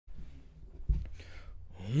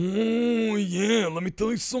Oh, yeah, let me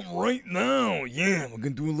tell you something right now. Yeah, we're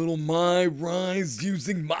gonna do a little My Rise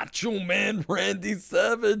using Macho Man Randy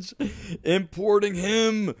Savage, importing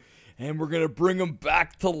him, and we're gonna bring him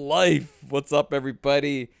back to life. What's up,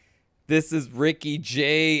 everybody? This is Ricky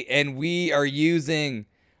J, and we are using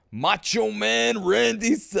Macho Man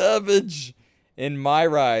Randy Savage in My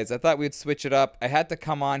Rise. I thought we'd switch it up. I had to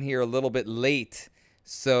come on here a little bit late.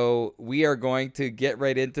 So we are going to get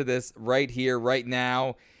right into this right here, right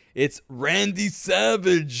now. It's Randy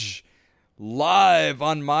Savage live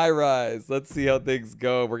on My Rise. Let's see how things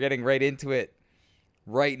go. We're getting right into it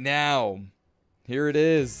right now. Here it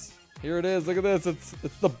is. Here it is. Look at this.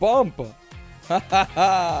 It's the bump. Ha ha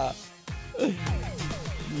ha.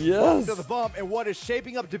 Yes. Welcome to the bump and what is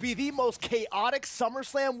shaping up to be the most chaotic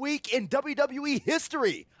SummerSlam week in WWE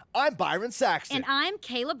history. I'm Byron Saxton. And I'm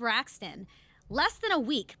Kayla Braxton. Less than a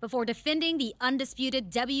week before defending the undisputed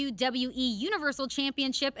WWE Universal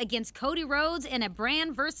Championship against Cody Rhodes in a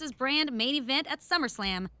brand versus brand main event at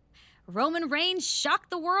SummerSlam, Roman Reigns shocked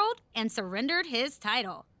the world and surrendered his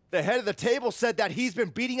title. The head of the table said that he's been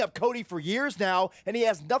beating up Cody for years now, and he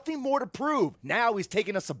has nothing more to prove. Now he's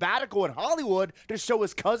taking a sabbatical in Hollywood to show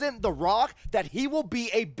his cousin, The Rock, that he will be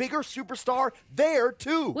a bigger superstar there,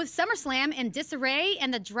 too. With SummerSlam in disarray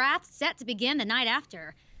and the draft set to begin the night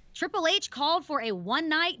after, Triple H called for a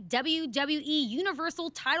one-night WWE Universal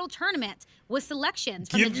title tournament with selections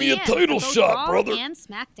from Give the me a GMs title of both shot, Raw brother. and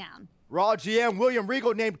SmackDown. Raw GM William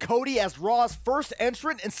Regal named Cody as Raw's first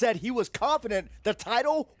entrant and said he was confident the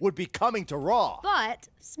title would be coming to Raw. But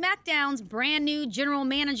SmackDown's brand new general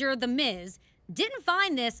manager, The Miz, didn't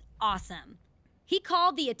find this awesome. He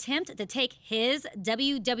called the attempt to take his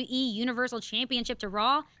WWE Universal Championship to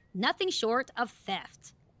Raw nothing short of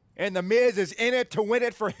theft. And The Miz is in it to win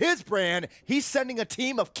it for his brand. He's sending a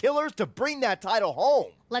team of killers to bring that title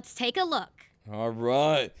home. Let's take a look. All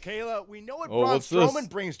right. Kayla, we know what Oh, Braun what's this? Strowman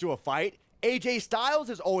brings to a fight. AJ Styles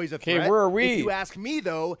is always a threat. where are we? If you ask me,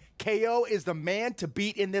 though, KO is the man to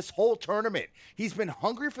beat in this whole tournament. He's been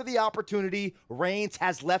hungry for the opportunity. Reigns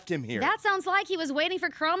has left him here. That sounds like he was waiting for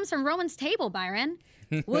crumbs from Roman's table, Byron.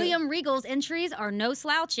 William Regal's entries are no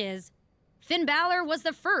slouches. Finn Balor was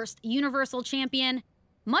the first Universal Champion.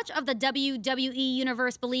 Much of the WWE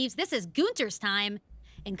Universe believes this is Gunther's time,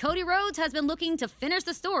 and Cody Rhodes has been looking to finish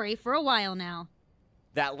the story for a while now.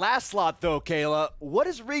 That last slot, though, Kayla, what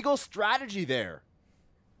is Regal's strategy there?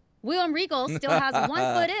 William Regal still has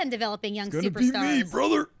one foot in developing young It's gonna superstars. be me,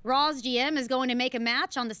 brother. Raw's GM is going to make a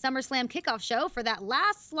match on the SummerSlam kickoff show for that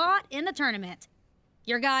last slot in the tournament.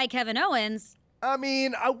 Your guy, Kevin Owens, I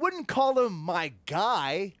mean, I wouldn't call him my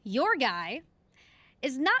guy. your guy,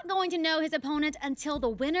 is not going to know his opponent until the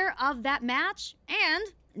winner of that match, and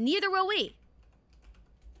neither will we.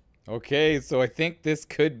 Okay, so I think this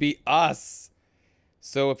could be us.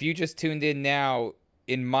 So if you just tuned in now,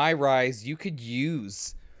 in My Rise, you could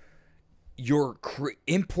use your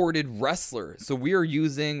imported wrestler. So we are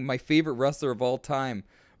using my favorite wrestler of all time,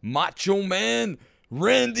 Macho Man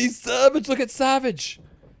Randy Savage. Look at Savage.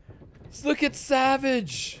 Look at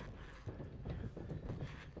Savage.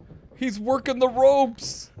 He's working the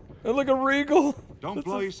ropes. And look at Regal. Don't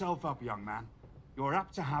blow yourself up, young man. You're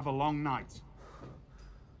apt to have a long night.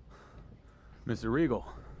 Mr. Regal.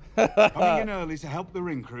 Coming in early to help the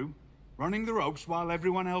ring crew, running the ropes while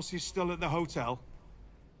everyone else is still at the hotel.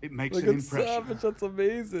 It makes Look an at impression. Savage. That's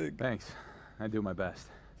amazing. Thanks. I do my best.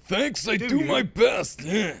 Thanks, I Do do you? my best.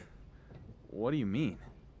 Yeah. What do you mean?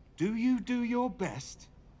 Do you do your best?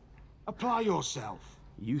 Apply yourself.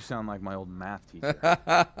 You sound like my old math teacher.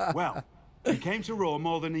 Well, you came to Raw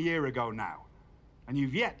more than a year ago now, and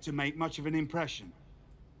you've yet to make much of an impression.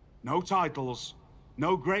 No titles,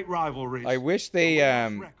 no great rivalries. I wish they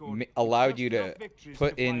allowed you to Just victories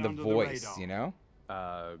put to in fly the under voice, radar. you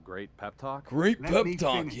know? Great pep talk? Great Let pep me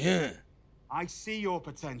talk, finish. yeah. I see your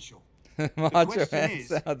potential. Macho question Man is,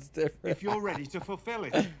 sounds different. If you're ready to fulfill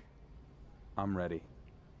it. I'm ready.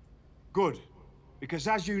 Good, because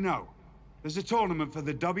as you know, there's a tournament for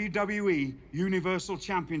the WWE Universal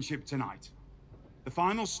Championship tonight. The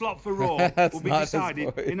final slot for Raw That's will be not his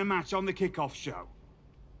decided voice. in a match on the kickoff show.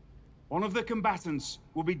 One of the combatants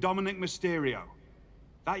will be Dominic Mysterio.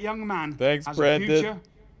 That young man Thanks, has Brandon. a future,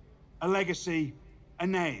 a legacy, a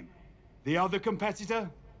name. The other competitor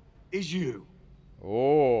is you.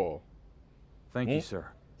 Oh. Thank you, sir.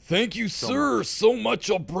 Thank you, sir. So much.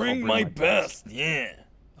 I'll bring my best. Yeah.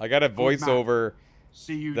 I got a voiceover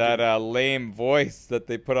See you that do. lame voice that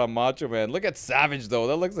they put on Macho Man. Look at Savage, though.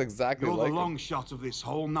 That looks exactly You're like the long him. shot of this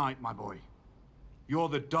whole night, my boy. You're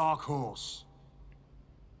the dark horse.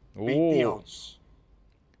 Beat the Oh. odds.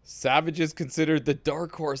 Savage is considered the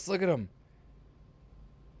dark horse. Look at him.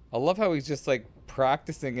 I love how he's just like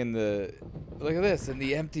practicing in the, look at this, in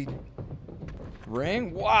the empty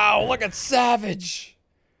ring. Wow, look at Savage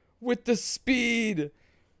with the speed,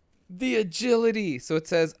 the agility. So it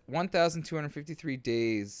says 1,253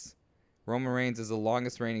 days. Roman Reigns is the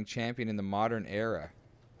longest reigning champion in the modern era.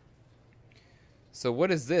 So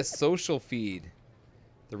what is this? Social feed.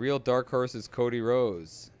 The real dark horse is Cody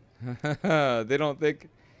Rhodes. They don't think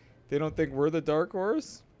we're the dark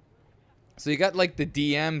horse? So you got like the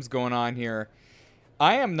DMs going on here.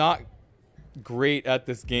 I am not great at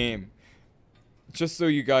this game. Just so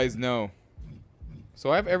you guys know.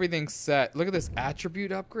 So I have everything set. Look at this.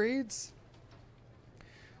 Attribute upgrades.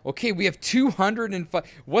 Okay, we have 205.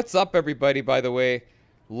 What's up, everybody, by the way?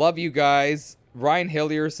 Love you guys. Ryan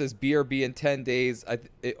Hillier says BRB in 10 days.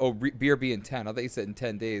 BRB in 10. I thought you said in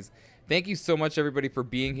 10 days. Thank you so much, everybody, for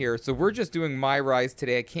being here. So we're just doing My Rise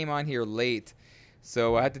today. I came on here late,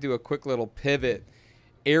 so I had to do a quick little pivot.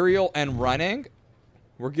 Aerial and running,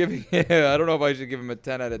 we're giving I don't know if I should give him a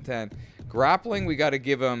 10 out of 10. Grappling, we got to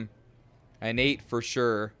give him an 8 for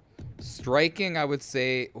sure. Striking, I would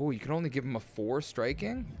say, oh, you can only give him a 4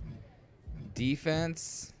 striking.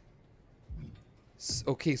 Defense.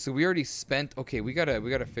 Okay, so we already spent. Okay, we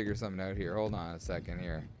gotta figure something out here. Hold on a second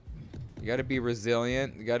here. You gotta be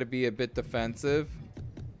resilient. You gotta be a bit defensive.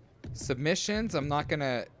 Submissions, I'm not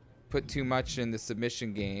gonna put too much in the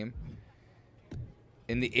submission game.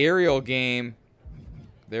 In the aerial game,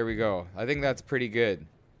 there we go. I think that's pretty good.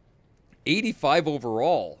 85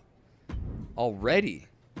 overall already.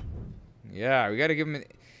 Yeah, we gotta give him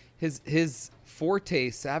his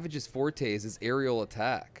forte. Savage's forte is his aerial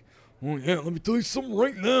attack. Oh, yeah, let me tell you something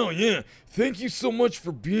right now, yeah. Thank you so much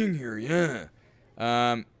for being here, yeah.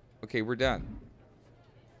 Okay, we're done.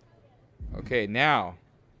 Okay, now,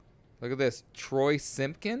 look at this. Troy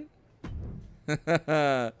Simpkin? What's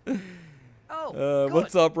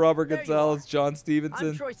up, Robert There Gonzalez, you are. John Stevenson?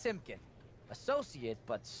 I'm Troy Simpkin, associate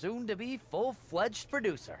but soon to be full-fledged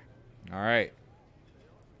producer. All right.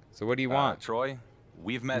 So what do you want? Troy,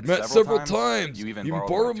 we've met, We met several times. You even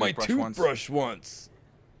borrowed my toothbrush toothbrush once.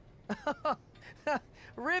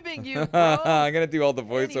 Ribbing you, bro. I'm gonna do all the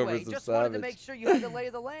voiceovers Anyway, of just wanted to Savage. make sure you had the lay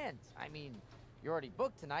of the land. I mean, you're already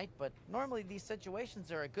booked tonight, but normally these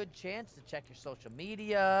situations are a good chance to check your social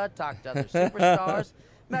media, talk to other superstars,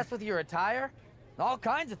 mess with your attire, all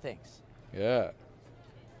kinds of things. Yeah.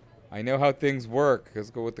 I know how things work. Let's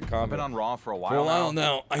go with the I've comment. been on Raw for a For a while while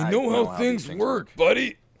now, I know know how how these things things work, work.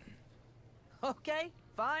 buddy. Okay,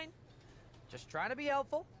 fine. Just trying to be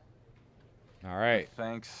helpful. All right.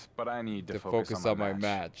 Thanks, but I need to To focus focus on on my match.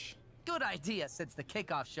 match. Good idea since the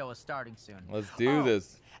kickoff show is starting soon. Let's do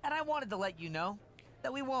this. And I wanted to let you know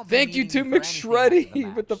that we won't Thank be you needing to you for anything after the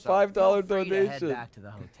McShreddy with the match, so $5 feel free to head donation. back to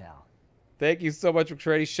the hotel. Thank you so much,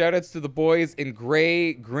 McShreddy. Shoutouts to the boys in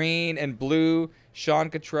gray, green, and blue.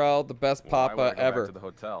 Sean Cottrell, the best Well, I papa wanna go ever. Back to the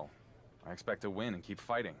hotel. I expect to win and keep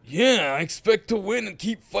fighting. Yeah, I expect to win and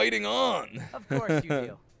keep fighting on. Of course you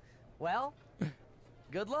do. Well,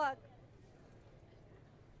 good luck.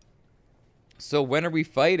 So when are we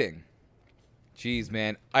fighting? Jeez,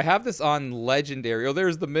 man. I have this on Legendary. Oh,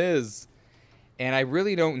 there's The Miz. And I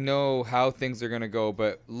really don't know how things are going to go,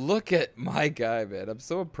 but look at my guy, man. I'm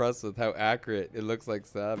so impressed with how accurate it looks like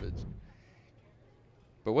Savage.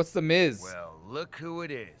 But what's The Miz? Well, look who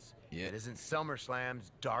it is. Yeah. It isn't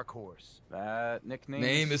SummerSlam's Dark Horse. That nickname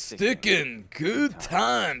Name is sticking. Good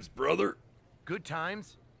times, brother. Good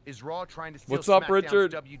times is Raw trying to steal What's up, SmackDown's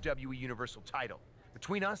Richard? WWE Universal title.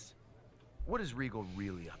 Between us, what is Regal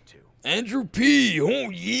really up to? Andrew P. Oh,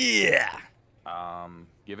 yeah.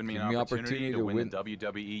 Giving me Give an me opportunity to win the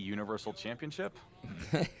WWE Universal Championship?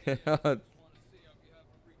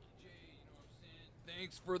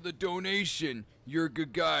 Thanks for the donation. You're a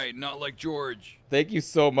good guy, not like George. Thank you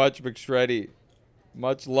so much, McShreddy.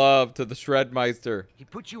 Much love to the Shredmeister. He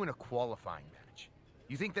put you in a qualifying match.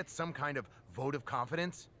 You think that's some kind of vote of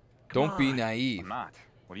confidence? Come Don't be on. naive. I'm not.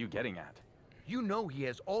 What are you getting at? You know he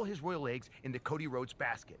has all his royal eggs in the Cody Rhodes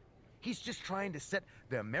basket. He's just trying to set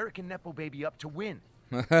the American Nepo baby up to win.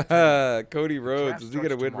 Cody Rhodes, Draft is he going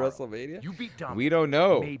to starts win tomorrow. WrestleMania? You beat Dominic. We don't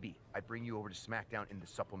know. Maybe I bring you over to SmackDown in the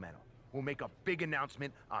supplemental. We'll make a big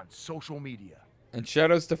announcement on social media. And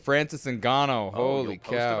shoutouts to Francis Ngannou. Oh, Holy you'll post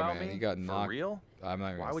cow, about man. me? He got For knocked. real? I'm not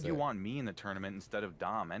going to Why would say you it. want me in the tournament instead of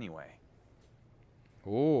Dom anyway?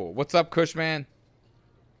 Ooh, what's up, Cushman?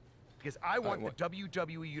 Because I want what- the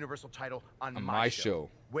WWE Universal title on, On my my show, show.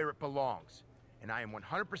 where it belongs. And I am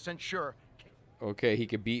 100% sure. Okay, he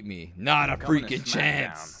could beat me. Not a Coming to freaking SmackDown.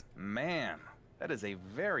 chance. Man, that is a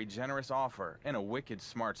very generous offer and a wicked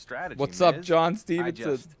smart strategy. What's up, Miz. John I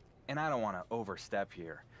Stevenson? don't want to overstep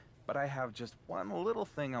here, but I have just one little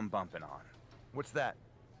thing I'm bumping on. What's that?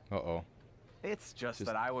 Uh-oh. It's just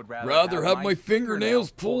that I would rather have my fingernails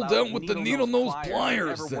pulled out with the needle-nose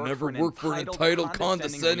pliers than ever work for an entitled,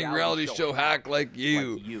 condescending reality show hack like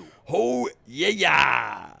you. Oh,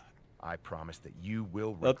 yeah. I promise that you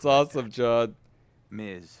will. That's awesome, John.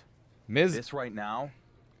 Miz. Miz. This right now,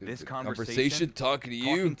 this Conversation talking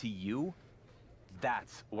to you,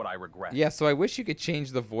 that's what I regret. Yeah, so I wish you could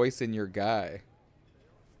change the voice in your guy.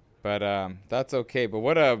 But that's okay. But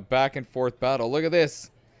what a back and forth battle. Look at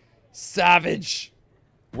this. Savage.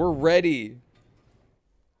 We're ready.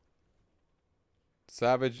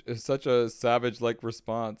 Savage is such a Savage-like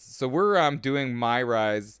response. So we're doing My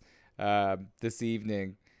Rise this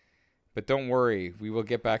evening. But don't worry, we will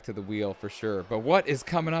get back to the wheel for sure. But what is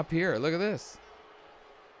coming up here? Look at this.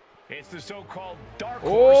 It's the so-called dark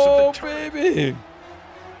horse of the baby.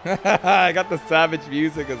 I got the Savage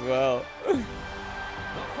music as well.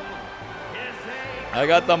 I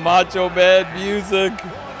got the Macho Man music.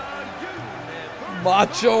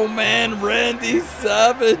 Macho Man Randy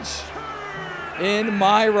Savage in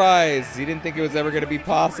My Rise. He didn't think it was ever going to be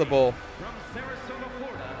possible.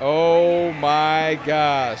 Oh my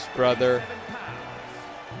gosh, brother.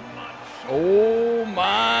 Oh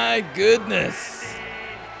my goodness.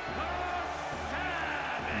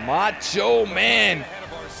 Macho Man.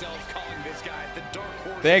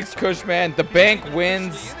 Thanks, Cushman. The bank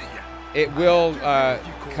wins. It will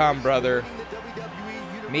come, brother.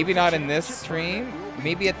 Maybe not in this stream.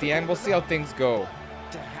 Maybe at the end. We'll see how things go.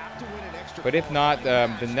 But if not,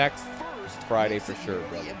 the next Friday for sure,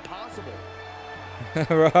 brother.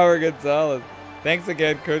 Robert Gonzalez. Thanks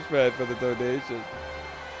again, Cushman, for the donation.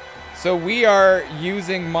 So we are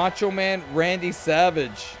using Macho Man Randy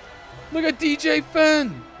Savage. Look at DJ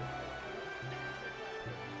Fenn.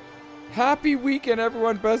 Happy weekend,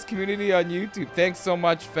 everyone. Best community on YouTube. Thanks so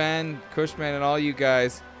much, Fenn, Cushman, and all you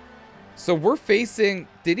guys. So we're facing,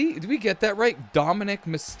 did we get that right? Dominic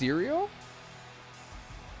Mysterio?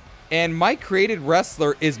 And my created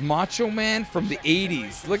wrestler is Macho Man from the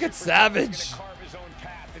 80s. Look at Savage.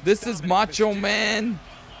 This is Macho Man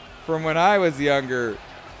from when I was younger.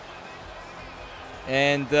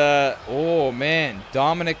 And, oh man,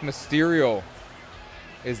 Dominic Mysterio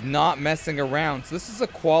is not messing around. So this is a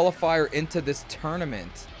qualifier into this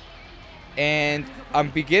tournament. And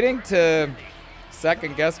I'm beginning to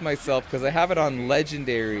second guess myself because I have it on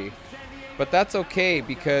Legendary. But that's okay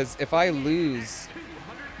because if I lose,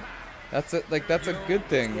 that's a good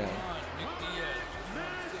thing.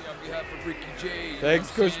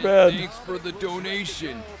 Thanks, Cushman. Thanks for the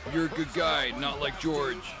donation. You're a good guy, not like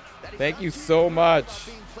George. Thank you so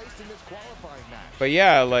much. But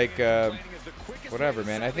yeah, like, whatever,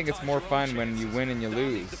 man. I think it's more fun when you win and you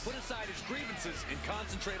lose.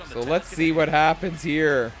 So let's see what happens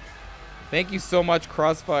here. Thank you so much,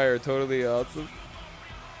 Crossfire. Totally awesome.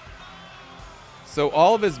 So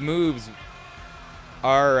all of his moves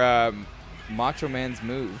are Macho Man's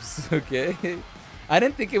moves, okay? I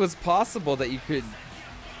didn't think it was possible that you could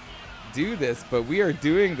do this, but we are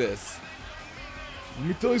doing this. Let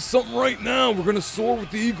me tell you something right now. We're going to soar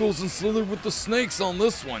with the eagles and slither with the snakes on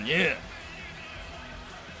this one, yeah.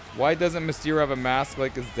 Why doesn't Mysterio have a mask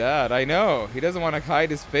like his dad? I know. He doesn't want to hide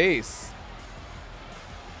his face.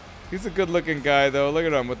 He's a good-looking guy, though. Look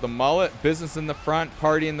at him with the mullet. Business in the front,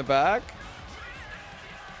 party in the back.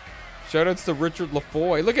 Shoutouts to Richard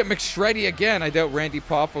LaFoy. Look at McShreddy again. I doubt Randy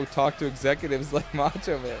Poffo talked to executives like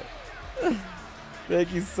Macho Man.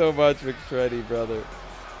 Thank you so much, McShreddy, brother.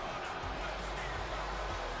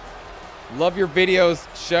 Love your videos.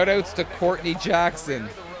 Shoutouts to Courtney Jackson.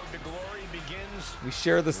 We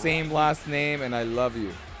share the same last name, and I love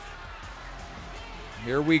you.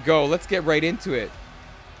 Here we go. Let's get right into it.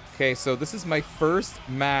 Okay, so this is my first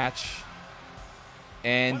match.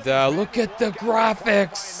 And look at the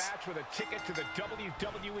graphics.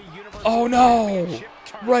 Oh, no.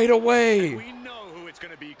 Right away. We know who it's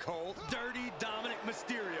going to be, Cole. Dirty Dominic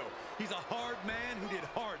Mysterio. He's a hard man who did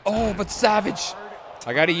hard. Oh, but Savage.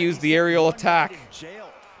 I got to use the aerial attack.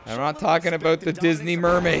 I'm not talking about the Disney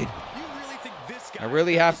Mermaid. I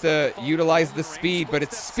really have to utilize the speed, but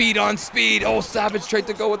it's speed on speed. Oh, Savage tried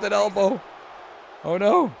to go with an elbow. Oh,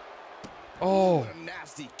 no. Oh.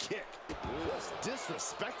 Nasty kick.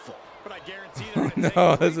 Disrespectful. But I Oh, guarantee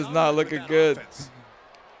no, this is not looking good.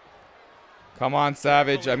 Come on,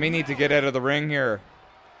 Savage. I may need to get out of the ring here.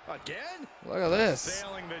 Again? Look at this.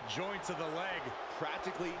 Sailing the joints of the leg.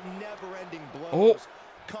 Practically never-ending blows.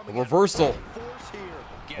 Oh, a reversal.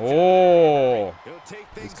 Oh,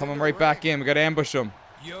 he's coming right back in. We got to ambush him.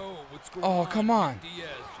 Oh, come on.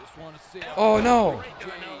 Oh, no.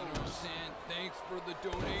 Thanks for the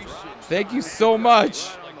donation. Thank you so much.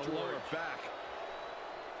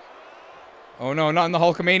 Oh no, not in the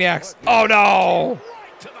Hulkamaniacs. Oh no.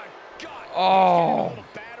 Oh.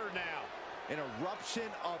 An eruption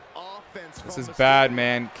of offense. This is bad,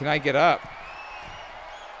 man. Can I get up?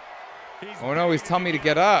 Oh no, he's telling me to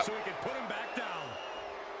get up.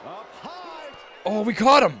 Oh, we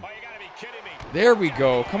caught him. There we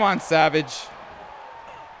go. Come on, Savage.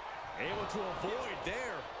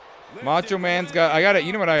 Macho Man's got, I gotta,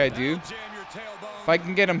 you know what I gotta do? If I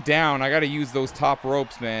can get him down, I gotta use those top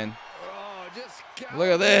ropes, man. Look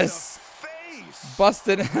at this.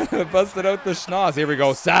 Busted, busted out the schnoz. Here we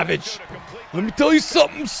go, Savage. Let me tell you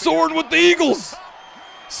something, soaring with the eagles.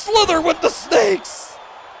 Slither with the snakes.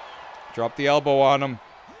 Drop the elbow on him.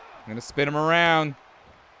 I'm gonna spin him around.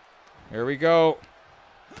 Here we go.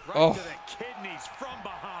 Oh.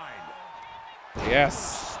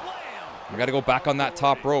 Yes. We gotta go back on that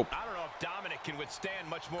top rope.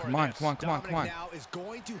 Come on, come on, come on, come on. This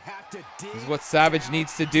is what Savage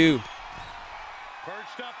needs to do.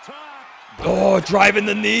 Oh, driving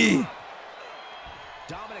the knee.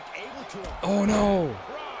 Oh no.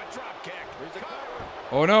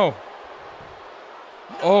 Oh no.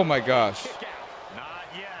 Oh my gosh.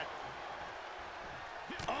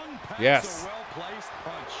 Yes.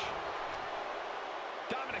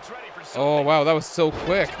 Oh wow, that was so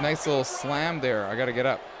quick. Nice little slam there. I gotta get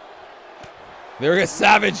up. There goes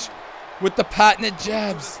Savage with the patented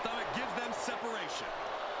jabs.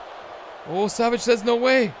 Oh, Savage says no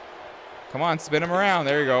way. Come on, spin him around.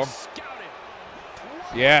 There you go.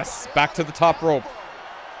 Yes, back to the top rope.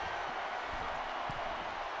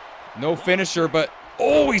 No finisher, but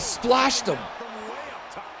oh, he splashed him.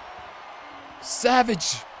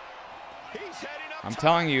 Savage. I'm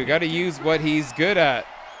telling you, you got to use what he's good at.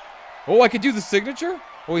 Oh, I could do the signature?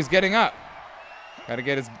 Oh, he's getting up. Got to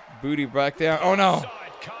get his booty back down. Oh, no.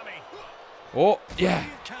 Oh, yeah.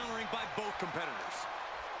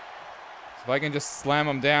 If I can just slam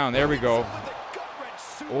him down. There we go.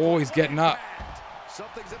 Oh, he's getting up.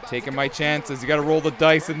 Taking my chances. You got to roll the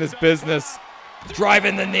dice in this business.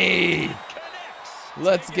 Driving the knee.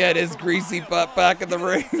 Let's get his greasy butt back in the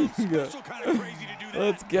ring.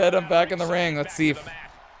 Let's get him back in the ring. Let's see if...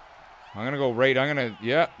 I'm going to go right. I'm going to...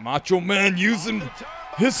 Yeah. Macho Man using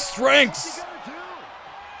his strengths.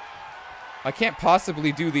 I can't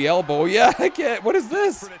possibly do the elbow. Yeah, I can't. What is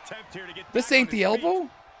this? This ain't the elbow?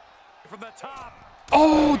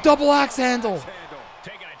 Oh, double axe handle.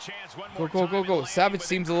 Go, go, go, go. Savage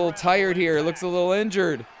seems a little tired here. Looks a little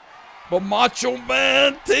injured. But Macho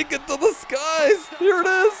Man, take it to the skies. Here it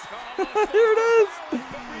is. Here it is.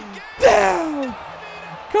 Down.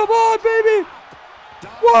 Come on, baby.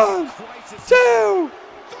 1, 2.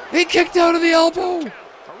 He kicked out of the elbow.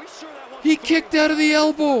 He kicked out of the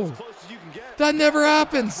elbow. That never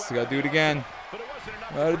happens. I gotta do it again.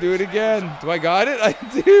 Gotta do it again. Do I got it? I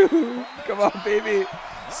do. Come on, baby.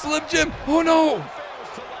 Slim Jim. Oh, no.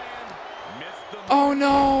 Oh,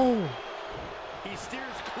 no.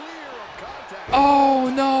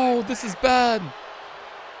 Oh, no. This is bad.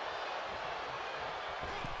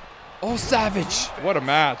 Oh, Savage. What a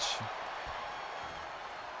match.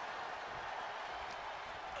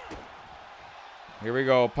 Here we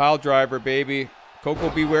go. Pile driver, baby. Coco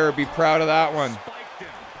Beware. Be proud of that one.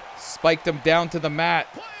 Spiked him down to the mat.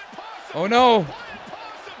 Oh, no.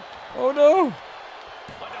 Oh, no.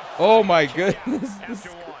 Oh, my goodness.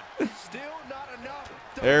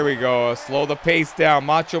 There we go. Slow the pace down.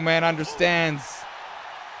 Macho Man understands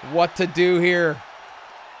what to do here.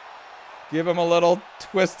 Give him a little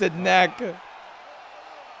twisted neck.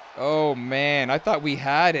 Oh, man. I thought we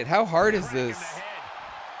had it. How hard is this?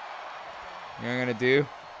 You know what I'm going to do?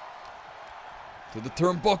 To the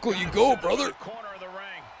turnbuckle you go, brother.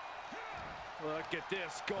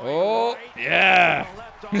 Oh, yeah.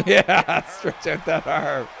 Yeah, stretch out that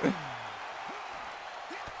arm.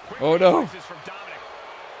 Oh, no.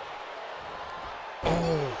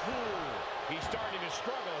 Oh.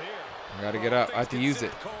 I got to get up. I have to use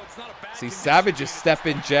it. See, Savage's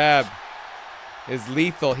step-in jab is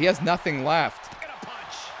lethal. He has nothing left.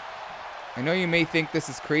 I know you may think this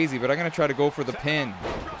is crazy, but I'm going to try to go for the pin.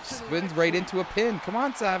 Spins right into a pin. Come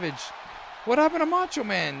on, Savage. What happened to Macho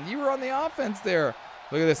Man? You were on the offense there.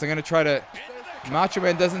 Look at this. I'm going to try to... Macho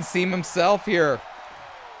Man doesn't seem himself here.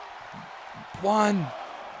 1,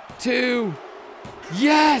 2.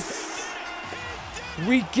 Yes!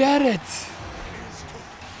 We get it.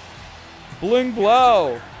 Bling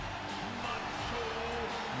blow.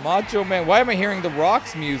 Macho Man. Why am I hearing The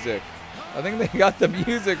Rock's music? I think they got the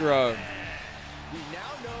music wrong.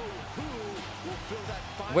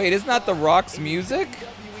 Wait, isn't that The Rock's music?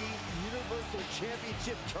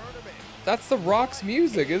 That's The Rock's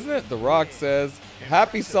music, isn't it? The Rock says,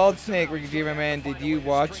 "Happy Solid Snake, Ricky G, my man. Did you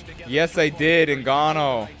watch?" Yes, I did.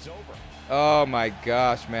 Ngannou. Oh my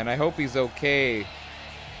gosh, man. I hope he's okay.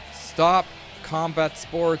 Stop combat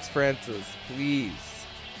sports, Francis, please.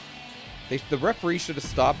 The referee should have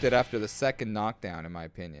stopped it after the second knockdown, in my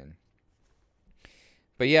opinion.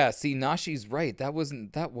 But yeah, see, Nashi's right. That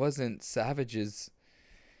wasn't Savage's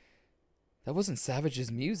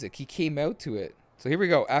music. He came out to it. So here we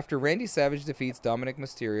go. After Randy Savage defeats Dominic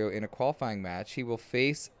Mysterio in a qualifying match, he will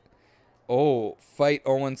fight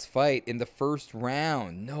Owens' fight in the first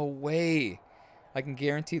round. No way. I can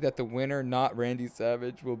guarantee that the winner, not Randy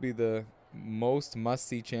Savage, will be the most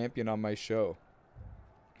must-see champion on my show.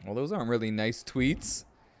 Well, those aren't really nice tweets.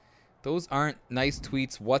 Those aren't nice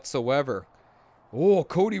tweets whatsoever. Oh,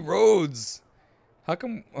 Cody Rhodes. How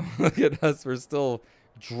come, look at us, we're still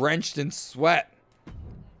drenched in sweat.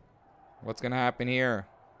 What's going to happen here?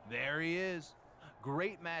 There he is.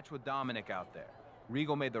 Great match with Dominic out there.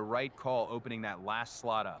 Regal made the right call opening that last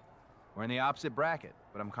slot up. We're in the opposite bracket,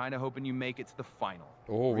 but I'm kind of hoping you make it to the final.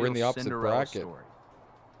 Oh, we're in the opposite bracket. Story.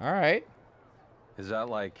 All right. Is that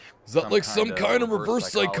like some kind of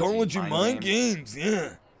reverse psychology mind games?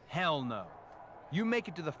 Yeah. Hell no. You make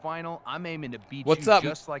it to the final, I'm aiming to beat What's you up,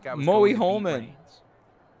 just like I was Moe going to Holman? beat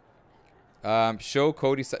Reigns. Show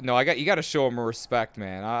Cody. No, you got to show him respect,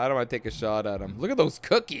 man. I don't want to take a shot at him. Look at those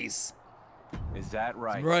cookies. Is that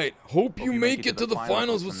right? Right. Hope you make it to the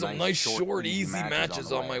finals with some nice, short, easy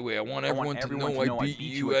matches on my way. I want everyone to know I beat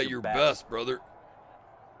you at your best, brother.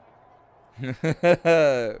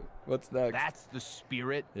 What's next? That's the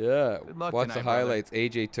spirit. Yeah. Good luck Watch tonight, the highlights.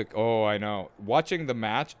 AJ took. Oh, I know. Watching the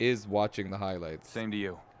match is watching the highlights. Same to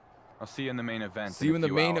you. I'll see you in the main event. See you in the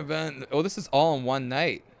main event. Oh, this is all in one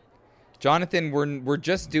night. Jonathan, we're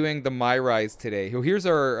just doing the My Rise today. Here's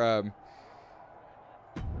our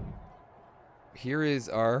here is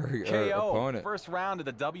our opponent. First round of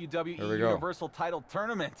the WWE Universal Title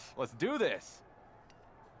Tournament. Let's do this.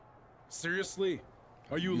 Seriously?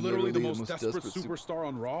 Are you literally the most desperate superstar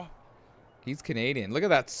on Raw? He's Canadian. Look at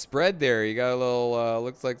that spread there. You got a little,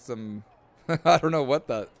 looks like some, I don't know what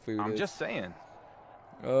that food is. I'm just saying.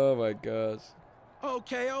 Oh my gosh. Oh,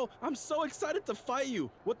 KO, I'm so excited to fight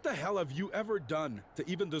you. What the hell have you ever done to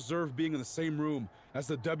even deserve being in the same room as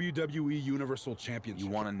the WWE Universal Championship?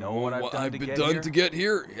 You want to know what I've been done to get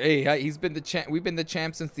here? Hey, he's been the champ. We've been the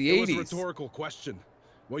champ since the 80s. It was a rhetorical question.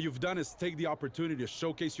 What you've done is take the opportunity to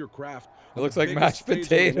showcase your craft. It looks like mashed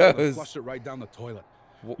potatoes. Flush it right down the toilet.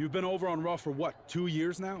 You've been over on Raw for what, 2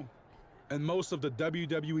 years now? And most of the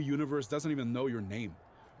WWE Universe doesn't even know your name.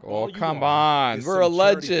 Oh, come on. We're a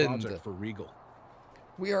legend. For Regal.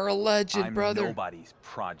 We are a legend, brother. I'm nobody's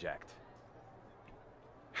project.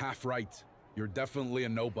 Half right. You're definitely a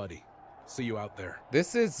nobody. See you out there.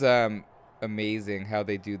 This is amazing how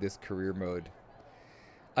they do this career mode.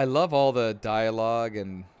 I love all the dialogue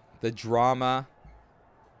and the drama.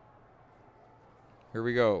 Here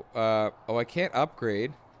we go. Oh, I can't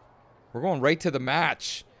upgrade. We're going right to the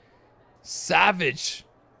match. Savage.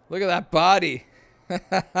 Look at that body.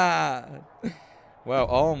 Wow,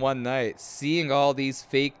 all in one night. Seeing all these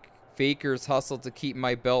fakers hustle to keep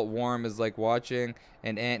my belt warm is like watching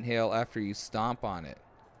an anthill after you stomp on it.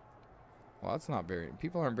 Well, that's not very...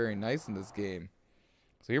 People aren't very nice in this game.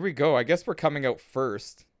 So here we go. I guess we're coming out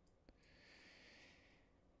first.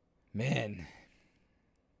 Man.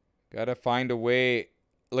 Gotta find a way.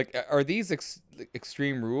 Like, are these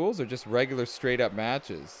extreme rules or just regular straight-up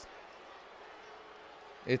matches?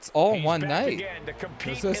 It's all one night.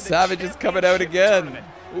 So Savage is coming out again.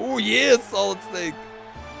 Oh, yeah, Solid Snake.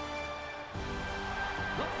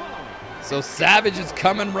 So Savage is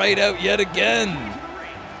coming right out yet again.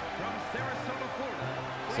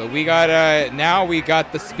 So we got now we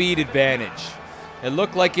got the speed advantage. It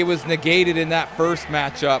looked like it was negated in that first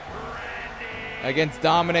matchup against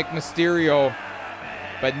Dominic Mysterio,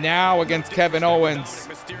 but now against Kevin Owens,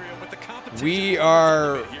 we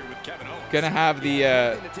are gonna have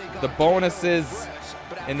the bonuses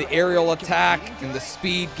and the aerial attack and the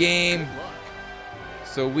speed game.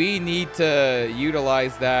 So we need to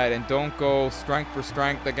utilize that and don't go strength for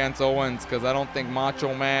strength against Owens, because I don't think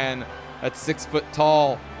Macho Man at 6 foot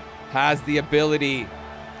tall has the ability.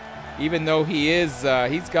 Even though he is,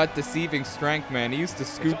 he's got deceiving strength, man. He used to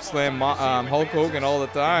scoop slam Hulk Hogan all the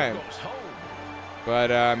time.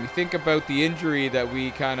 But you think about the injury that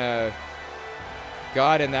we kind of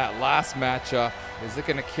got in that last matchup. Is it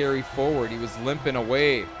going to carry forward? He was limping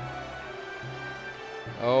away.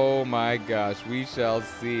 Oh my gosh, we shall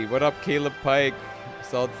see. What up, Caleb Pike?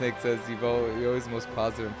 Solid Snake says, you're always the most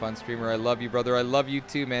positive and fun streamer. I love you, brother. I love you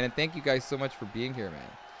too, man. And thank you guys so much for being here, man.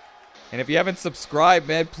 And if you haven't subscribed,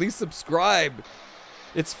 man, please subscribe.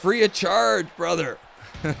 It's free of charge, brother.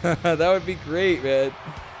 That would be great, man.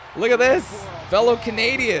 Look at this. Fellow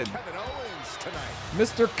Canadian.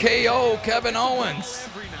 Mr. KO, Kevin Owens.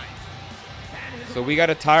 So we got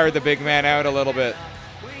to tire the big man out a little bit.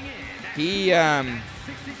 He, I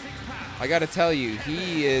got to tell you,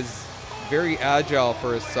 he is very agile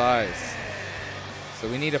for his size. So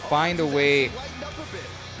we need to find a way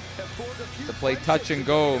to play touch and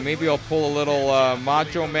go. Maybe I'll pull a little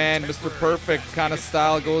Macho Man, Mr. Perfect kind of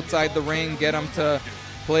style. Go outside the ring, get him to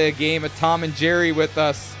play a game of Tom and Jerry with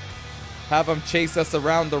us. Have him chase us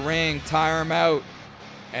around the ring, tire him out,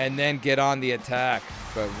 and then get on the attack.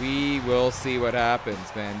 But we will see what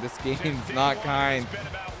happens, man. This game's not kind.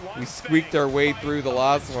 We squeaked our way through the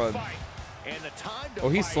last one. Oh,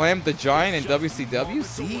 he slammed the Giant in WCW?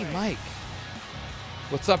 See, Mike.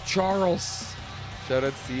 What's up, Charles? Shout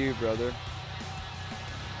out to you, brother.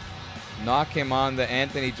 Knock him on the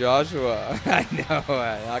Anthony Joshua. I know.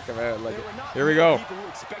 Knock him out. Like, here we go.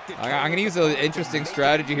 I'm going to use an interesting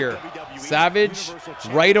strategy here. Savage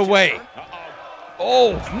right away.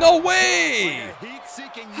 Oh, no way!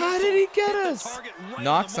 How did he get us?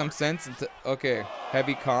 Knock some sense into... Okay,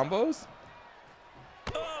 heavy combos?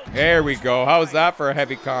 There we go. How's that for a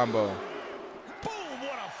heavy combo?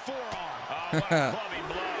 It's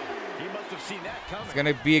going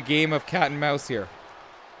to be a game of cat and mouse here.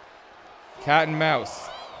 Cat and mouse.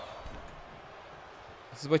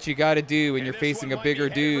 This is what you got to do when you're facing a bigger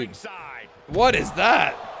dude. What is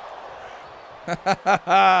that?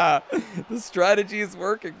 The strategy is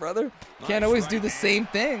working, brother. Can't always do the same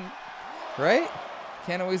thing, right?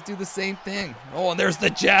 Can't always do the same thing. Oh, and there's the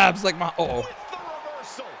jabs like my... Uh-oh.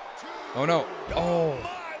 Oh, no. Oh.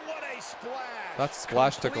 That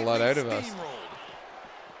splash took a lot out of us.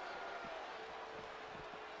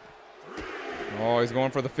 Oh, he's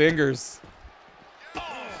going for the fingers.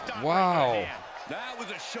 Wow. That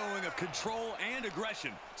was a showing of control and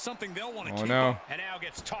aggression. Something they'll want to keep no. up. And now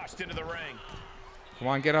gets tossed into the ring. Come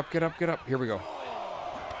on, get up, get up, get up. Here we go.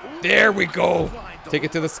 There we go. Take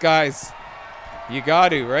it to the skies. You got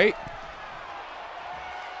to, right?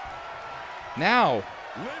 Now.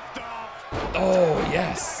 Oh,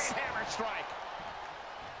 yes.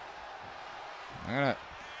 I'm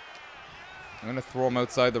gonna throw him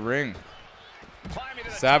outside the ring.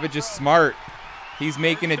 Savage is smart. He's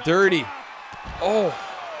making it dirty. Oh.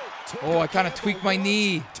 Oh, I kind of tweaked my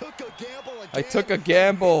knee. I took a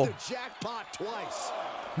gamble.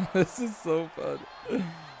 This is so fun.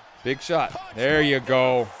 Big shot. There you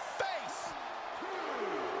go.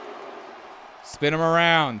 Spin him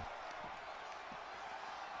around.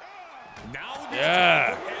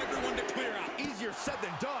 Yeah.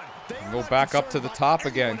 Go back up to the top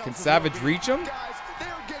again. Can Savage reach him?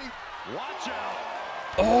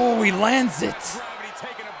 Oh, he lands it.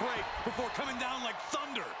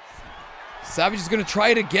 Savage is going to try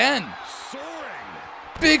it again.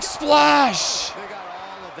 Big splash.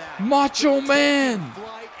 Macho Man.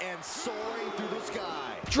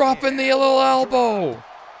 Dropping the little elbow.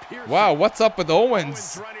 Wow, what's up with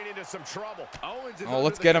Owens? Oh,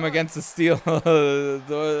 let's get him against the steel.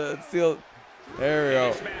 Steel. There we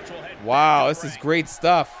go. Wow, this is great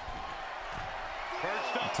stuff.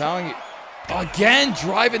 I'm telling you. Again,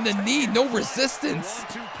 driving the knee. No resistance.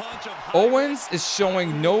 Owens is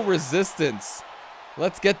showing no resistance.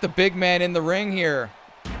 Let's get the big man in the ring here.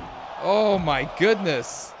 Oh, my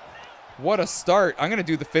goodness. What a start. I'm going to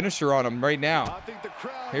do the finisher on him right now.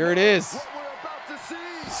 Here it is.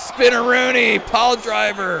 Spin-a-rooney, pile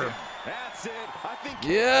driver.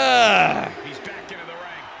 Yeah.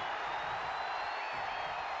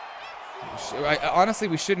 Honestly,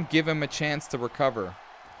 we shouldn't give him a chance to recover.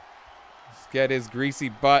 Let's get his greasy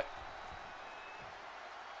butt.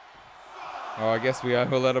 Oh, I guess we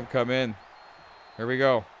will let him come in. Here we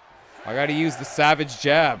go. I got to use the Savage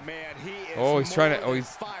jab. Oh, he's trying to... Oh,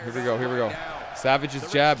 he's... Here we go, here we go.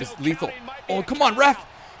 Savage's jab is lethal. Oh, come on, ref.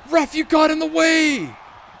 Ref, you got in the way.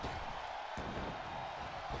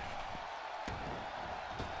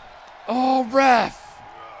 Oh, ref.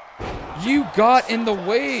 You got in the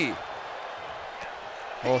way.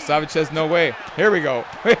 Oh, Savage says no way. Here we go.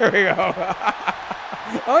 Here we go.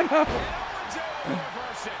 Oh, no.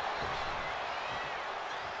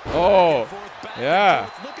 Oh, yeah.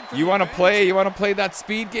 You want to play? You want to play that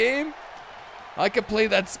speed game? I could play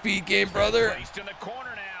that speed game, brother.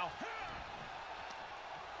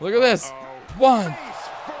 Look at this. One.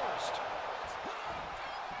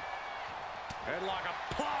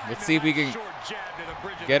 Let's see if we can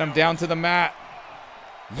get him down to the mat.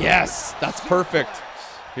 Yes, that's perfect.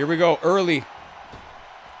 Here we go, early.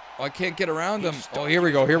 Oh, I can't get around him. Oh, here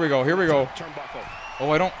we go. Here we go. Here we go.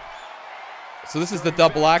 Oh, I don't. So this is the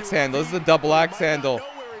double axe handle. This is the double axe handle.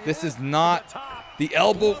 This is not the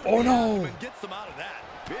elbow. Oh, no.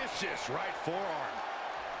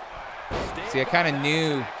 See, I kind of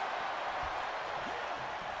knew.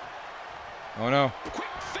 Oh, no.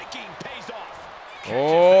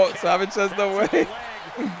 Oh, Savage says no way.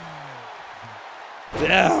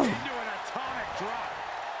 Damn.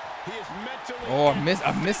 Oh, I'm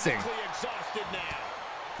missing.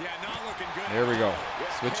 There we go.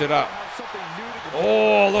 Switch it up.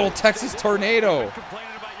 Oh, a little Texas tornado.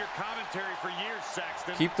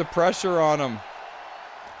 Keep the pressure on him.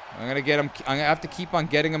 I'm gonna get him. I'm gonna have to keep on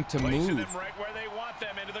getting him to move.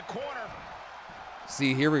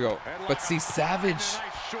 See, here we go. But see, Savage,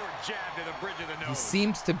 he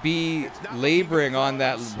seems to be laboring on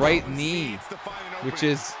that right knee, which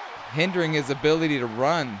is hindering his ability to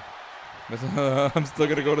run. I'm still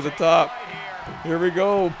gonna go to the top. Here we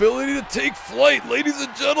go. Ability to take flight, ladies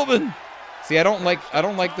and gentlemen. See, I don't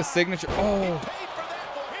like the signature. Oh.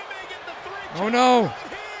 Oh no.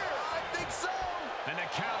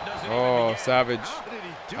 Oh, Savage.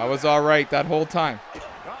 I was all right that whole time.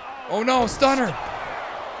 Oh no, stunner.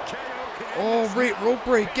 Oh, rope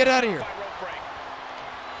break. Get out of here.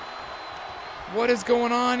 What is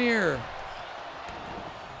going on here?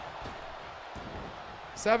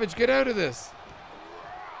 Savage, get out of this.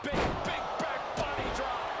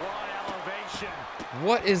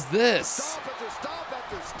 What is this?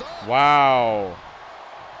 Wow.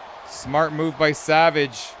 Smart move by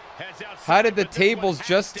Savage. How did the tables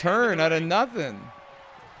just turn out of nothing?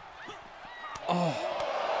 Oh.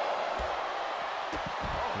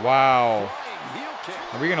 Wow.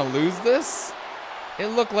 Are we gonna lose this? It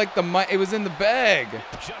looked like it was in the bag.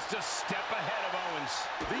 Just a step ahead of Owens.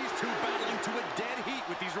 These two battling to a dead heat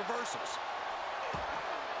with these reversals.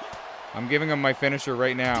 I'm giving him my finisher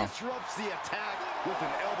right now.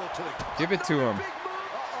 Give it to him.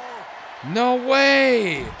 No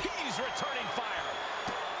way! He's returning fire.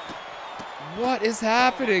 What is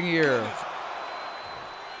happening here?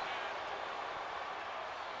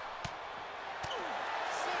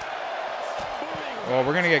 Oh,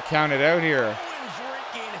 we're gonna get counted out here.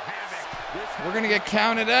 We're gonna get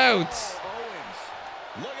counted out.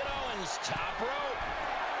 Look at Owens, top rope.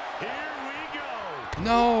 Here we go.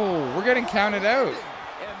 No, we're getting counted out. And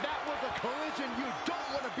that was a collision you don't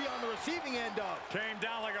want to be on the receiving end of. Came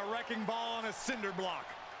down like a wrecking ball on a cinder block.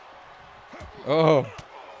 Oh.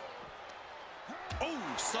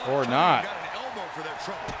 Or not. Got an elbow for their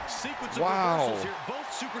trouble. Sequence of Wow. reversals here.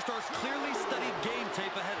 Both superstars clearly studied game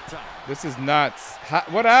tape ahead of time. This is nuts.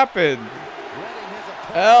 What happened?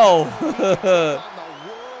 L.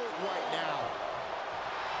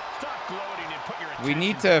 We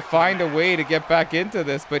need to find a way to get back into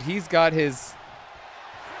this, but he's got his.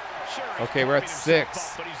 Okay, we're at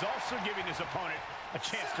 6. But he's also giving his opponent a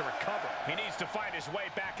chance to recover. He needs to find his way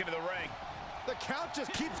back into the ring. The count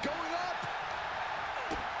just keeps going up.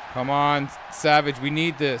 Come on, Savage, we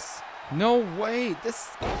need this. No way, this.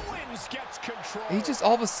 Owens gets control. He just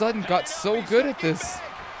all of a sudden got so good at this.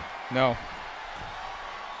 No.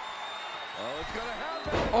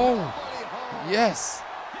 Oh, yes.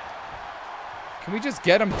 Can we just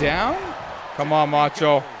get him down? Come on,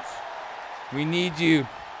 Macho. We need you.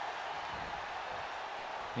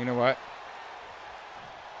 You know what?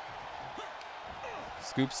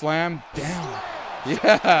 Scoop slam. Down.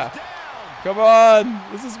 Yeah. Come on.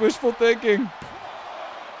 This is wishful thinking.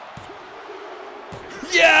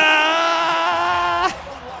 Yeah.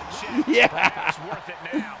 Yeah.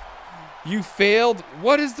 You failed.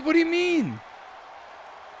 What do you mean?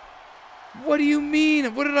 What do you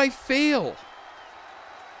mean? What did I fail?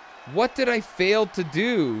 What did I fail to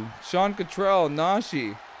do? Sean Cottrell,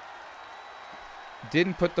 Nashi.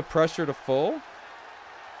 Didn't put the pressure to full?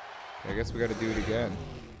 I guess we got to do it again.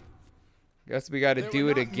 Guess we got to do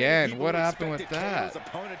it again. What happened with that?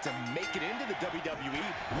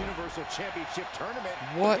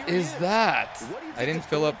 What is that? I didn't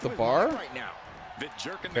fill up the bar?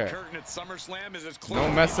 Okay.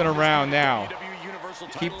 No messing around now.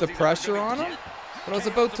 Keep the pressure on him? But I was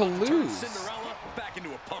about to lose.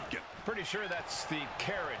 Pretty sure that's the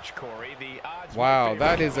carriage, Corey. The odds wow,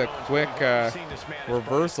 that is a quick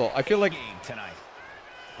reversal. I feel like...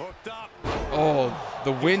 Oh,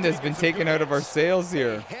 the wind has been taken out of our sails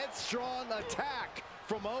here. Headstrong attack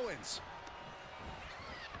from Owens.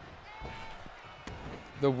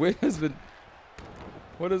 The wind has been...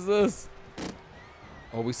 What is this?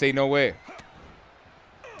 Oh, we say no way.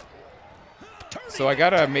 So I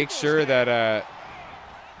gotta make sure that...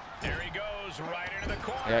 There he goes, right into the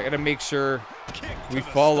corner. Yeah, I gotta make sure We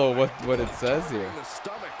follow what it says here.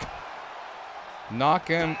 Knock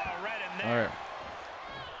him. All right.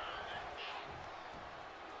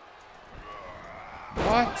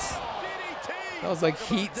 What? That was like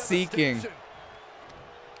heat seeking.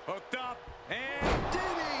 Hooked up and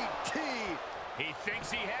DDT. He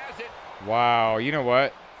thinks he has it. Wow. You know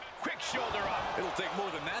what? Quick shoulder up. It'll take more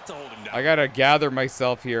than that to hold him down. I gotta gather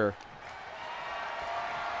myself here.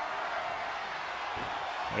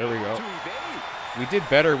 There we go. We did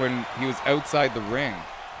better when he was outside the ring.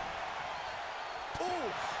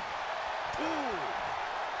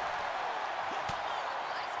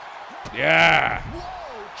 Yeah.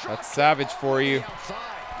 That's Savage for you.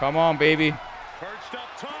 Come on, baby.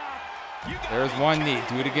 There's one knee.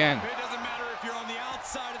 Do it again. It doesn't matter if you're on the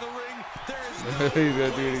outside of the ring. There is He's no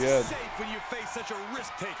gonna do it again. safe when you face such a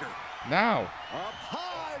risk taker. Now.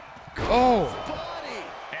 Oh.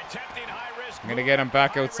 I'm gonna get him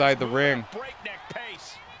back outside the ring.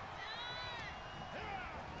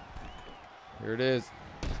 Here it is.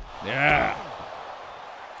 Yeah.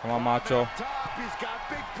 Come on, Macho.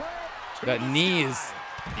 That knee is.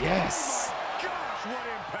 Yes.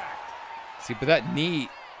 See, but that knee.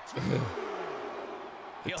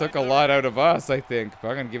 It took a lot out of us, I think. But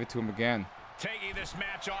I'm gonna give it to him again. Taking this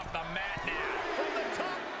match off the mat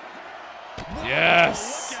now.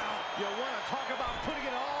 Yes.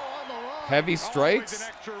 Heavy strikes.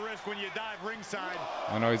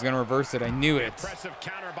 Oh no, he's gonna reverse it. I knew it.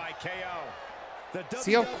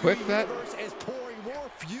 See how quick that?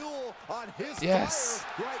 Yes.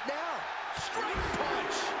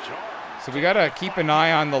 So we gotta keep an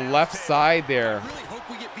eye on the left side there.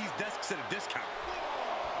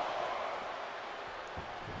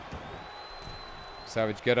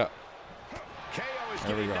 Savage, get up.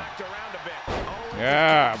 There we go.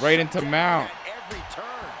 Yeah, right into mount.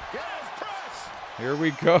 Here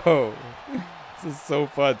we go. This is so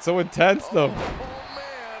fun. So intense, though.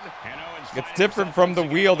 It's different from the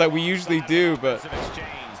wheel that we usually do, but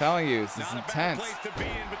I'm telling you, this is intense.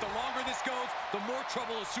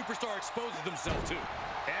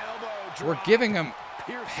 We're giving him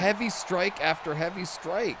heavy strike after heavy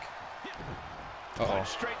strike. Uh-oh.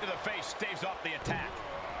 Straight to the face, staves off the attack.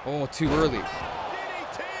 Oh, too early.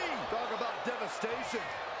 Talk about devastation.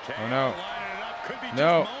 Oh, no.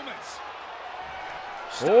 No.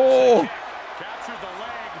 Oh! Captured the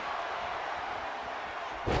leg.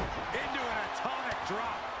 Into an atomic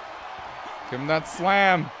drop. Give him that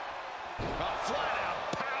slam. A flat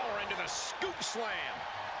out power into the scoop slam.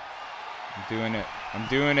 I'm doing it. I'm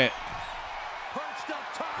doing it.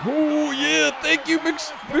 Oh, yeah. Thank you,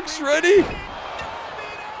 McShreddy.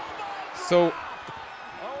 So,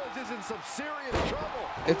 Owens is in some serious trouble.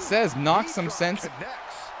 it says knock some sense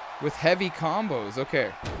with heavy combos.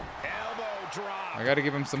 Okay. I got to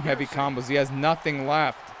give him some heavy combos. He has nothing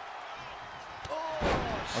left.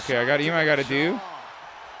 Okay, I got to, you know what I got to do?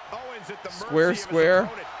 Square, square.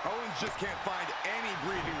 Owens just can't find any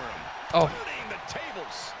breathing room. Oh. The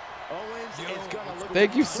tables. Owens is gonna look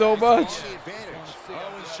Thank you so much.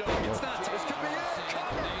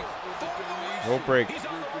 Rope break.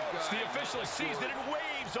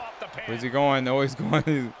 Where's he going? Oh, he's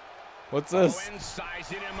going. What's this?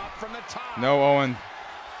 No, Owen.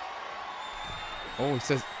 Oh, he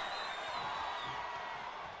says.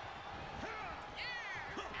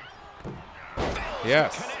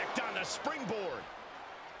 Yes. Connect on the springboard.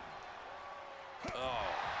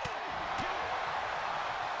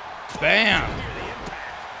 Bam.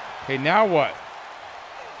 Okay, now what?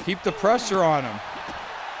 Keep the pressure on him.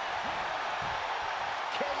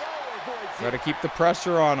 Got to keep the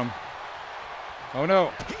pressure on him. Oh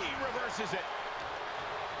no.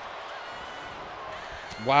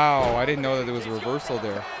 Wow, I didn't know that there was a reversal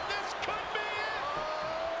there.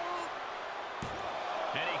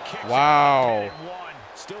 Wow.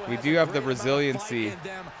 We do have the resiliency.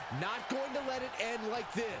 Not going to let it end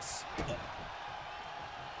like this.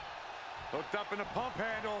 Hooked up in a pump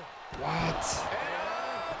handle. What?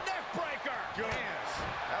 Neck breaker. Good.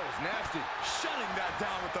 That was nasty. Shutting that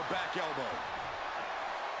down with the back elbow.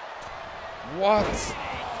 What?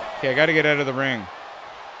 Okay, I got to get out of the ring.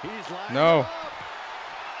 No.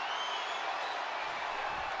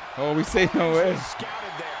 Oh, we say no way.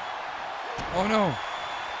 Oh, no.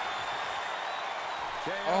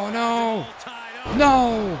 Oh, no.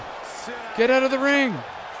 No. Get out of the ring.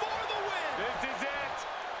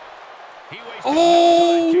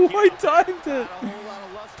 Oh, I timed it.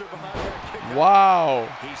 Wow.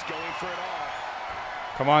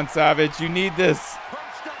 Come on, Savage. You need this.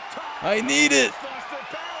 I need it.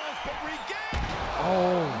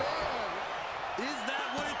 Oh. Is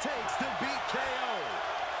that what it takes to beat KO?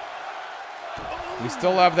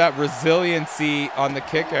 still have that resiliency on the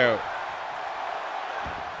kick out.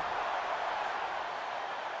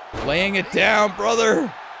 Laying it down,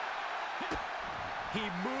 brother. He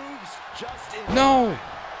moves just in No.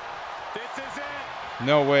 This is it.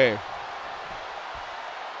 No way.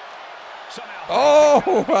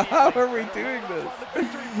 Oh, how are we doing this?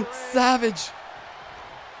 Savage.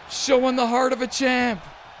 Showing the heart of a champ.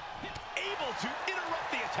 Able to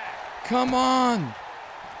interrupt the attack. Come on.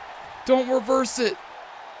 Don't reverse it.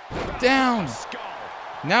 Down.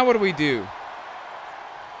 Now what do we do?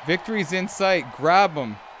 Victory's in sight. Grab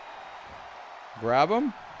him. Grab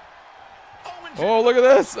him. Oh, look at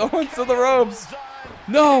this. Owens to the ropes.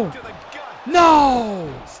 No.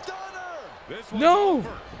 No. No.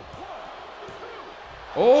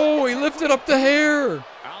 Oh, he lifted up the hair.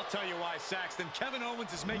 I'll tell you why, Saxton. Kevin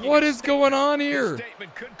Owens is making What is going on here? This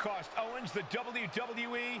statement could cost Owens the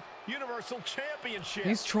WWE Universal Championship.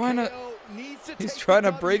 He's trying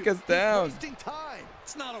to break us down.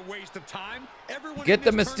 It's not a waste of time. Everyone Get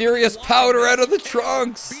the mysterious powder out of the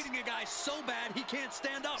trunks. beating a guy so bad he can't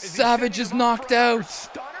stand up. Savage is knocked out.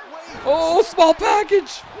 Oh, small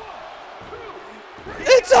package.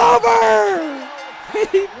 It's over.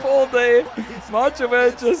 He pulled a Macho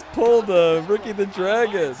Man just pulled a Ricky the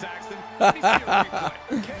Dragon.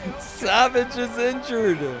 Savage is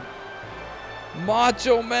injured.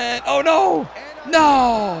 Macho Man. Oh no!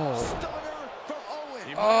 No!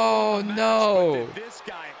 Oh no!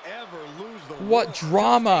 What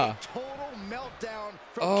drama!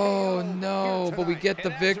 Oh no! But we get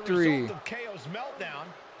the victory.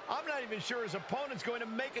 I'm not even sure his opponent's going to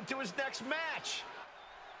make it to his next match.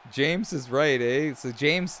 James is right, eh? So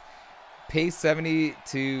James pays 70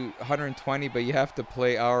 to 120, but you have to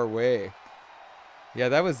play our way. Yeah,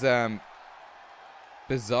 that was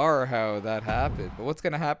bizarre how that happened. But what's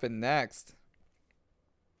gonna happen next?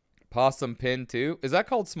 Possum pin too. Is that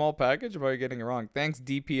called small package? Or am I getting it wrong? Thanks,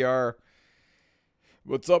 DPR.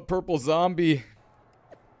 What's up, Purple Zombie?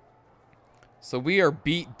 So we are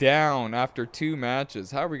beat down after 2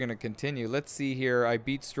 matches. How are we gonna continue? Let's see here. I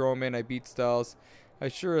beat Strowman. I beat Styles. I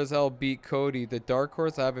sure as hell beat Cody. The dark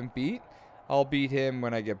horse I haven't beat. I'll beat him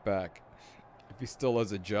when I get back. If he still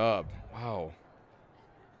has a job. Wow.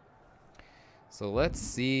 So let's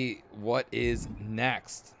see what is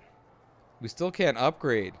next. We still can't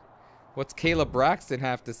upgrade. What's Kayla Braxton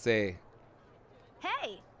have to say?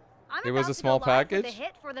 Hey, I'm It was about a to small go live package? with the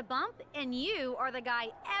hit for the bump, and you are the guy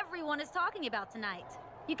everyone is talking about tonight.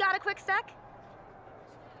 You got a quick sec?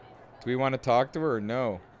 Do we want to talk to her or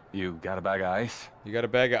no? You got a bag of ice? You got a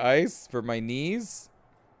bag of ice for my knees?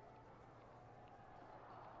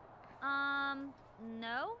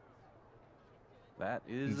 No. That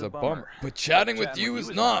is It's a bummer. But chatting with you is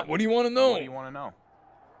not. What do you want to know? What do you want to know?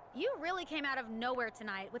 You really came out of nowhere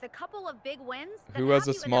tonight with a couple of big wins. That Who has have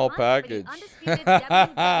a you in the small hunt for the package? undisputed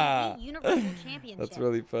WWE Universal Championship. That's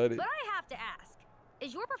really funny. But I have to ask,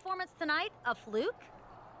 is your performance tonight a fluke?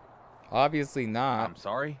 Obviously not. I'm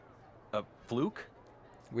sorry? A fluke?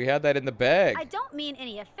 We had that in the bag. I don't mean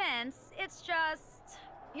any offense. It's just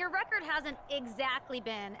your record hasn't exactly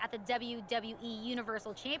been at the WWE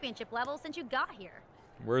Universal Championship level since you got here.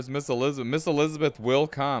 Where's Miss Elizabeth? Miss Elizabeth will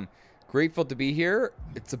come. Grateful to be here.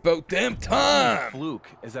 It's about damn time. The fluke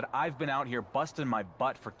is that I've been out here busting my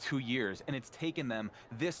butt for 2 years, and it's taken them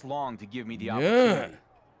this long to give me the opportunity. Yeah.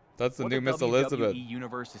 That's the What new the Miss Elizabeth. WWE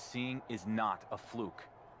Universe is seeing is not a fluke.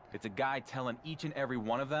 It's a guy telling each and every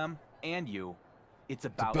one of them, and you, it's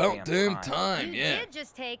about damn time. You did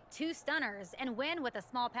just take 2 stunners and win with a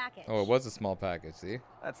small package. Oh, it was a small package, see?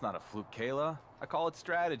 That's not a fluke, Kayla. I call it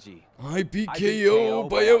strategy. I beat KO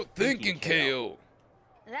by outthinking KO.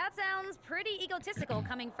 That sounds pretty egotistical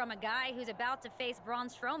coming from a guy who's about to face Braun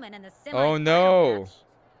Strowman in the semi. Oh no.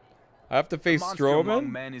 I have to face The Monster Among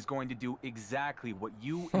Strowman? Men is going to do exactly what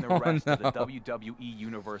you and the rest of the WWE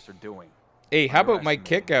Universe are doing. Hey, how about my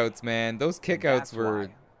kickouts, man? Those kickouts That's were... why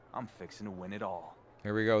I'm fixing to win it all.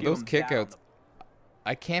 Here we go. Give Those 'em down. kickouts.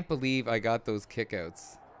 I can't believe I got those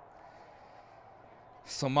kickouts.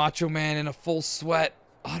 So Macho Man in a full sweat.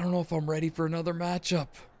 I don't know if I'm ready for another matchup.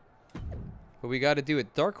 But we got to do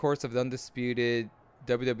it. Dark Horse of the undisputed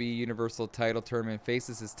WWE Universal Title Tournament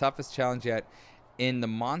faces his toughest challenge yet in the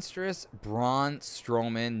monstrous Braun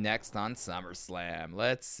Strowman next on SummerSlam.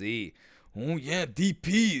 Let's see. Oh yeah,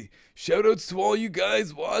 DP. Shoutouts to all you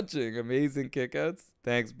guys watching. Amazing kickouts.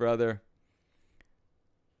 Thanks, brother.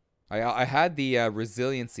 I had the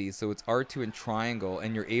resiliency, so it's R2 and triangle,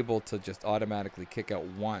 and you're able to just automatically kick out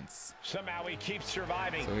once. Somehow he keeps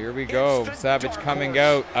surviving. So here we go. Savage coming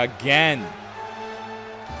out again.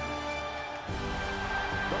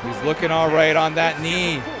 He's looking all right on that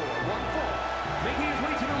knee.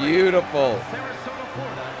 Beautiful.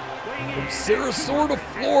 From Sarasota,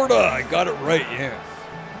 Florida. I got it right, yeah.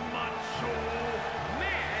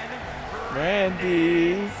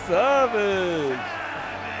 Randy Savage.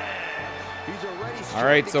 All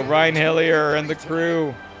right, so Ryan Hillier and the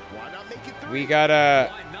crew. We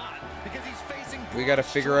gotta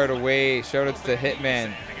figure out a way. Shoutouts to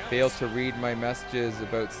Hitman. Failed to read my messages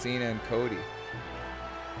about Cena and Cody.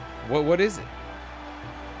 What is it?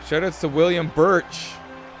 Shoutouts to William Birch,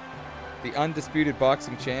 the undisputed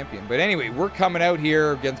boxing champion. But anyway, we're coming out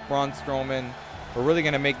here against Braun Strowman. We're really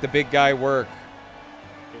gonna make the big guy work.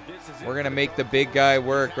 We're gonna make the big guy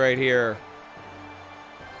work right here.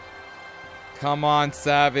 Come on,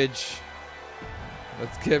 Savage.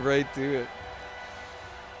 Let's get right to it.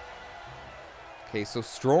 Okay, so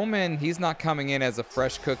Strowman, he's not coming in as a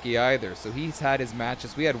fresh cookie either. So he's had his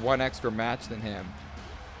matches. We had one extra match than him.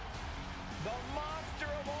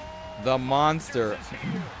 The monster.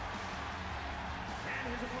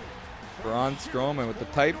 Braun Strowman with the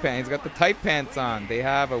tight pants. He's got the tight pants on. They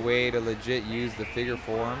have a way to legit use the figure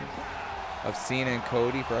form of Cena and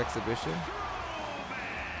Cody for exhibition.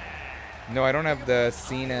 No, I don't have the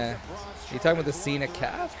Cena. Are you talking about the Cena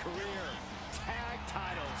calf?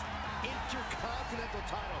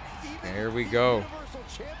 There we go.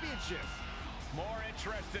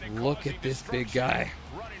 Look at this big guy.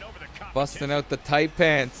 Busting out the tight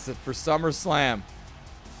pants for SummerSlam.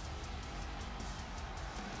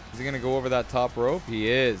 Is he going to go over that top rope? He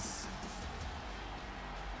is.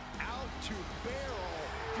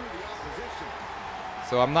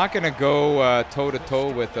 So I'm not going to go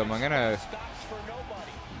toe-to-toe with him. I'm going to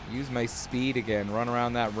use my speed again, run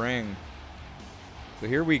around that ring. So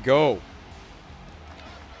here we go.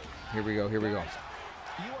 Here we go, here we go.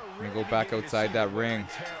 I'm going to go back outside that ring.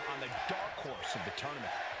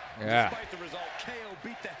 Yeah.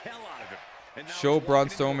 Show Braun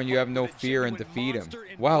Strowman you have no fear and defeat him.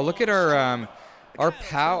 Wow, look at our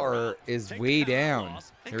power is way down.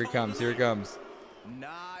 Here he comes, here he comes.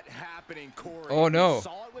 Oh no.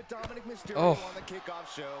 Oh.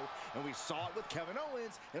 And we saw it with Kevin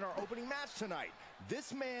Owens in our opening match tonight.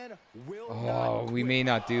 This man will we may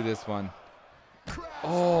not do this one.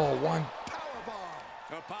 Oh, one.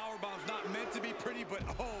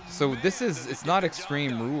 So this is, it's not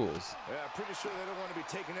Extreme Rules. Pretty sure they don't want to be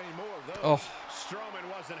taking any more of those. Oh. Strowman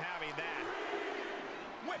wasn't having that.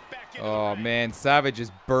 Oh man, Savage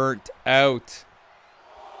is burnt out.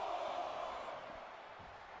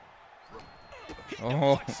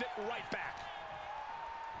 Oh.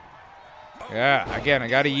 Yeah, again, I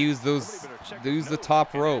got to use the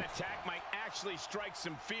top rope.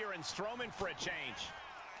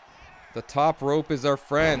 The top rope is our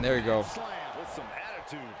friend. There you go.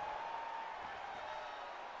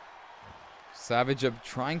 Savage of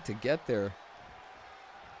trying to get there.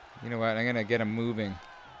 You know what? I'm going to get him moving.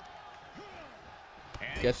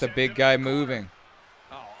 Get the big guy moving.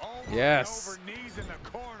 Yes.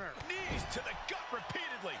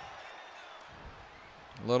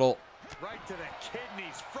 Little. Right to the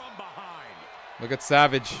kidneys from behind. Look at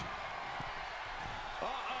Savage.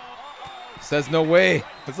 Says no way.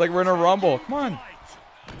 It's like we're in a rumble. Come on.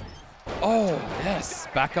 Oh, yes.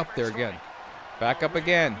 Back up there again. Back up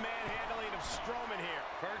again.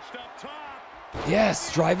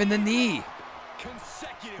 Yes, driving the knee.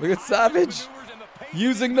 Look at Savage.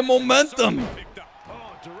 Using the momentum.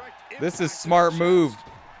 This is smart move.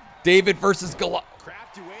 David versus Goliath.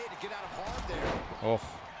 Oh.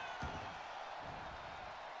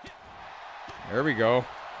 There we go.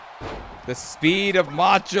 The speed of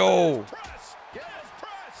Macho.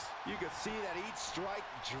 You can see that each strike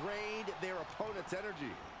drained their opponent's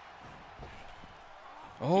energy.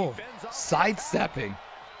 Oh, sidestepping.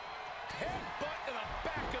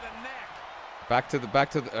 Back to the,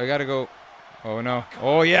 I gotta go. Oh no.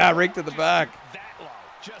 Oh yeah, right to the back.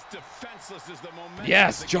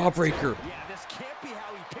 Yes, jawbreaker.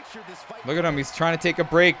 Look at him, he's trying to take a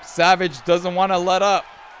break. Savage doesn't want to let up.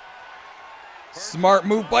 Smart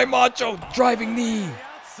move by Macho, driving knee.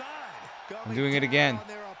 I'm doing it again.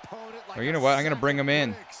 Oh, you know what? I'm going to bring him in.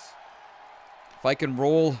 If I can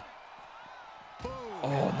roll.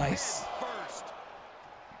 Oh, nice.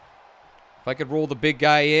 If I could roll the big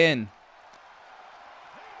guy in.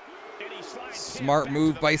 Smart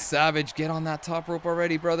move by Savage. Get on that top rope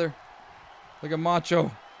already, brother. Look at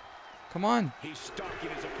Macho. Come on. He's stalking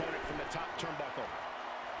his opponent from the top turnbuckle.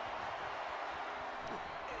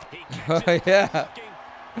 Yeah.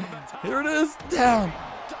 Here it is. Down.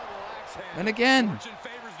 And again.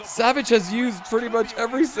 Savage has used pretty much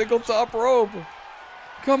every single top rope.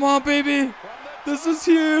 Come on, baby. This is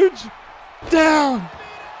huge. Down.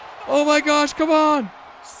 Oh my gosh, come on.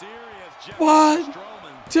 1,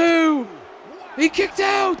 2. He kicked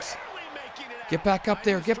out. Get back up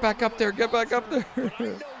there. Get back up there. Get back up there.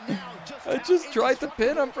 I just tried to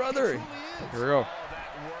pin him, brother. Here we go.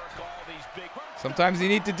 Sometimes you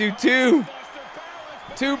need to do 2.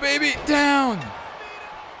 2, baby. Down.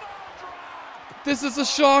 This is a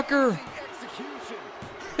shocker.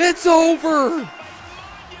 It's over.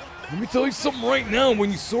 Let me tell you something right now.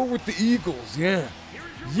 When you soar with the Eagles, yeah,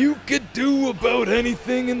 you could do about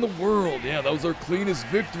anything in the world. Yeah, that was our cleanest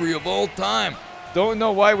victory of all time. Don't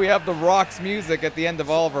know why we have The Rock's music at the end of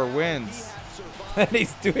all of our wins. And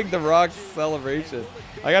he's doing The Rock's celebration.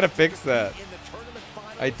 I gotta fix that.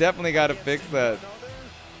 I definitely gotta fix that.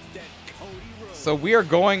 So we are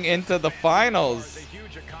going into the finals.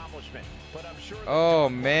 Oh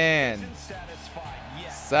man.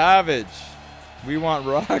 Savage. We want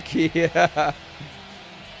Rocky. Yeah.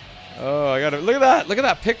 Oh, I gotta look at that. Look at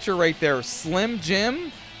that picture right there. Slim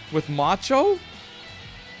Jim with Macho.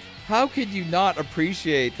 How could you not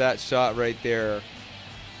appreciate that shot right there?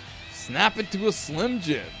 Snap it to a Slim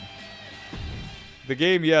Jim. The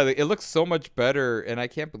game, yeah, it looks so much better, and I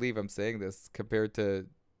can't believe I'm saying this, compared to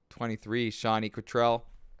 23, Shawnee Cottrell.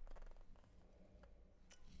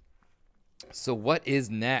 So what is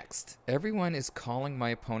next? Everyone is calling my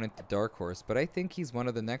opponent the Dark Horse, but I think he's one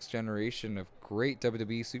of the next generation of great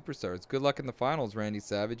WWE superstars. Good luck in the finals, Randy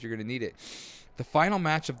Savage. You're going to need it. The final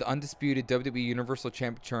match of the undisputed WWE Universal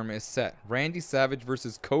Championship tournament is set. Randy Savage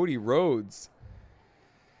versus Cody Rhodes.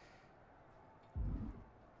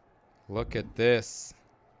 Look at this.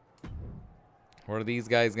 What are these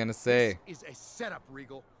guys going to say? This is a setup,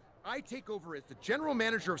 Regal. I take over as the general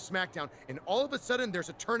manager of SmackDown, and all of a sudden there's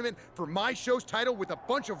a tournament for my show's title with a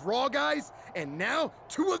bunch of Raw guys, and now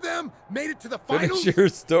 2 of them made it to the finals? Finish your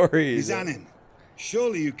story. Mizanin,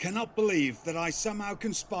 surely you cannot believe that I somehow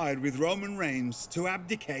conspired with Roman Reigns to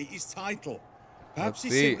abdicate his title. Perhaps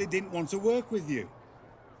he simply didn't want to work with you.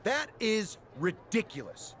 That is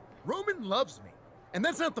ridiculous. Roman loves me, and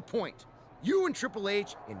that's not the point. You and Triple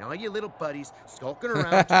H and all your little buddies skulking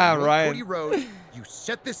around to Cody Rhodes. You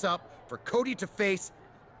set this up for Cody to face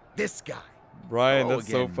this guy. Ryan, that's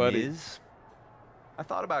so funny. Miz? I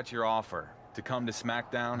thought about your offer to come to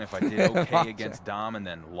SmackDown if I did okay against Dom and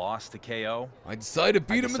then lost to KO. I decided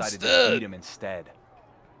to beat him instead.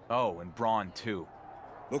 Oh, and Braun too.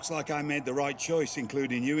 Looks like I made the right choice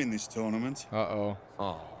including you in this tournament. Uh-oh.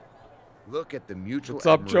 Oh, look at the mutual What's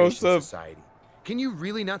up, admiration Joseph? society. Can you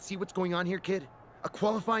really not see what's going on here, kid? A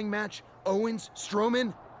qualifying match? Owens,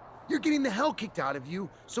 Strowman? You're getting the hell kicked out of you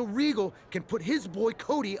so Regal can put his boy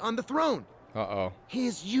Cody on the throne. Uh-oh. He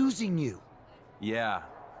is using you. Yeah,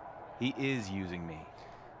 he is using me.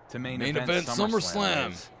 To main event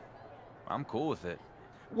SummerSlam. I'm cool with it.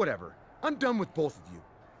 Whatever. I'm done with both of you.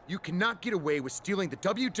 You cannot get away with stealing the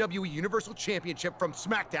WWE Universal Championship from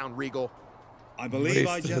SmackDown, Regal. I believe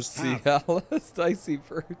I just have. Cialis, Dicey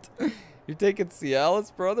Vert. You're taking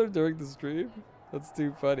Cialis, brother, during the stream? That's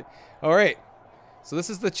too funny. All right. So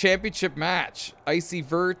this is the championship match. Icy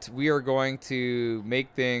Vert, we are going to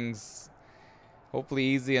make things hopefully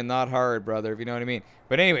easy and not hard, brother, if you know what I mean.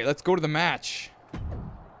 But anyway, let's go to the match.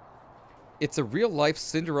 It's a real-life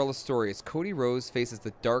Cinderella story as Cody Rhodes faces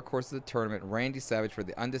the dark horse of the tournament, Randy Savage, for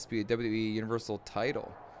the undisputed WWE Universal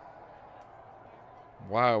title.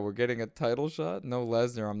 Wow, we're getting a title shot? No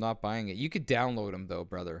Lesnar, I'm not buying it. You could download him, though,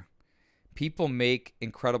 brother. People make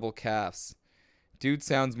incredible calves. Dude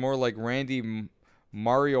sounds more like Randy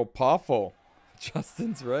Mario Poffo.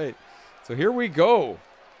 Justin's right. So here we go.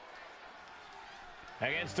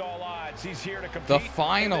 Against all odds, he's here to compete the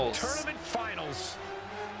finals. in the tournament finals.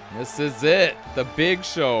 This is it. The big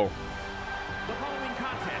show. The following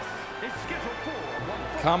contest is scheduled for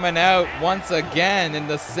one coming out once again in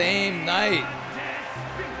the same night.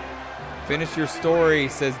 Finish your story,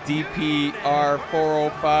 says DPR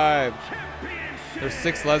 405. There's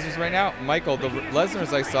 6 Lesnars right now. Michael, the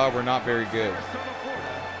Lesnars I saw were not very good.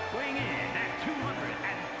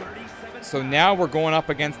 So now we're going up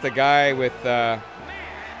against a guy with,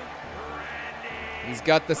 he's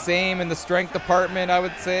got the same in the strength department, I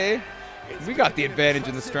would say. We got the advantage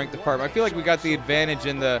in the strength department. I feel like we got the advantage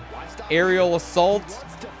in the aerial assault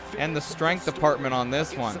and the strength department on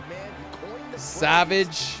this one.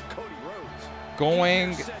 Savage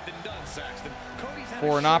going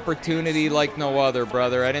for an opportunity like no other,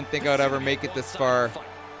 brother. I didn't think I'd ever make it this far.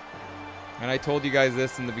 And I told you guys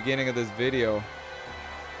this in the beginning of this video.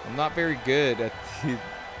 I'm not very good at the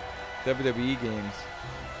WWE games.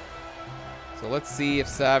 So let's see if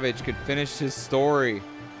Savage could finish his story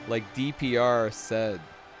like DPR said.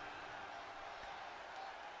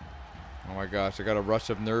 Oh my gosh, I got a rush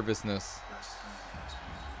of nervousness.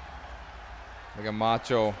 Look at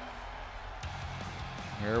Macho.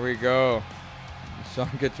 Here we go. Sean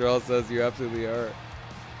Cottrell says you absolutely are.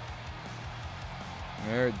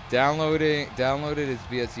 They're download it is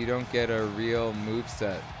BS. You don't get a real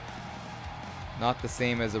moveset. Not the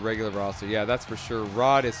same as a regular roster. Yeah, that's for sure.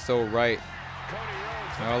 Rod is so right.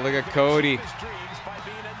 Oh, look at Cody.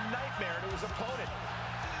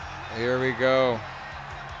 Here we go.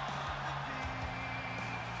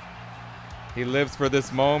 He lives for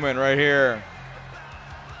this moment right here.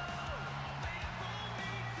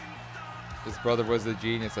 His brother was a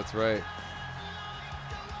genius, that's right.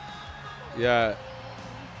 Yeah.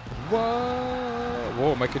 Whoa.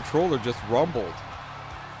 Whoa, my controller just rumbled.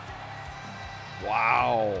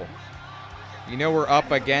 Wow. You know we're up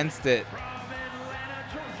against it.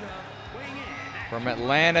 From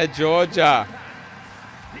Atlanta, Georgia.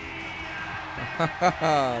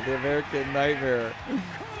 The American Nightmare.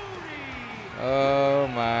 Oh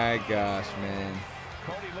my gosh, man.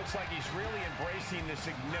 Looks like he's really embracing the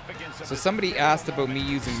significance of So somebody asked about me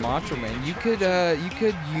using Macho Man. You could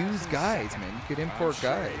use guys, man. You could import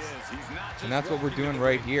guys. And that's what we're doing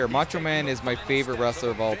right here. Macho Man is my favorite wrestler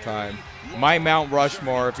of all time. My Mount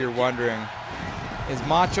Rushmore, if you're wondering, is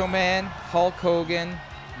Macho Man, Hulk Hogan,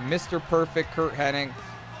 Mr. Perfect Kurt Hennig,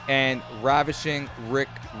 and Ravishing Rick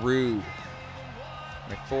Rude.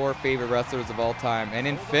 My 4 favorite wrestlers of all time. And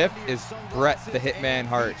in 5th is Bret the Hitman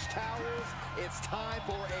Hart.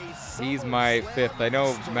 He's my 5th. I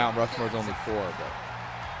know Mount Rushmore's only 4, but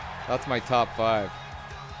that's my top 5.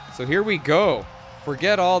 So here we go.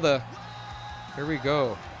 Forget all the... Here we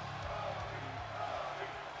go.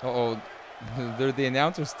 Uh-oh. The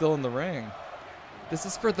announcer's still in the ring. This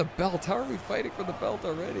is for the belt. How are we fighting for the belt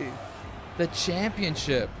already? The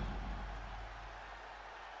championship.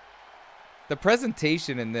 The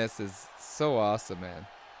presentation in this is so awesome, man.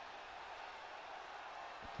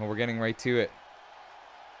 Well, we're getting right to it.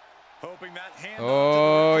 hoping that hand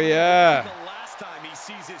oh, yeah. the last time he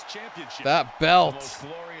sees his championship. That belt. The most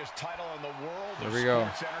glorious title in the world There of we go.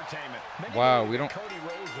 sports entertainment. Wow, we don't... Cody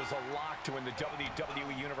Rhodes was a lock to win the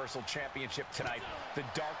WWE Universal Championship tonight. The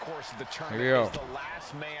dark horse of the tournament is the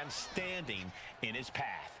last man standing in his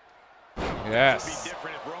path. Yes. It would be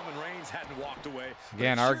different if Roman Reigns hadn't walked away.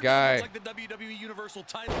 Again, our guy. Like the WWE Universal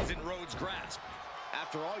title is in Rhodes' grasp.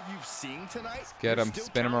 After all you've seen tonight, let's get him,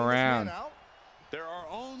 spin him around. There are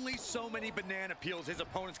only so many banana peels his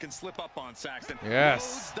opponents can slip up on, Saxton.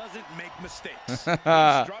 Yes. Rhodes doesn't make mistakes. He's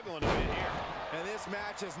struggling a bit here. And this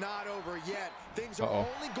match is not over yet. Things are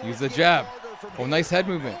only going Use to the get jab. harder from Oh, here. nice head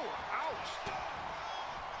movement. Ouch.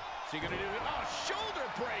 Is he going to do it? Oh, shoulder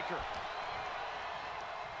breaker.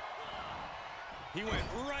 He went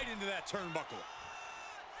right into that turnbuckle.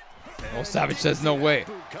 Oh, Savage says no way.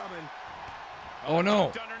 Oh,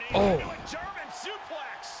 no. Oh.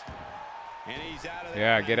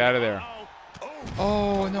 Yeah, get out of there.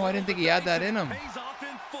 Oh, no, I didn't think he had that in him.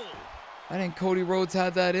 I didn't Cody Rhodes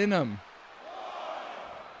had that in him.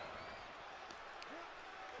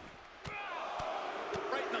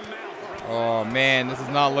 Oh, man, this is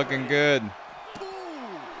not looking good.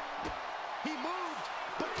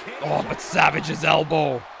 Oh, but Savage's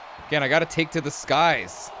elbow. Again, I got to take to the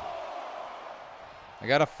skies. I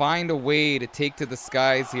got to find a way to take to the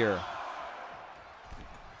skies here.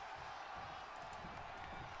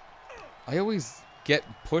 I always get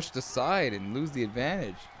pushed aside and lose the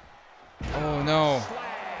advantage. Oh, no.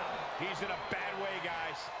 He's in a bad way,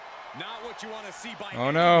 guys. Not what you want to see by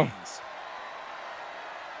oh, no. means.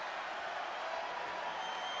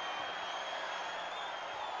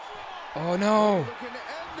 Oh, no.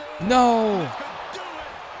 No.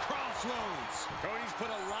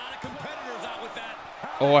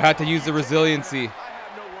 Oh, I had to use the resiliency.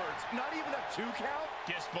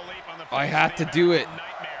 I had to do it.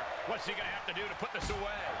 What's he gonna have to do to put this away?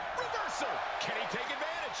 Reversal. Can he take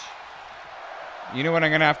advantage? You know what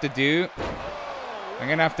I'm gonna have to do? I'm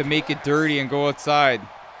gonna have to make it dirty and go outside.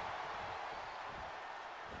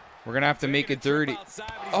 We're gonna have to make it dirty.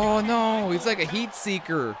 Oh no, he's like a heat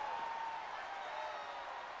seeker.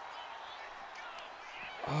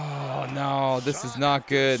 Oh no, this is not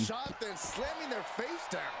good.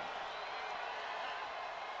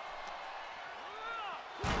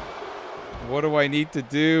 What do I need to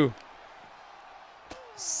do?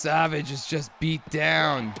 Savage is just beat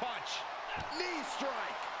down. Knee strike.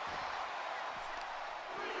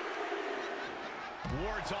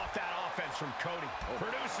 Wards off that offense from Cody.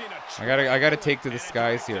 Producing a I gotta take to the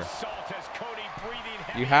skies here.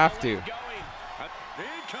 You have to.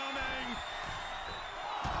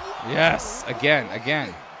 Yes, again.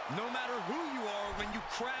 No matter who you are, when you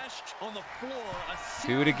crash on the floor,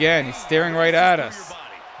 do it again. He's staring right at us.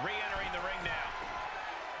 Re-entering the ring now.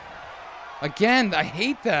 Again, I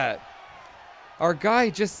hate that. Our guy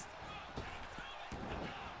just...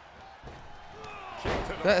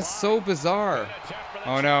 That is so bizarre.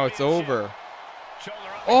 Oh no, it's over.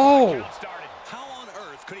 Oh! How on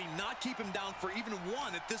earth could he not keep him down for even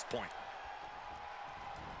one at this point?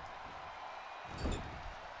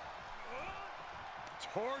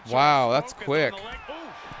 Wow, that's quick.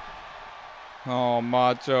 Oh,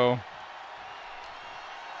 Macho.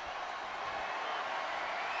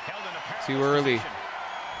 Too early.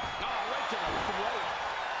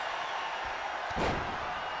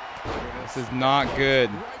 This is not good.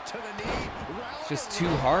 It's just too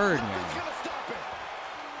hard, man.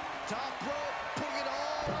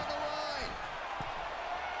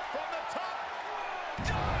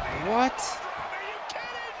 What?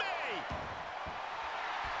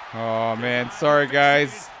 Oh man, sorry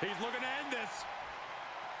guys. He's looking to end this.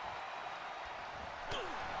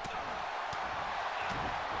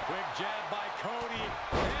 Quick jab by Cody.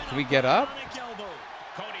 Can we get up?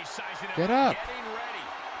 Get up.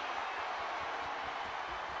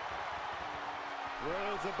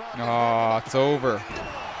 Oh, it's over.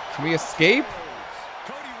 Can we escape?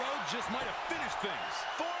 Cody Rhodes just might have finished things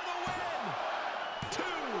for the win.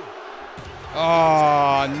 2.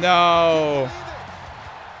 Oh no.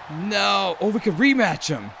 No. Oh, we could rematch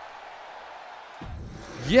him.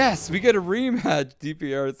 Yes, we get a rematch.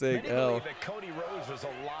 DPR saying L.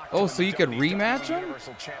 Oh, so you could rematch him?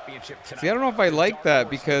 See, I don't know if I like that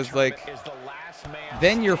because, like,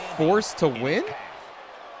 then you're forced to win?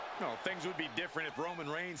 No, things would be different if Roman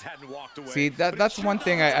Reigns hadn't walked away. See, that's one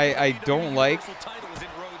thing I don't like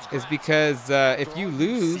is because if you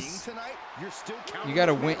lose, you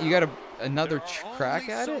gotta win. You gotta another crack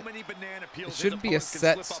at it. It shouldn't be a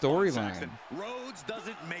set storyline.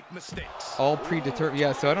 All predetermined.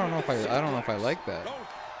 Yeah, so I don't know if I like that.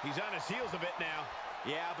 He's on his heels a bit now.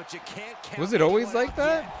 Yeah, but you can't count. Was it always like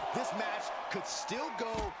that? This match could still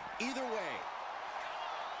go either way.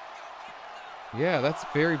 Yeah, that's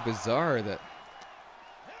very bizarre. That.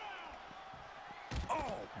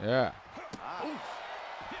 Yeah.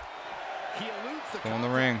 Go in the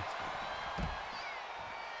ring.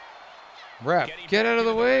 Ref, get out of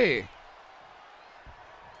the way.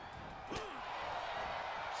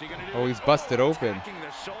 Oh, he's busted open.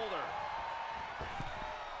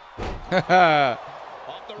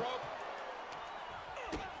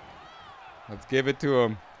 Let's give it to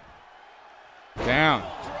him. Down.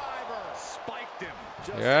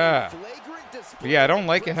 Yeah. But yeah, I don't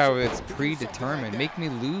like it how it's predetermined. Make me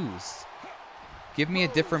lose. Give me a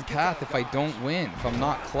different path if I don't win, if I'm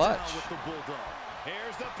not clutch.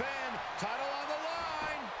 Here's the pin. Title on the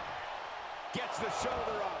line. Gets the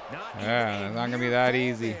shoulder up. Yeah, it's not gonna be that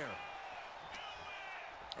easy.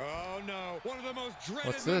 Oh no. One of the most dreaded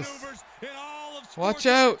What's this? maneuvers in all of sports. Watch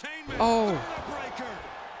out. Oh.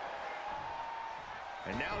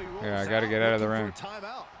 And now he rolls Yeah, I gotta get out of the ring.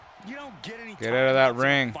 You don't get any Get out of that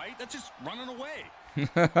ring. fight. That's just running away.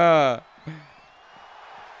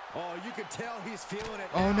 Oh, you can tell he's feeling it.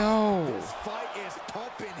 Oh no. This fight is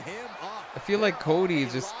pumping him up. I feel like Cody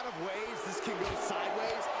is just. A lot of ways this can go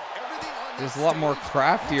sideways. Everything on There's a lot more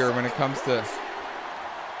craftier when it comes to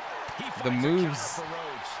the moves.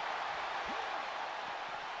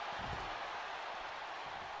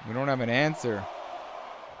 We don't have an answer.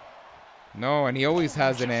 No, and he always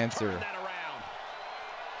has an answer.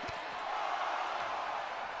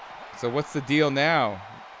 So what's the deal now?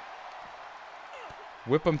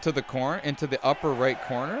 Whip him to the corner, into the upper right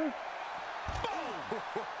corner.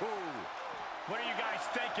 What are you guys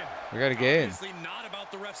thinking? We gotta get in. Obviously not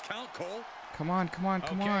about the ref's count, Cole. Come on, come on,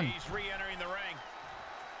 come on. He's re-entering the ring.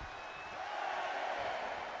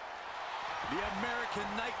 The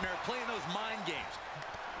American Nightmare playing those mind games.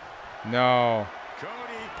 No.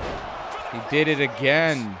 Cody. He did it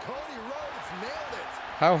again. Cody Rhodes nailed it.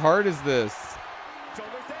 How hard is this?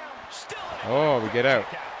 Shoulders down. Still Oh, we get out.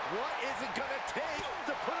 What is it gonna take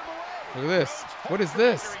to put him away? Look at this. What is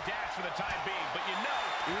this? For the time being, but you know,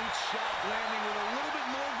 each shot landing with a little bit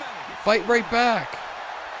more venom. Fight right back.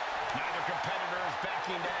 Neither competitor is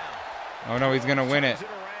backing down. Oh no, he's gonna win it.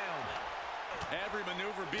 Every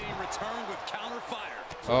maneuver being returned with counter fire.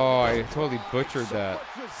 Oh, I totally butchered that.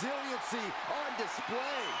 Resiliency on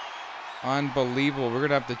display. Unbelievable. We're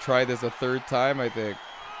gonna have to try this a third time, I think.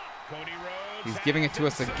 Cody Rhodes. He's giving it to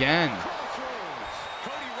us again.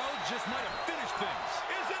 Cody Rhodes just might have finished things.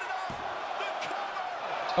 Is it enough? The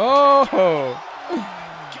cover. Oh!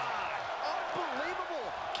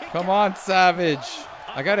 Unbelievable. Come on, Savage.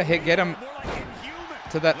 I gotta get him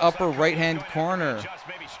to that upper right-hand corner. Just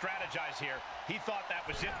maybe strategize here. He thought that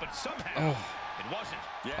was it, but somehow Oh. it wasn't.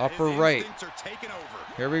 Upper right.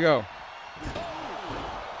 Here we go.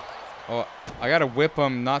 Oh, I gotta whip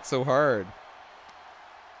him not so hard.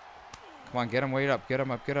 Come on, get him, weight up, get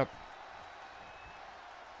him up, get up.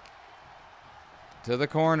 To the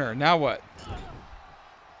corner, now what?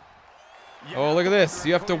 Oh, look at this.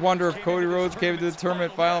 You have to wonder if Cody Rhodes came to the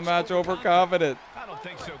tournament final match overconfident. I don't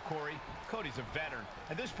think so, Corey. Cody's a veteran.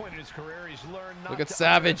 At this point in his career, he's learned not Look at to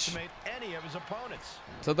Savage. underestimate any of his opponents.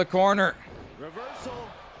 To the corner. Reversal.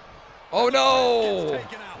 Oh, no.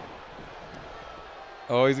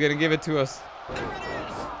 Oh, he's going to give it to us.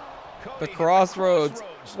 The crossroads.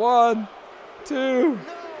 1, 2.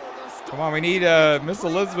 Come on, we need Miss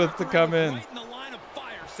Elizabeth to come in.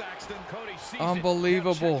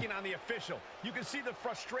 Unbelievable. You can see the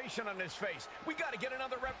frustration on his face. We got to get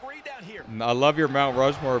another referee down here. I love your Mount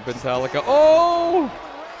Rushmore, Metallica. Oh!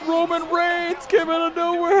 Roman Reigns came out of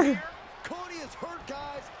nowhere. Cody is hurt,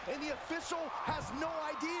 guys, and the official has no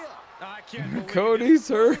idea. I can't believe Cody's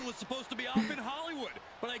hurt. Roman was supposed to be off in Hollywood,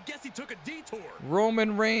 but I guess he took a detour.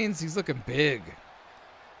 Roman Reigns, he's looking big.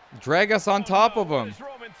 Drag us on top of him.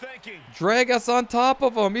 Drag us on top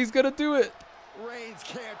of him. He's going to do it. Reigns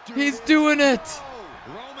can't do He's this. doing it.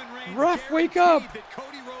 Roman Reigns Ref, wake up. that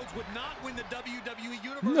Cody Rhodes would not win the WWE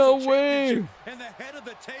Universal No way. Championship, and the head of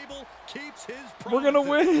the table keeps his promises. We're going to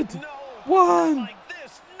win it. No, 1, like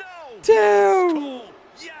this. No.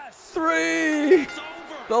 2, Yes. 3. It's over.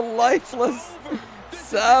 The lifeless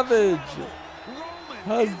Savage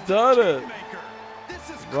has done it.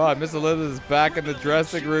 Right, Miss Elizabeth is back in the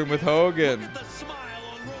dressing room with Hogan.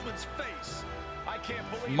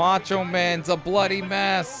 Macho Man's a bloody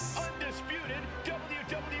mess.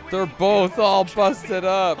 They're both all busted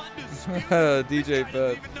up. DJ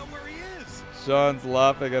Fed. Sean's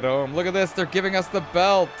laughing at home. Look at this. They're giving us the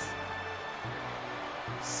belt.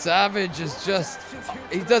 Savage is just,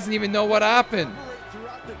 he doesn't even know what happened.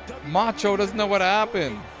 Macho doesn't know what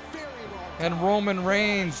happened. And Roman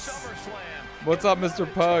Reigns. What's up,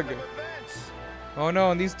 Mr. Pug? Oh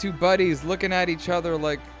no, and these two buddies looking at each other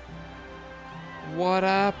like, what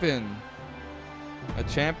happened? A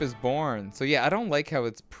champ is born. So yeah, I don't like how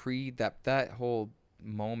it's that whole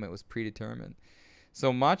moment was predetermined.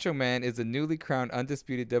 So Macho Man is a newly crowned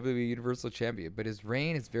undisputed WWE Universal Champion, but his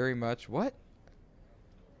reign is very much what?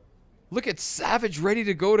 Look at Savage ready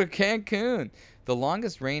to go to Cancun. The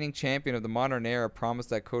longest reigning champion of the modern era promised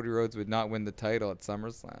that Cody Rhodes would not win the title at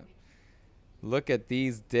SummerSlam. Look at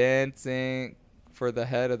these dancing for the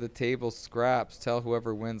head of the table scraps. Tell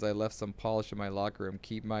whoever wins I left some polish in my locker room.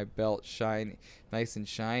 Keep my belt shiny, nice and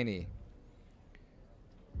shiny.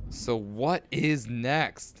 So what is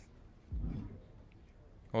next?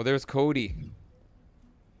 Oh, there's Cody.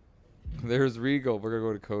 There's Regal. We're going to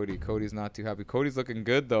go to Cody. Cody's not too happy. Cody's looking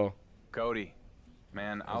good, though. Cody,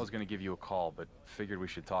 man, I was going to give you a call, but figured we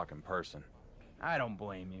should talk in person. I don't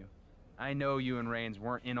blame you. I know you and Reigns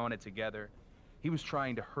weren't in on it together. He was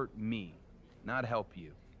trying to hurt me, not help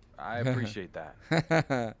you. I appreciate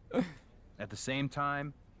that. At the same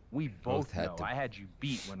time, we both know I had you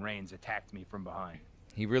beat when Reigns attacked me from behind.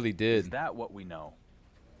 He really did. Is that what we know?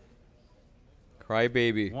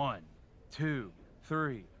 Crybaby. 1, 2,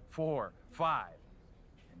 3, 4, 5.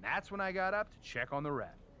 And that's when I got up to check on the ref.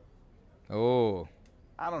 Oh.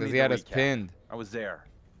 I don't because need he had to us recap. pinned. I was there.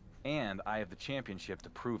 And I have the championship to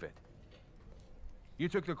prove it. You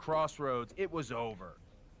took the crossroads. It was over.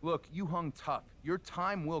 Look, you hung tough. Your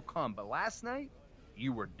time will come. But last night,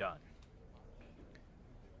 you were done.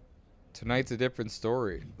 Tonight's a different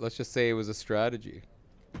story. Let's just say it was a strategy.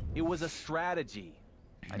 It was a strategy.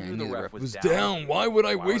 I knew the ref was down. Why would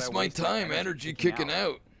I waste my time energy kicking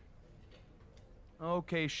out?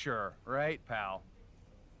 Okay, sure. Right, pal?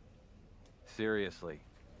 Seriously.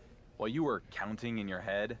 While you were counting in your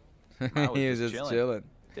head, I was he was just chilling.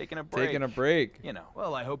 Taking a break. Taking a break. You know.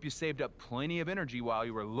 Well, I hope you saved up plenty of energy while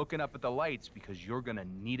you were looking up at the lights because you're going to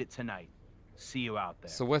need it tonight. See you out there.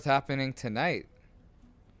 So what's happening tonight?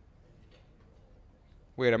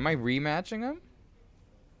 Wait, am I rematching him?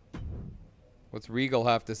 What's Regal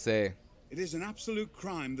have to say? It is an absolute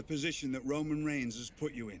crime, the position that Roman Reigns has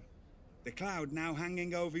put you in. The cloud now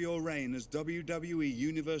hanging over your reign as WWE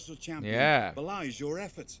Universal Champion belies your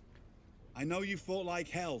efforts. I know you fought like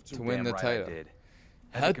hell to win the title.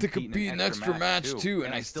 Had to compete in an extra match too,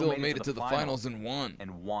 and I still made it to the finals and won.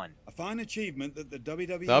 A fine achievement that the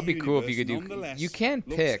WWE That'd be cool if you could do. nonetheless You can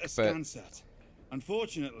looks pick, but askance at.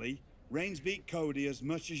 Unfortunately, Reigns beat Cody as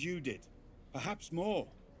much as you did, perhaps more.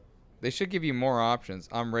 they should give you more options.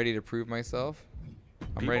 I'm ready to prove myself.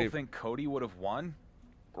 People think Cody would have won?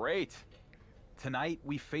 Great. Tonight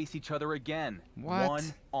we face each other again. What?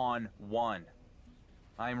 1-on-1.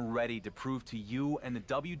 I'm ready to prove to you and the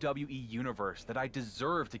WWE Universe that I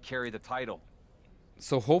deserve to carry the title.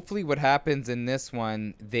 So hopefully what happens in this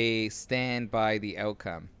one, they stand by the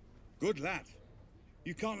outcome. Good lad.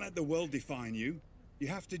 You can't let the world define you. You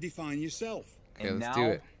have to define yourself. Okay, and let's now, do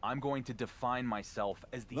it. I'm going to define myself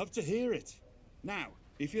as the... Love to hear it. Now,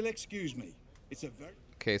 if you'll excuse me, it's a very...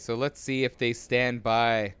 Okay, so let's see if they stand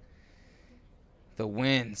by the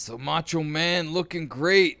win. So Macho Man looking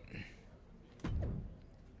great.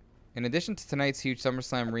 In addition to tonight's huge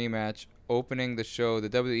SummerSlam rematch, opening the show, the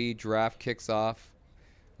WWE draft kicks off.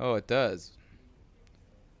 Oh, it does.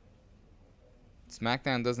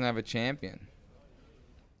 SmackDown doesn't have a champion.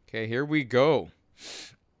 Okay, here we go.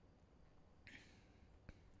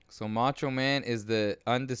 So Macho Man is the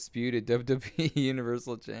undisputed WWE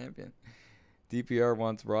Universal Champion. DPR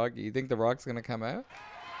wants Rocky. You think The Rock's going to come out?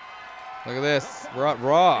 Look at this. We're at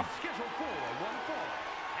Raw.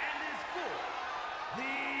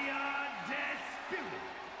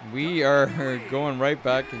 We are going right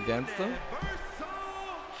back against them.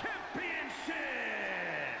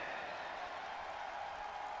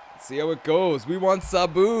 Let's see how it goes. We want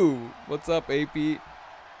Sabu. What's up, AP? If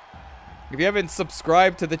you haven't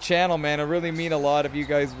subscribed to the channel, man, it really mean a lot if you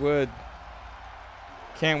guys would.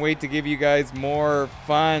 Can't wait to give you guys more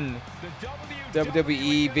fun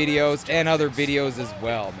WWE videos and other videos as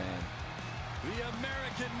well, man.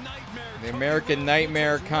 The American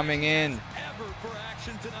Nightmare coming in.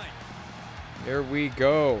 Here we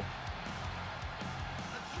go.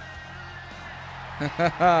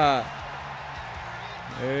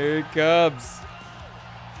 Here he comes.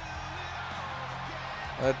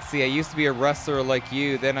 Let's see. I used to be a wrestler like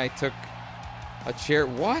you. Then I took a chair.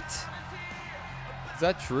 What? Is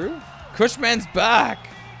that true? Cushman's back.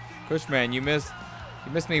 Cushman, you missed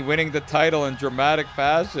me winning the title in dramatic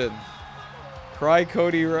fashion. Cry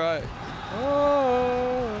Cody Rhodes.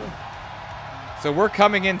 Oh. So we're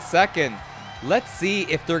coming in second. Let's see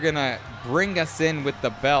if they're going to bring us in with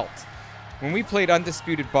the belt. When we played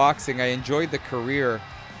Undisputed Boxing, I enjoyed the career,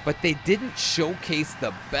 but they didn't showcase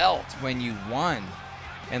the belt when you won.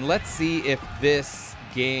 And let's see if this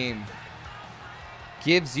game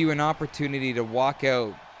gives you an opportunity to walk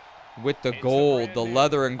out with the gold, the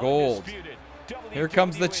leather and gold. Here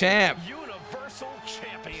comes the champ.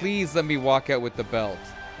 Please let me walk out with the belt.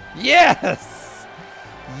 Yes!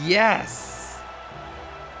 Yes!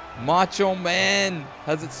 Macho Man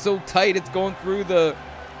has it so tight it's going through the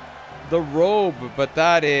robe, but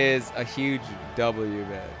that is a huge W,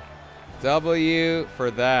 man. W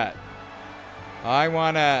for that. I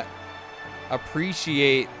want to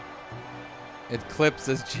appreciate it. Clips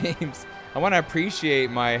as James. I want to appreciate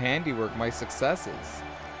my handiwork, my successes,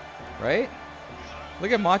 right?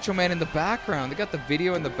 Look at Macho Man in the background. They got the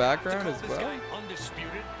video in the background as well.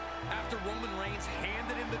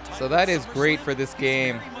 So that is great for this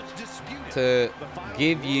game, to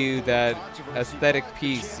give you that aesthetic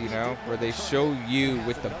piece, you know, where they show you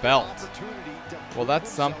with the belt. Well, that's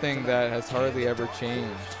something that has hardly ever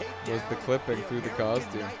changed, was the clipping through the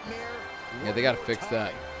costume. Yeah, they got to fix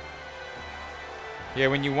that. Yeah,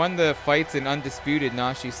 when you won the fights in Undisputed,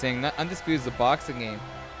 Nashi's saying that Undisputed is a boxing game.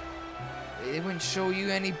 It wouldn't show you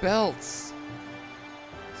any belts.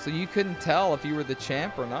 So you couldn't tell if you were the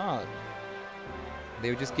champ or not. They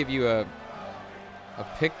would just give you a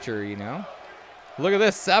picture, you know? Look at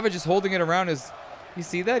this. Savage is holding it around his... You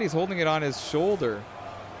see that? He's holding it on his shoulder.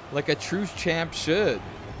 Like a true champ should.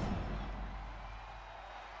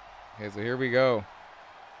 Okay, so here we go.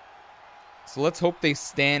 So let's hope they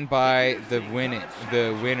stand by the winner, you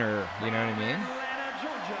know what I mean?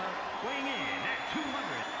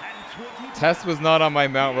 Test was not on my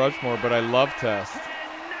Mount Rushmore, but I love Test.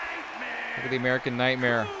 Look at the American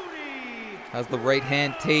Nightmare. Has the right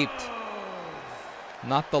hand taped,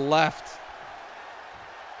 not the left.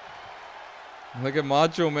 Look at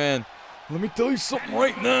Macho Man. Let me tell you something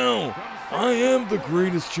right now. I am the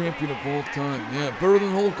greatest champion of all time. Yeah, better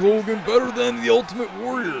than Hulk Hogan, better than the Ultimate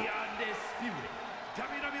Warrior.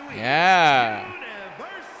 Yeah.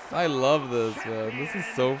 I love this, man. This is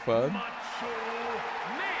so fun.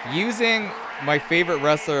 Using my favorite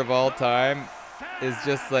wrestler of all time is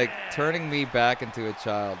just like turning me back into a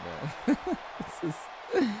child, man.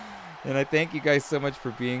 And I thank you guys so much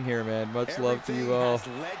for being here, man. Much love to you all.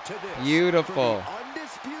 Beautiful.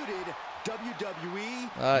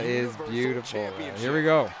 That is beautiful, man. Here we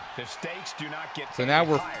go. The stakes do not get so now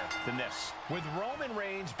we're higher than this. With Roman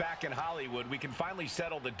Reigns back in Hollywood, we can finally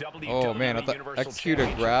settle the WWE oh man, I thought execute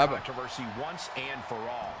a grab controversy once and for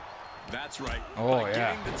all. That's right. Oh By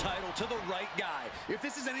yeah. getting the title to the right guy. If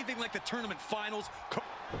this is anything like the tournament finals,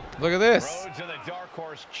 Look at this. Rhodes and the dark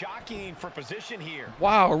horse jockeying for position here.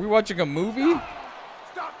 Wow, are we watching a movie?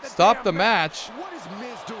 Stop the match. What is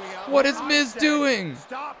Miz doing out What there? is Miz doing?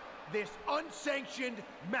 Stop this unsanctioned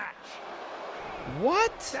match.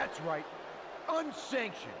 What? That's right.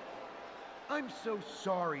 Unsanctioned. I'm so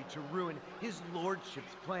sorry to ruin his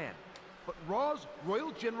lordship's plan, but Raw's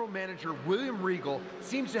Royal General Manager William Regal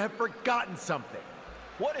seems to have forgotten something.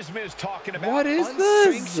 What is Miz talking about? What is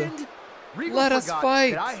this? Unsanctioned? Regal Let us forgot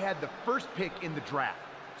fight. that I had the first pick in the draft.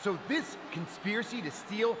 So this conspiracy to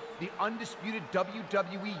steal the undisputed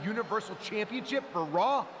WWE Universal Championship for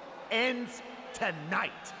Raw ends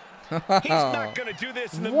tonight. He's not going to do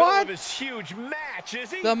this in the middle of his huge match,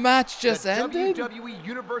 is he? The match just ended? The WWE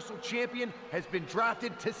Universal Champion has been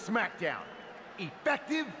drafted to SmackDown.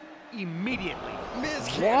 Effective immediately. Miz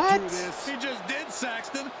can't do this. He just did,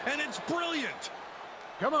 Saxton, and it's brilliant.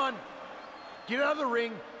 Come on. Get out of the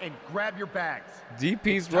ring and grab your bags.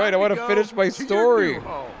 DP's right. I want to finish my story.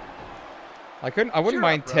 I wouldn't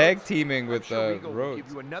mind Rhodes. tag teaming with Regal will Rhodes.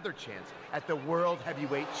 give you another chance at the World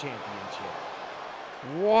Heavyweight Championship.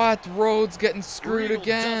 What? Rhodes getting screwed Regal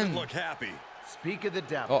again. doesn't look happy. Speak of the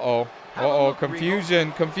devil. Uh-oh. Have a Uh-oh. look, Confusion.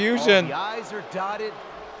 Regal. Confusion. All the I's are dotted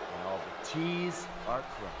and all the T's are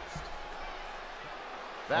crossed.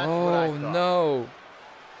 That's what I Oh, thought. no.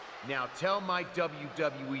 Now tell my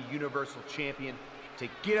WWE Universal Champion to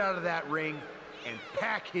get out of that ring and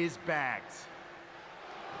pack his bags.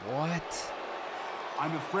 What?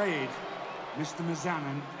 I'm afraid Mr.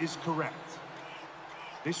 Mizanin is correct.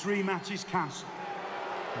 This rematch is cancelled.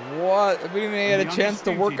 What? We didn't even get a chance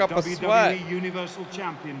to work up a sweat. WWE Universal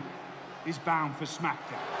Champion is bound for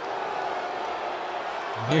SmackDown.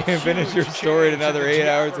 You can finish your story in another 8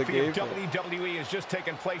 hours of gameplay. WWE has just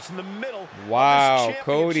taken place in the middle Wow, of this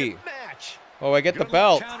Cody. championship match. Oh, I get the Good luck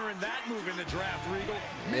belt. countering that move in the draft, Regal.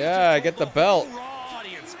 Miz Yeah, just I get told the belt. whole Raw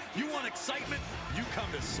audience, you want excitement? You come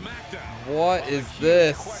to SmackDown. What is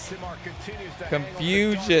this? Question mark continues to hang over the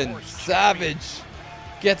Confusion. dark horse Savage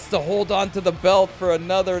gets to hold on to the belt for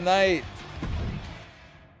another night.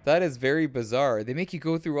 That is very bizarre. They make you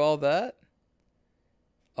go through all that?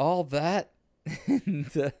 All that? And,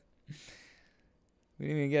 we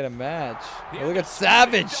didn't even get a match. Oh, look at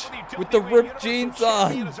Savage with the ripped jeans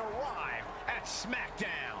on.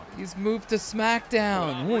 He's moved to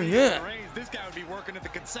SmackDown. Oh, yeah. This guy would be working at the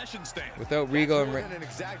concession stand. Without Regal and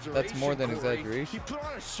That's more than He exaggeration. put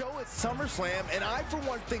on a show at SummerSlam, and I, for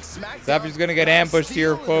one, think SmackDown Savage's gonna get ambushed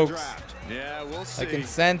here, folks. Yeah, we'll see. I can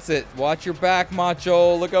sense it. Watch your back,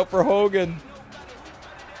 Macho. Look out for Hogan.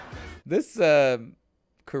 This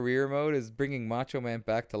career mode is bringing Macho Man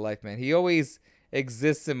back to life, man. He always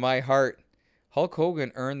exists in my heart. Hulk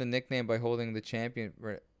Hogan earned the nickname by holding the champion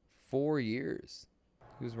for 4 years.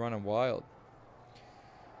 He was running wild.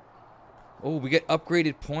 Oh, we get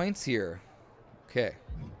upgraded points here. Okay.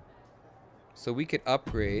 So we could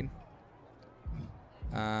upgrade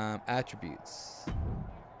attributes.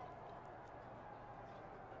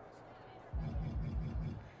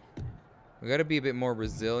 We got to be a bit more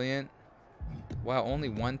resilient. Wow, only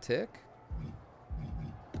 1 tick?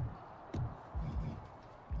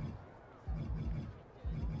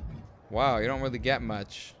 Wow, you don't really get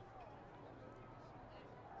much.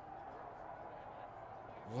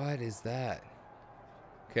 What is that?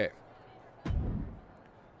 Okay.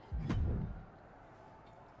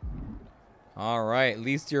 All right, at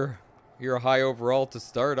least you're high overall to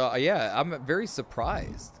start off. Yeah, I'm very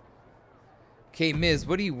surprised. Okay, Miz,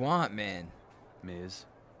 what do you want, man? Miz.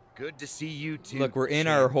 Good to see you too. Look, we're in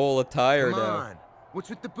champ. our whole attire Come now. on. What's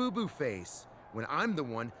with the boo-boo face? When I'm the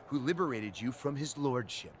one who liberated you from his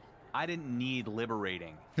lordship. I didn't need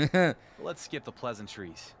liberating. Let's skip the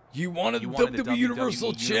pleasantries. You wanted the WWE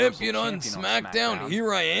Universal Champion on SmackDown.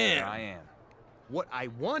 Here I am. Here I am. What I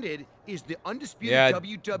wanted is the undisputed Yeah,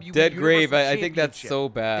 WWE Dead Universal Grave, I think that's Championship. so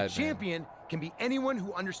bad, The champion can be anyone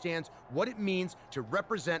who understands what it means to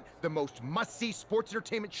represent the most must-see sports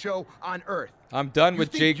entertainment show on earth. I'm done You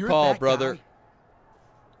with think Jake you're Paul, that brother. guy?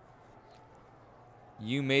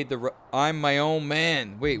 You made the I'm my own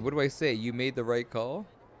man. Wait, what do I say? You made the right call?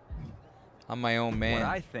 I'm my own man. What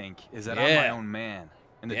I think is that Yeah. I'm my own man.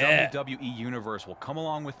 And the Yeah. WWE Universe will come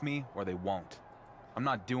along with me or they won't. I'm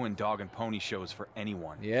not doing dog and pony shows for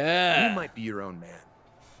anyone. Yeah. You might be your own man,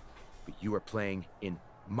 but you are playing in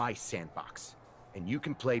my sandbox. And you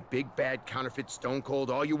can play big bad counterfeit Stone Cold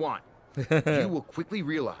all you want. You will quickly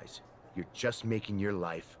realize you're just making your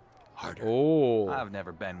life harder. Oh. I've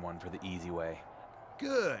never been one for the easy way.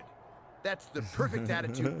 Good. That's the perfect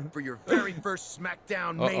attitude for your very first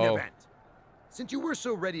SmackDown main event. Since you were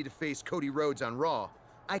so ready to face Cody Rhodes on Raw,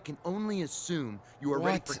 I can only assume you are What?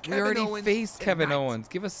 ready for We Kevin already Owens faced Kevin tonight. Owens.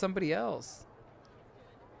 Give us somebody else.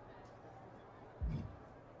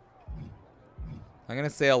 I'm going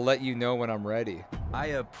to say I'll let you know when I'm ready. I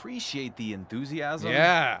appreciate the enthusiasm.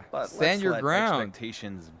 Yeah. But Stand let's your let ground.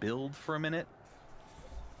 expectations build for a minute.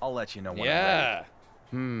 I'll let you know when Yeah.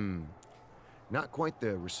 Hmm. Not quite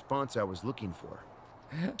the response I was looking for.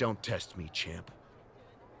 Don't test me, champ.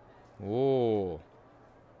 Oh.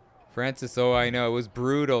 Francis, oh, I know. It was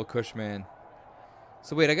brutal, Cushman.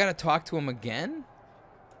 So wait, I got to talk to him again?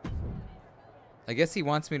 I guess he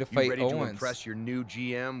wants me to fight You ready Owens. to impress your new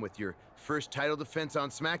GM with your first title defense on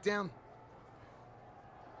SmackDown?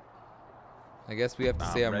 I guess we have to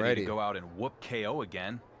say I'm ready. to go out and whoop KO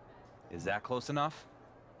again. Is that close enough?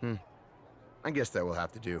 I guess that will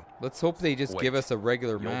have to do. Let's hope they just give us a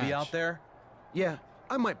regular match. You'll be out there? Yeah,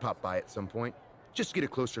 I might pop by at some point. Just get a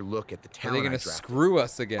closer look at the Are talent. they going to screw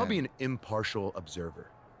us again? I'll be an impartial observer.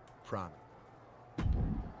 Promise.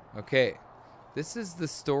 Okay. This is the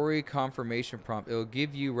story confirmation prompt. It will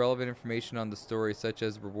give you relevant information on the story, such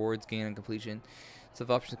as rewards gained on completion. So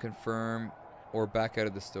have options to confirm or back out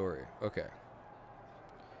of the story. Okay.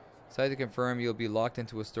 Decide to confirm, you'll be locked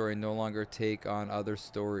into a story and no longer take on other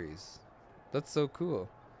stories. That's so cool.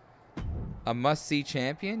 A must-see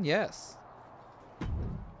champion? Yes.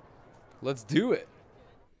 Let's do it.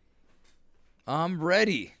 I'm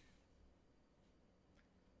ready.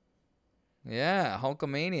 Yeah,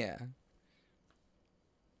 Hulkamania.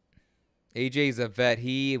 AJ's a vet.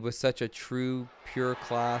 He was such a true, pure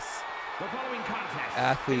class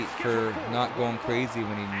athlete for not going crazy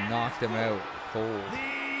when he knocked him out cold.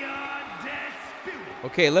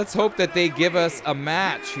 Okay, let's hope that they give us a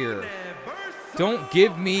match here. Don't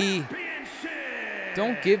give me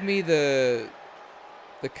the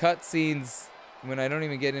cutscenes when I don't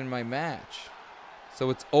even get in my match. So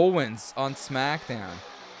it's Owens on SmackDown.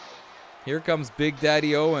 Here comes Big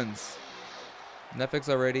Daddy Owens. Netflix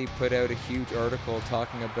already put out a huge article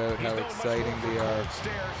talking about how exciting they are. It's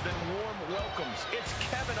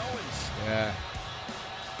Kevin Owens. Yeah.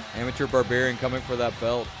 Amateur Barbarian coming for that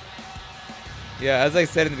belt. Yeah, as I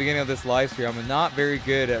said in the beginning of this live stream, I'm not very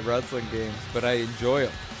good at wrestling games, but I enjoy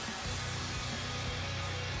them.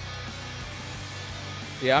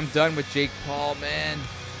 Yeah, I'm done with Jake Paul, man.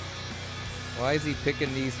 Why is he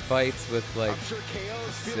picking these fights with, like, I'm sure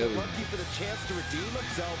KO's feeling lucky for the chance to redeem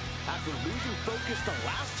himself after losing focus the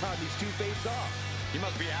last time these two faced off. You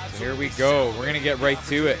must be Here we go. We're going to get right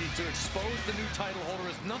to it. To expose the new title holder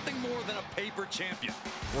as nothing more than a paper champion.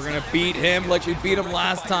 We're going to beat him like we beat him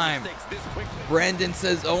last time. Brendan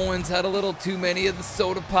says Owens had a little too many of the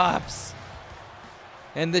soda pops.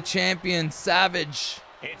 And the champion, Savage.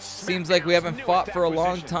 Seems like we haven't fought for a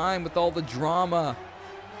long time with all the drama.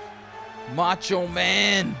 Macho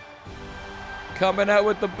Man coming out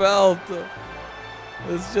with the belt.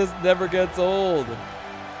 This just never gets old.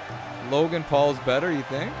 Logan Paul's better, you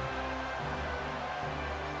think?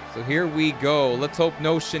 So here we go. Let's hope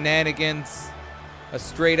no shenanigans. A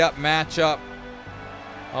straight up matchup.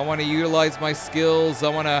 I want to utilize my skills. I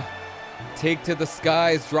want to take to the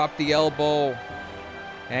skies, drop the elbow,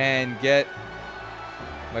 and get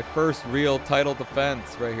my first real title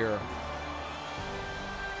defense right here.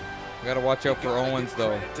 I gotta watch out for Owens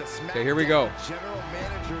though. Okay, here we go.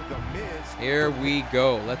 Here we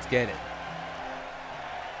go. Let's get it.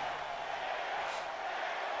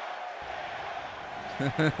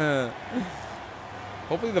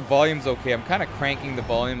 Hopefully the volume's okay. I'm kind of cranking the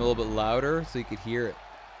volume a little bit louder so you could hear it.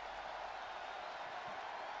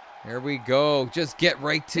 Here we go. Just get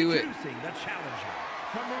right to it.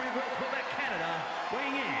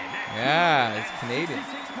 Yeah, it's Canadian.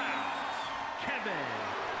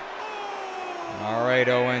 All right,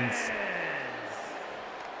 Owens.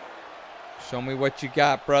 Show me what you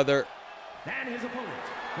got, brother. And his opponent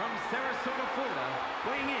from Sarasota, Florida,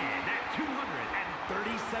 weighing in at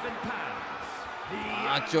 237 pounds.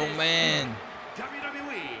 Macho Man.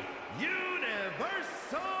 WWE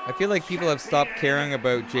Universal. I feel like people have stopped caring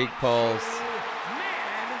about Jake Paul's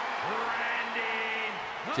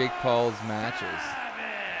matches.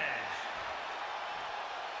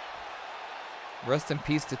 Rest in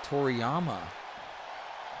peace to Toriyama.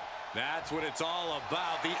 That's what it's all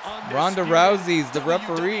about. The Ronda Rousey's the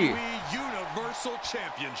referee. WWE Universal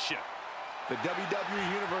Championship. The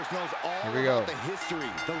WWE Universe knows all Here we go. about the history,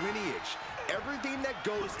 the lineage, everything that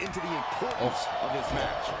goes into the importance of this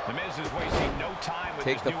match. The Miz is wasting no time with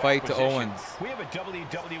Take his the new fight to acquisition. Owens. We have a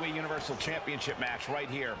WWE Universal Championship match right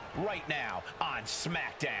here, right now on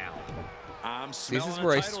SmackDown. This is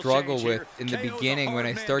where I struggle with in the beginning when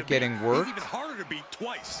I start getting worked. Even harder to beat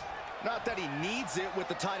twice. Not that he needs it with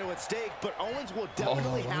the title at stake, but Owens will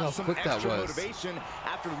definitely have some extra motivation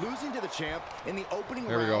after losing to the champ in the opening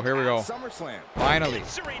round Here we go. at SummerSlam. Finally.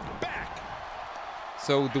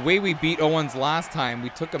 So the way we beat Owens last time, we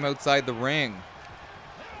took him outside the ring.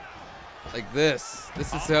 Like this.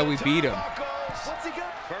 This is how we beat him. What's he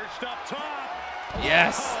got? Perched up top.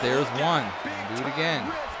 Yes, there's one. Do it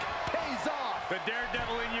again. The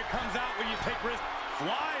daredevil in you comes out when you take risk.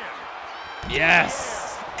 Flying.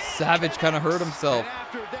 Yes. Savage kind of hurt himself.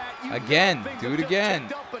 Again. Do it again.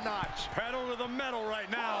 Pedal to the metal right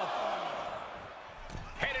now.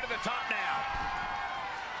 Headed to the top now.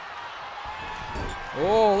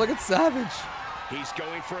 Oh, look at Savage. He's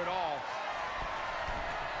going for it all.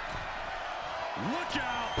 Look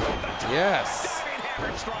out. Yes.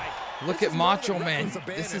 Look at Macho Man.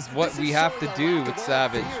 This is what we have to do with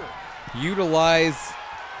Savage. Utilize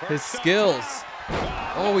his skills.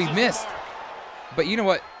 Oh, he missed. But you know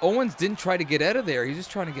what? Owens didn't try to get out of there. He's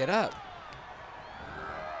just trying to get up.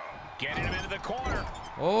 Getting him into the corner.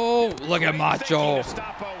 Oh, look at Macho.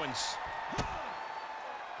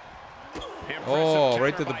 Oh,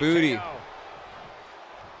 right to the booty.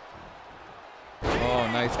 Oh,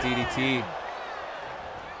 nice DDT.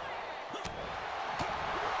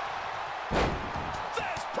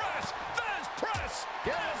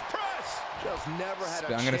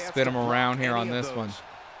 I'm going to spin him around here on this one.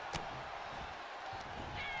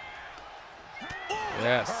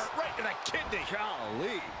 Yes.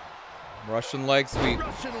 Russian leg sweep.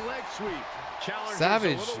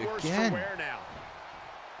 Savage again.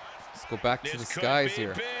 Let's go back to the skies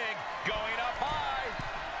here.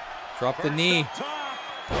 Drop the knee.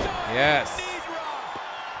 Yes.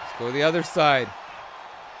 Let's go to the other side.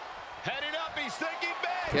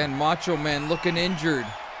 Again, Macho Man looking injured.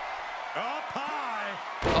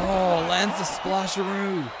 Oh, lands the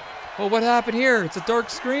splasharoo. Oh, what happened here? It's a dark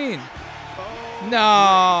screen.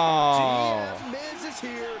 No.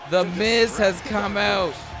 The Miz has come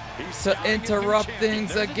out to interrupt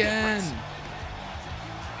things again.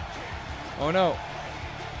 Oh, no.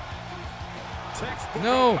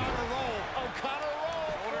 No.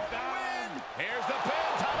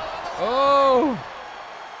 Oh.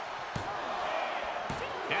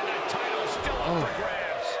 Oh.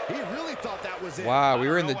 Wow, we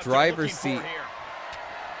were in the driver's seat.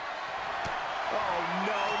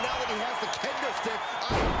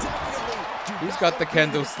 Who's got the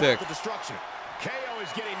kendo stick? KO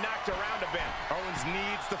is getting knocked around a bit. Owens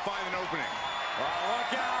needs to find an opening.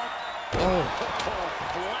 Look out. Oh.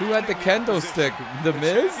 Who had the kendo stick? The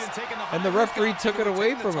Miz? And the referee took it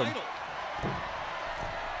away from him.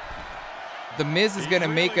 The Miz is going to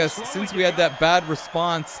make us, since we had that bad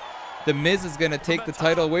response, the Miz is going to take the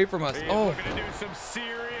title away from us. Oh. Looking to do some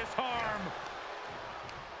serious harm.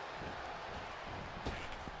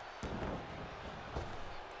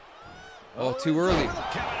 Oh, too early.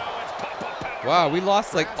 Wow, we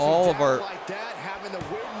lost like all of our...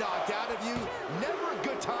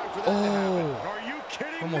 Oh,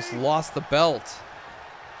 almost lost the belt.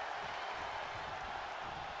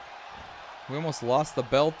 We almost lost the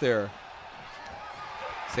belt there.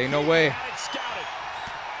 Say no way.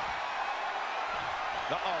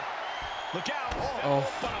 Look out. Oh.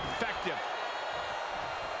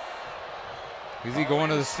 Is he going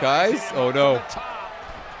to the skies? Oh no.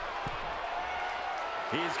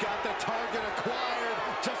 He's got the target acquired.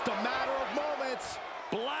 Just a matter of moments.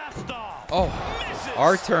 Blast off. Oh,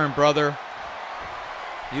 our turn, brother.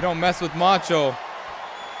 You don't mess with Macho.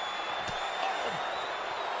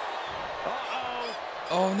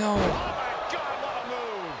 Oh no. Oh my God, what a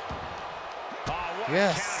move.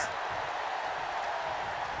 Yes.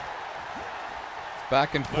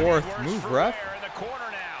 Back and forth. Move, ref. In the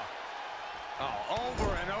corner now. Oh, over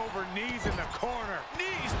and over, knees in the corner.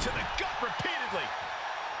 Knees to the gut repeatedly.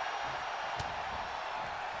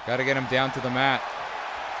 Got to get him down to the mat.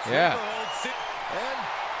 Yeah.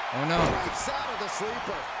 Oh no.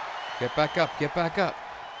 Get back up. Get back up.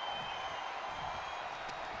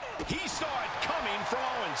 He saw it coming from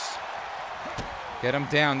Owens. Get him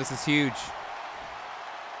down. This is huge.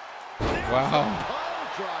 Wow.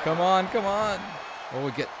 Come on. Come on. Oh,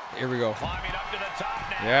 we get. Here we go.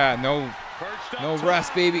 Yeah. No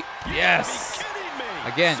rest, baby. Yes.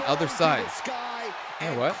 Again, other side. You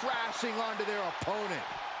know what? Crashing onto their opponent.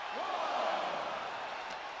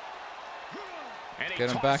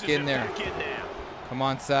 Get him back in there. Come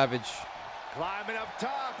on, Savage. Climbing up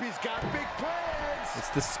top, he's got big plans. It's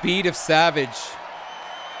the speed of Savage.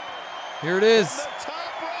 Here it is.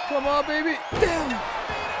 Come on, baby. Damn.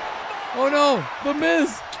 Oh no, The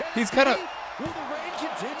Miz. He's kind of. Will the reign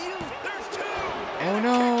continue? There's two. Oh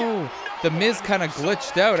no. The Miz kind of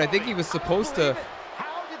glitched out. I think he was supposed to.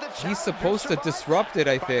 He's supposed to disrupt it,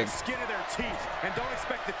 I think.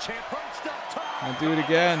 I'll do it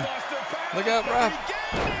again. Look out, ref.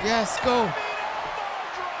 Yes, go.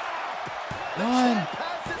 1,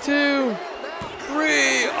 2,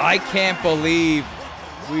 3. I can't believe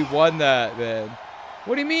we won that, man.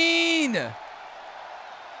 What do you mean?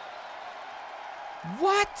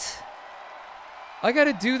 What? I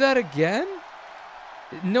gotta do that again?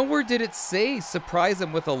 Nowhere did it say surprise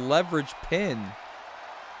him with a leverage pin.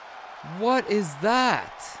 What is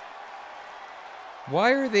that?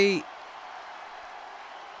 Why are they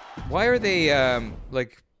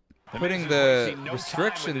like putting the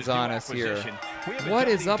restrictions on us here? What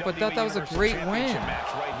is up with that? That was a great win.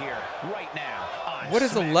 What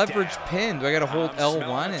is a leverage pin? Do I gotta hold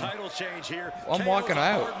L1 and I'm walking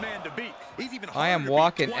out. I am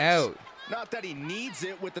walking out. Not that he needs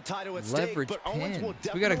it with the title at stake, leverage but pin.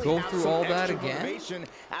 We gotta go through all that again.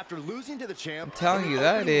 After losing to the champ, I'm telling you,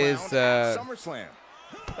 that is that's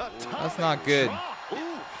not good.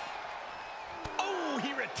 Oh,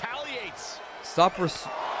 he retaliates. Stop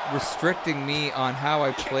restricting me on how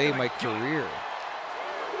I play my career.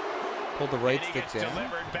 Pull the right stick down.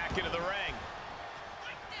 Delivered back into the ring.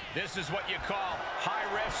 This is what you call high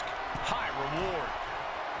risk, high reward.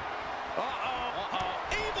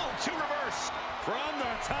 Able to reverse from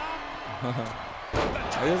the top.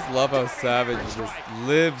 I just love how Savage just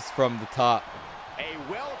lives from the top. A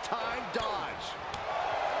well-timed dodge.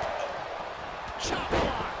 Chop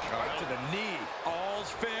block. Right to the knee.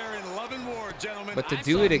 All's fair in love and war, gentlemen. But to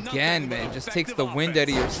do it again, man, just takes the wind out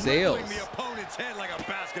of your sails. The opponent's head like a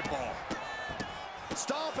basketball.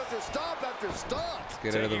 Stomp after stomp after stomp. Let's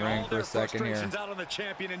get out of the ring for a second here.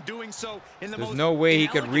 There's no way he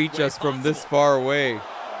could reach us from this far away.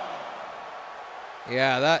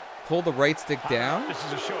 Yeah, that pull the right stick down. This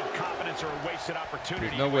is a show of confidence or a wasted opportunity.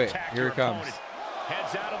 There's no way. Here it comes.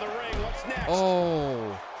 Heads out of the ring. What's next?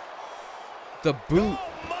 Oh, the boot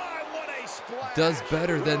does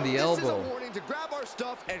better than the elbow. This is a warning to grab our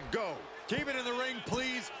stuff and go. Keep it in the ring,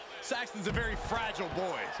 please. Saxton's a very fragile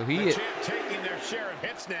boy. So he the champ taking their share of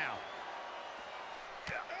hits now.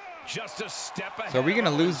 Just a step ahead. So are we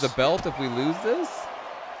gonna lose the belt if we lose this?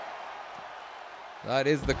 That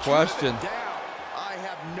is the question. I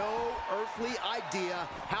have no earthly idea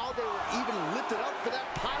how they were even lifted up for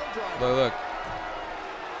that pile driver. Look.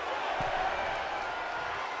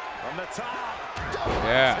 From the top.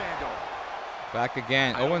 Yeah. Back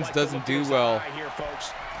again. Owens doesn't do well.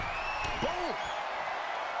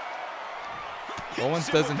 Owens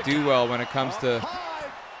doesn't do well when it comes to.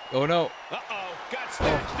 Oh no. Uh-oh. Got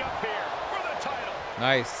snatched up here for the title.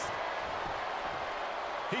 Nice.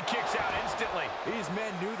 He kicks out instantly. These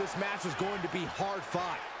men knew this match was going to be hard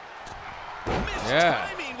fought. Missed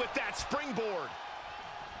timing with that springboard.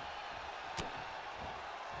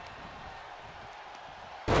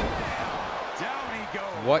 Down he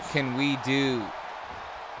goes. What can we do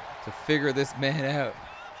to figure this man out?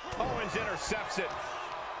 Owens intercepts it.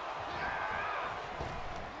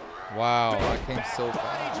 Wow, that came so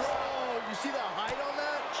fast. You see the height on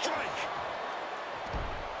that? Strike.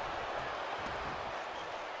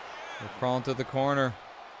 We're crawling to the corner.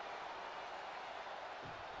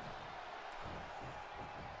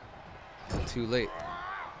 Too late.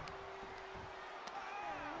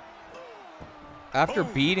 After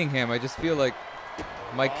beating him, I just feel like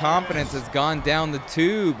my confidence has gone down the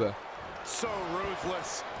tube. So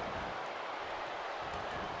ruthless.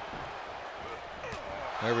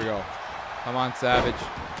 There we go. Come on, Savage.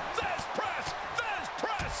 There's press. There's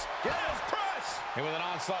press. There's press. And with an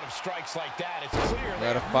onslaught of strikes like that, it's clear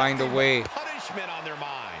Gotta find a way punishment on their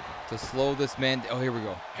mind. to slow this man. Oh, here we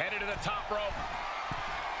go. Headed to the top rope.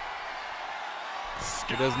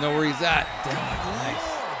 He doesn't know where he's at. Nice.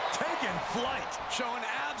 Taking flight, showing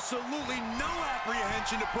absolutely no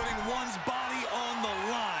apprehension to putting one's body on the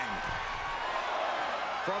line.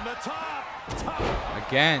 From the top.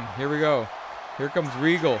 Again, here we go. Here comes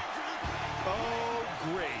Regal. Oh,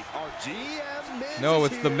 great. Our GM Miz No,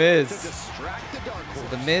 it's the Miz. to distract the Dark Horse.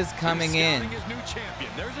 The Miz coming in. His new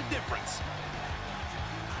champion. There's a difference.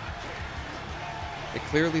 It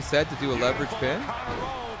clearly said to do a leverage pin. For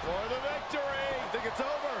the victory. I think it's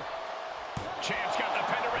over. Champ's got the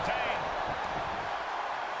pin to retain.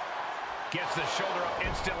 Gets the shoulder up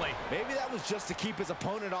instantly. Maybe that was just to keep his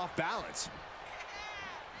opponent off balance.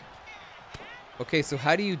 Okay, so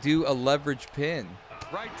how do you do a leverage pin?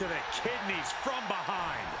 Right to the kidneys from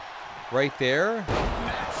behind. Right there?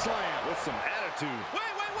 Mat slam with some attitude. Wait.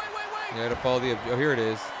 You gotta follow the. Oh, here it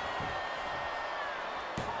is.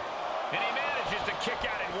 And he manages to kick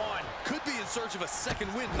out in one. Could be as search of a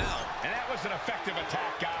second win now. And that was an effective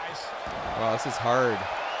attack, guys. Wow, this is hard.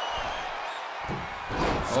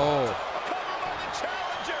 Oh.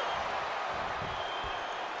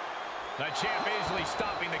 The champ easily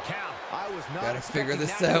stopping the count. I was not Gotta figure this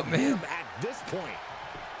expecting that out, from man. him at this point.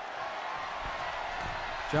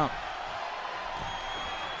 Jump.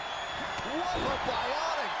 What a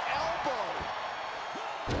bionic elbow!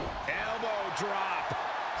 Elbow drop.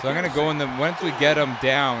 So I'm gonna go in the once we get him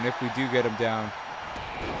down, if we do get him down.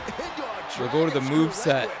 We'll go to the move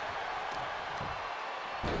set.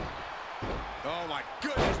 Oh my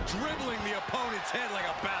goodness, dribbling the opponent's head like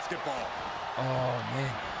a basketball. Oh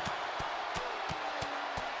man.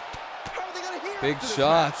 How are they gonna hear Big after this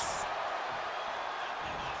shots.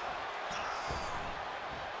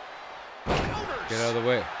 Get out of the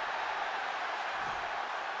way.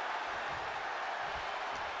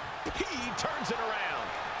 He turns it around.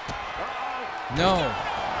 No.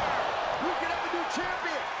 We could have a new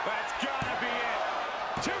champion. That's gotta be it.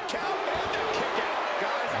 2 count and a kick out.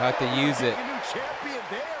 Guys, I have to use it. A new champion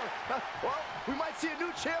there. Well, we might see a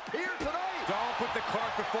new champ here tonight. don't put the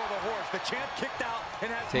cart before the horse. The champ kicked out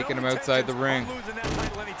and has Taking no him outside the ring. intentions of losing that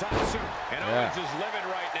title anytime soon. And Yeah. Owens is livid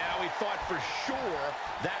right now. He thought for sure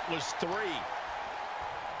that was 3.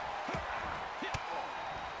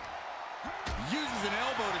 Uses an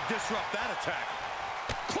elbow to disrupt that attack.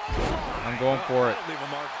 I'm going for it. Leave a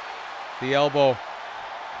mark. The elbow.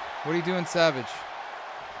 What are you doing, Savage?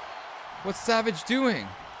 What's Savage doing?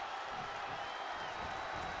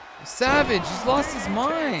 Savage, he's lost his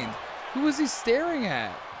mind. Who was he staring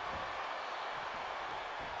at?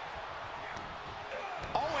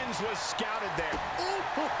 Owens was scouted there. And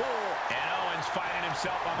Owens finding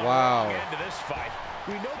himself on the Wow. wrong end of this fight.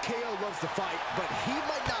 We know KO loves to fight, but he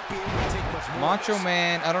might not be able to take much more. Macho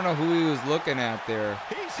Man, I don't know who he was looking at there.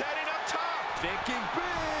 He's heading up top. Thinking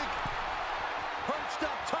big. Punched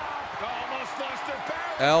up top. Almost lost their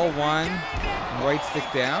balance. L1, right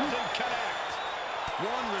stick down. Doesn't connect.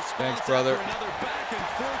 One response Thanks, brother. after another, back and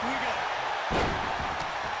forth we go.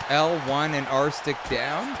 L1 and R stick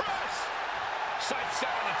down. Press. Sight set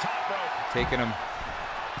on the top rope. Taking him.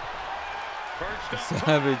 Perched up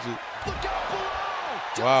Savage. Look out below.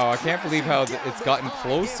 Wow, I can't believe how Down it's with gotten high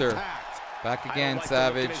closer. impact. Back I don't again, like the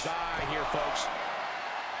look in Savage. his eye here, folks.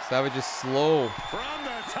 Savage is slow. From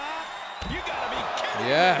the top, you gotta be kidding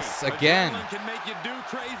Yes, me. again. Adrenaline can make you do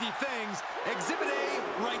crazy things. Exhibit A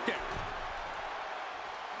right there.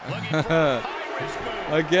 Looking for a high-risk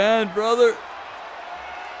move. Again, brother.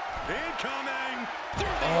 Incoming.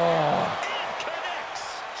 Oh, It connects.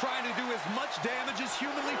 Trying to do as much damage as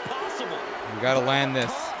humanly possible. we gotta land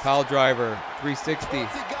this. Pile driver, 360.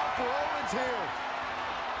 What's he got for Owens here?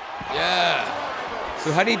 Yeah.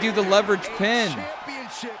 So how do you do the leverage pin?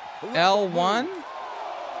 Championship. L1?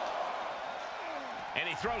 And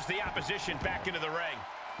he throws the opposition back into the ring.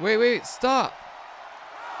 Wait, stop.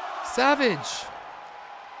 Savage.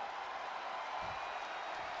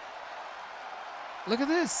 Look at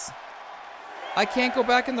this. I can't go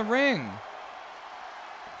back in the ring.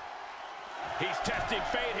 He's testing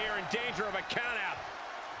fate here, in danger of a countout.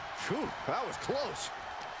 Phew, that was close.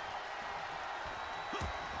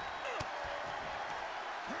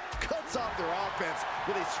 Cuts off their offense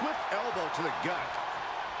with a swift elbow to the gut.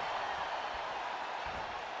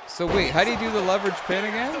 So wait, how do you do the leverage pin The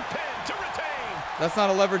again? pin to retain. That's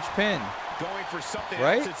not a leverage pin. Going for something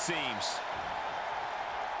Right? else, it seems.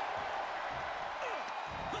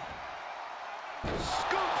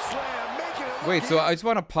 Scoop slam, making it look Wait, so easy. I just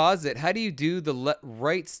want to pause it. How do you do the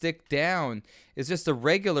right stick down? It's just a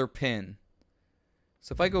regular pin.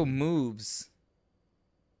 So if I go moves,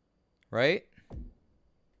 right?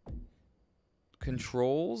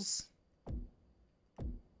 Controls.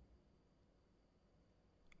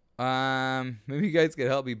 Maybe you guys can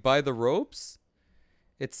help me. By the ropes.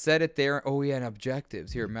 It said it there. Oh yeah, and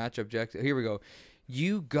objectives. Here, match objective. Here we go.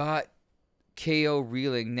 You got KO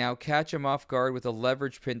reeling. Now catch him off guard with a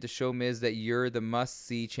leverage pin to show Miz that you're the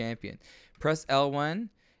must-see champion. Press L1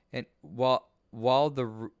 and while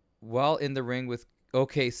in the ring with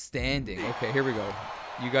standing. Okay, here we go.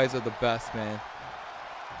 You guys are the best, man.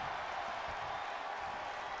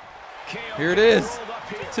 Here it is.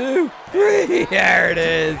 2, 3. There it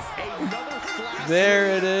is.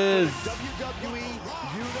 There it is.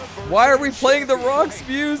 Why are we playing The Rock's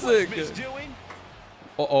music?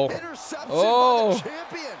 Uh-oh. Interception Oh. by the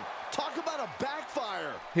champion. Talk about a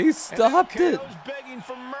backfire. He stopped it. KO's begging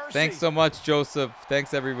for mercy. Thanks so much, Joseph.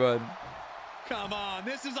 Thanks, everyone. Come on,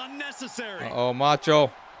 this is unnecessary. Uh-oh,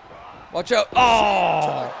 Macho. Watch out.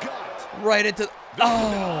 Oh. Right into...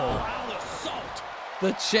 Oh. Assault.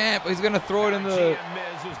 The champ. He's going to throw it in the...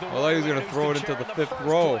 I thought he was going to throw it into the 5th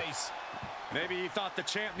row. Maybe he thought the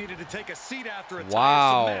champ needed to take a seat after a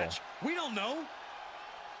wow. tiresome match. We don't know.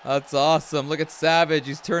 That's awesome. Look at Savage.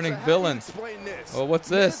 He's turning villain. Oh, what's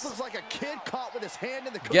this? This looks like a kid caught with his hand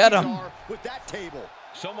in the cookie Get him. jar with that table.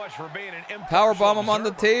 So much for being an Powerbomb him on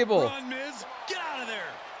the table. Run, Miz. Get out of there.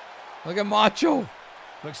 Look at Macho.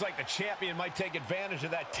 Looks like the champion might take advantage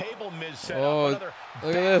of that table Miz set Oh, up. Another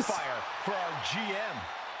look at this. backfire for our GM.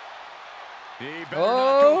 He better Oh.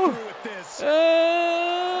 not go through with this.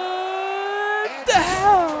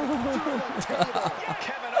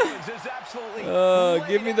 Kevin Owens is absolutely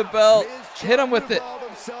give me the belt. Hit him with it.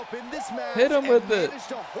 Hit him with it.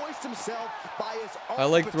 I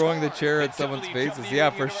like throwing the chair at someone's faces. Yeah,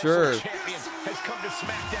 for sure.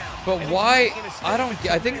 But why?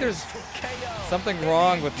 I think there's something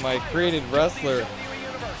wrong with my created wrestler.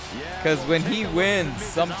 Because when he wins,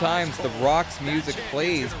 sometimes the Rock's music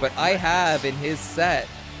plays, but I have in his set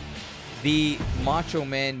the Macho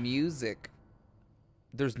Man music.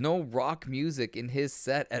 There's no Rock music in his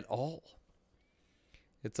set at all.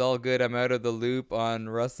 It's all good. I'm out of the loop on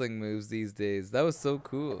wrestling moves these days. That was so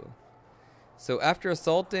cool. So after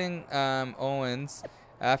assaulting Owens,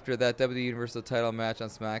 after that WWE Universal title match on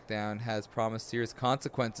SmackDown has promised serious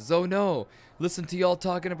consequences. Oh no! Listen to y'all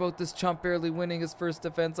talking about this chump barely winning his first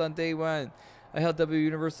defense on day 1. I held WWE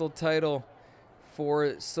Universal title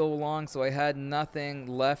for so long, so I had nothing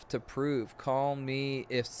left to prove. Call me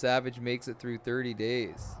if Savage makes it through 30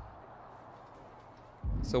 days.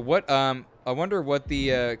 So what, I wonder what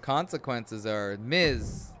the consequences are.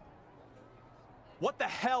 Miz. What the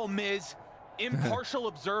hell, Miz? Impartial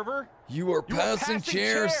observer? You are passing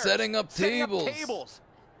chairs, setting up tables.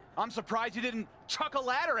 I'm surprised you didn't chuck a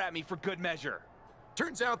ladder at me for good measure.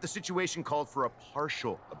 Turns out the situation called for a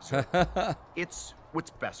partial observer. It's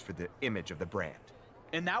what's best for the image of the brand.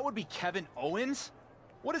 And that would be Kevin Owens?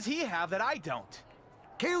 What does he have that I don't?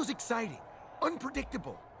 KO's exciting,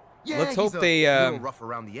 unpredictable. Yeah, let's hope they little rough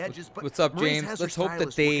around the edges, but what's up, Maurice James? has Let's her hope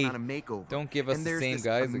that stylist they working on a makeover. don't give us and the there's same this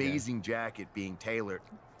guys again. amazing jacket being tailored.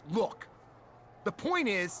 Look, the point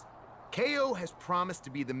is, KO has promised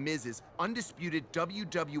to be the Miz's undisputed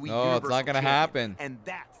WWE Universal it's not gonna champion, happen. and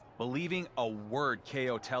that believing a word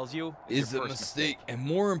KO tells you is a mistake. And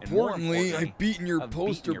more importantly, I've beaten your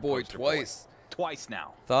poster boy twice. Twice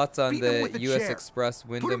now. Thoughts on Beat him with the a U.S. chair. Express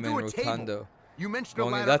Put him Wyndham and through a table. Rotundo? You mentioned a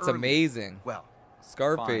Only ladder that's earlier. amazing. Well,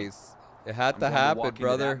 Scarface. It had I'm to going happen, walk into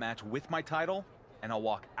brother. that match with my title, and I'll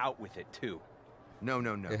walk out with it too. No.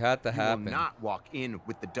 It had to happen. You will not walk in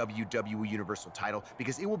with the WWE Universal title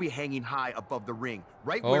because it will be hanging high above the ring,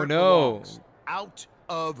 right where it belongs, out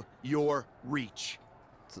of your reach.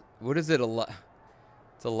 What is it?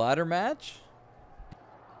 It's a ladder match?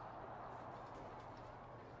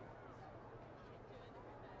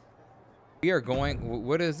 We are going.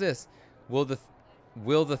 What is this? Will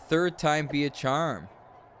the third time be a charm?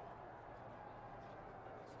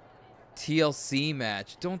 TLC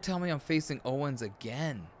match. Don't tell me I'm facing Owens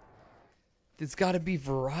again. There's got to be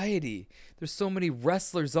variety. There's so many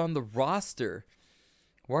wrestlers on the roster.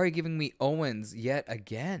 Why are you giving me Owens yet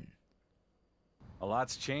again? A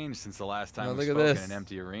lot's changed since the last time we look at spoke in this. an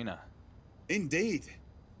empty arena. Indeed.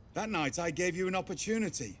 That night I gave you an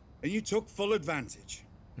opportunity, and you took full advantage.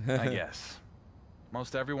 I guess.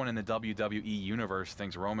 Most everyone in the WWE universe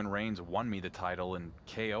thinks Roman Reigns won me the title and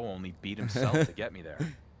KO only beat himself to get me there.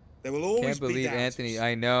 There will always Can't believe be doubters. Anthony.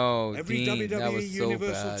 I know. Every Dean, that WWE was so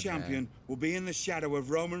Universal bad, Champion man. will be in the shadow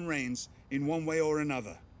of Roman Reigns in one way or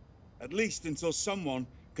another. At least until someone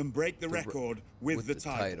can break the record with the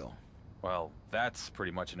title. Well, that's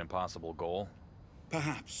pretty much an impossible goal.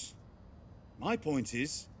 Perhaps. My point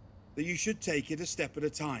is that you should take it a step at a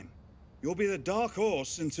time. You'll be the dark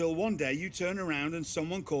horse until one day you turn around and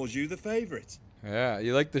someone calls you the favorite. Yeah,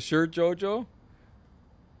 you like the shirt, JoJo?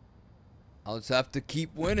 I'll just have to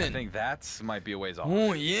keep winning. I think that's might be a ways off.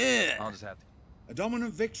 Oh, yeah. I'll just have to. A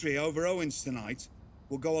dominant victory over Owens tonight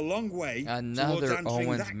will go a long way towards Another answering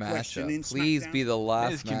Owens that question in matchup. Please SmackDown. be the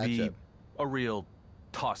last Miz can matchup. be a real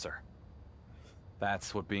tosser.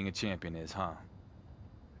 That's what being a champion is, huh?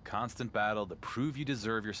 A constant battle to prove you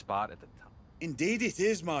deserve your spot at the top. Indeed it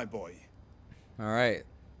is, my boy. All right.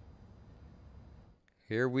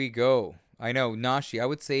 Here we go. I know, Nashi, I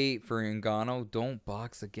would say for Ngannou, don't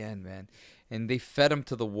box again, man. And they fed him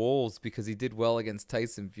to the wolves because he did well against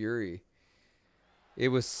Tyson Fury. It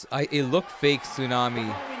looked fake,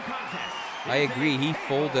 Tsunami. I agree, he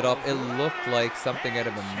folded up. It looked like something out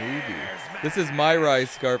of a movie. This is my rise,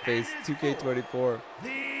 Scarface, 2K24.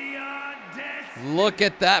 Look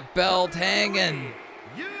at that belt hanging.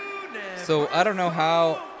 So I don't know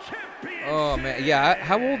how Oh, man. Yeah,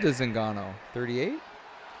 how old is Ngannou? 38?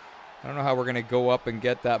 I don't know how we're going to go up and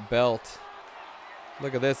get that belt.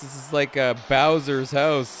 Look at this. This is like Bowser's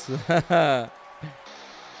house.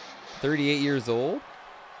 38 years old?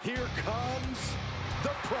 Here comes the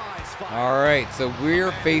prize fight. All right, so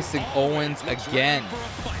we're facing Owens again.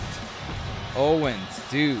 Owens,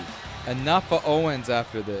 dude. Enough of Owens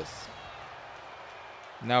after this.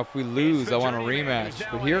 Now, if we lose, I want a rematch.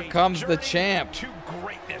 But here comes the champ.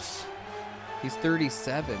 He's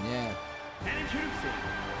 37, yeah.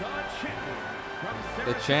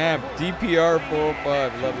 The champ, DPR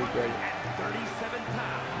 405. Love it, brother.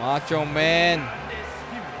 Macho Man.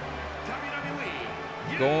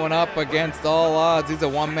 Going up against all odds. He's a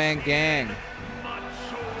one-man gang.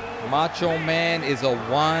 Macho Man is a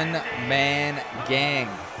one-man gang.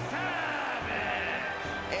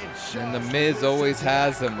 And The Miz always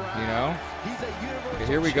has him, you know? Okay,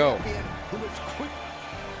 here we go.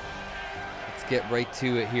 Let's get right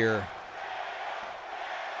to it here.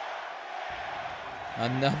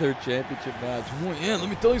 Another championship match. Oh, yeah, let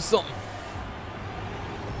me tell you something.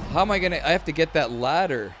 How am I gonna... I have to get that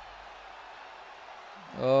ladder.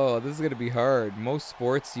 Oh, this is gonna be hard. Most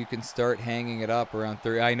sports, you can start hanging it up around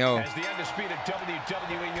 30. I know.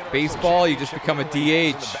 Baseball, you just become a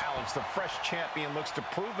DH. The fresh champion looks to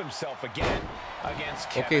prove himself again against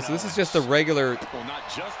Kevin Okay, so this is just a regular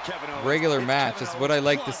match. This is what I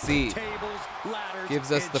like to see.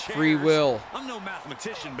 Gives us the free will. I'm no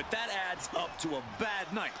mathematician, but that adds up to a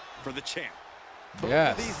bad night for the champ.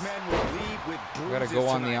 Yes. These men will leave with We gotta go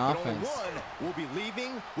on the offense. One will be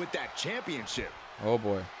leaving with that championship. Oh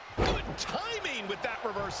boy. Good timing with that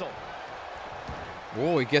reversal.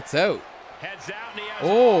 Oh, he gets out. Heads out and he has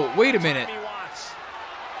Oh, wait a minute.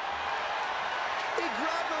 He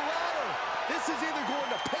grabbed the ladder. This is either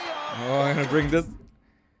going to pay off. Oh, I'm gonna bring this.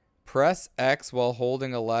 Press X while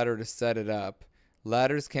holding a ladder to set it up.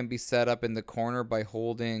 Ladders can be set up in the corner by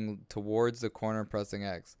holding towards the corner and pressing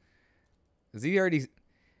X. Is he already...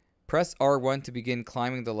 Press R1 to begin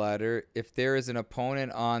climbing the ladder. If there is an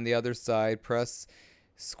opponent on the other side, press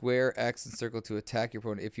square X and circle to attack your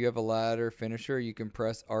opponent. If you have a ladder finisher, you can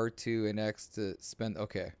press R2 and X to spend...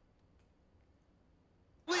 Okay.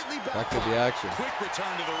 Back to the action. Quick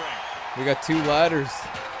return to the ring. We got 2 ladders.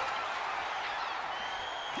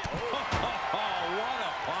 What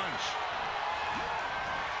a punch.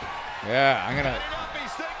 Yeah, I'm gonna...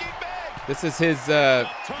 This is his...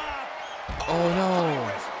 Oh,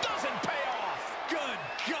 no.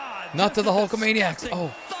 Not to the Hulkamaniacs. Oh.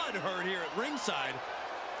 Thud hurt here at ringside.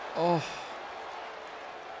 Oh.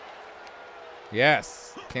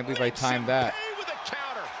 Yes. Can't believe I timed that. With a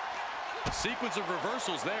counter. Sequence of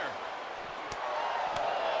reversals there.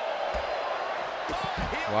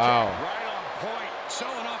 Wow. Right on point.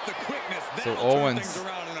 Showing off the quickness. So That'll turn Owens. things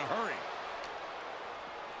around in a hurry.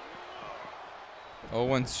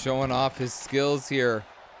 Owens showing off his skills here.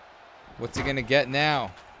 What's he gonna get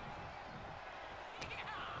now?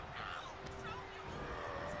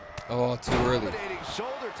 Oh, too early.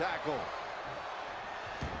 Shoulder tackle.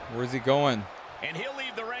 Where's he going? And he'll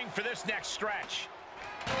leave the ring for this next stretch.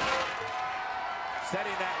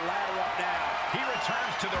 Setting that ladder up now. He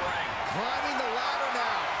returns to the ring. Climbing the ladder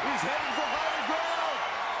now. He's heading for higher ground.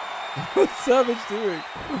 What's Savage doing?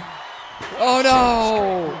 Oh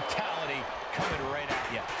no! Brutality coming right at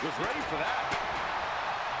you. Was ready for that.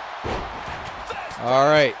 All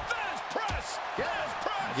right. Press.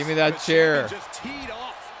 Give me that chair. Just teed off.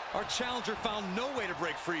 Our challenger found no way to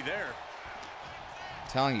break free there. I'm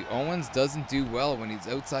telling you, Owens doesn't do well when he's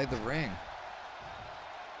outside the ring.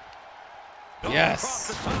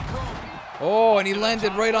 Yes. Oh, and he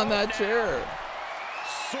landed right on that chair.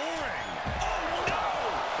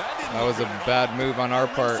 That was a bad move on our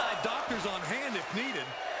part. Doctors on hand if needed.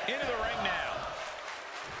 Into the ring now.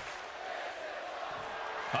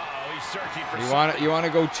 Uh-oh, he's searching for You want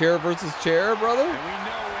to go chair versus chair, brother? And we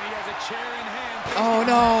know when he has a chair in hand. Oh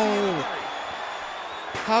no!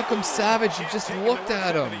 How come Savage just looked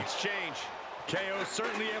at him? KO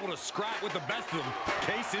certainly able to scrap with the best of them.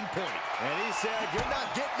 Case in point. And he said, "You're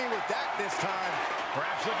not getting me with that this time."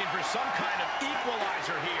 Perhaps looking for some kind of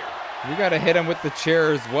equalizer here. We got to hit him with the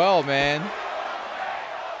chair as well, man.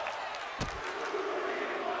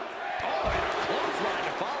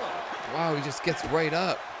 Wow, he just gets right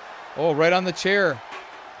up. Oh, right on the chair.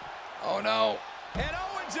 Oh no. And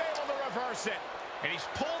Owens able to reverse it. And he's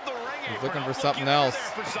pulled the ring apron. He's looking for something else.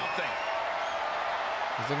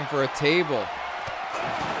 He's looking for a table.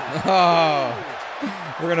 Oh,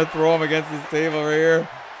 we're gonna throw him against this table right here.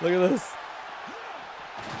 Look at this.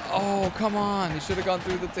 Oh, come on. He should have gone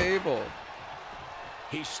through the table.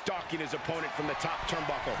 He's stalking his opponent from the top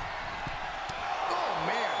turnbuckle.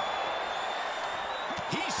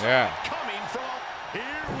 Yeah. Coming from.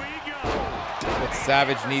 Here we go. That's what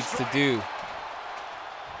Savage needs to do.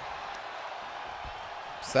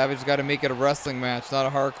 Savage got to make it a wrestling match, not a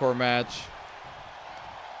hardcore match.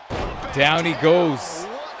 Down he goes.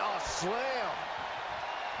 What a slam.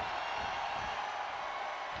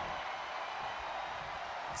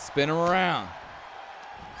 Spin him around.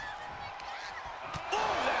 Oh,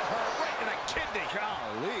 that hurt right in the kidney.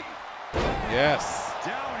 Golly. Yes.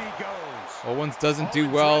 Down he goes. Owens doesn't do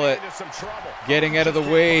well at getting out of the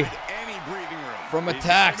way from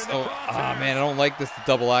attacks. Oh, man, I don't like this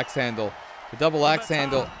double axe handle. The double axe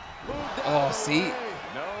handle. Oh, see?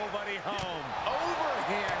 Nobody home.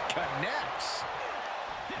 Overhand connects.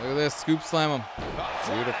 Look at this. Scoop slam him.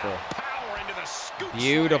 Beautiful. Power into the scoop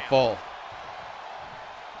Beautiful.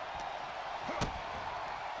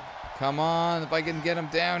 Come on, if I can get him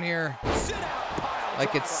down here.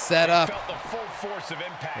 Like it's set up.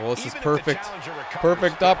 Well, this is perfect.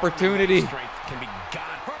 Perfect opportunity.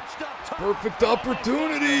 Perfect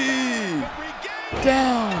opportunity.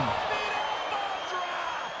 Down.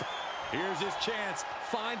 Here's his chance.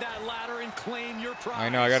 Find that ladder and claim your prize. I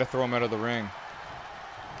know, I got to throw him out of the ring.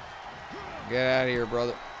 Get out of here,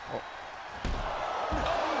 brother. Oh.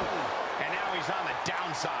 And now he's on the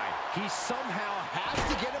downside. He somehow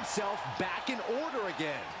has to get himself back in order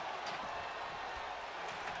again.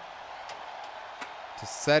 To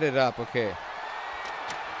set it up, okay.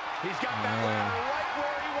 He's got that ladder right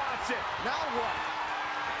where he wants it. Now what?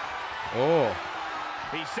 Oh.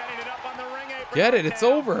 He's setting it up on the ring apron. Get it, it's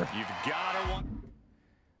over. You've got to.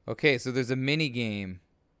 Okay, so there's a mini game.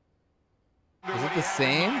 Is it the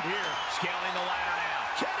same? Scaling the ladder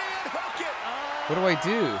now. Can he hook it? What do I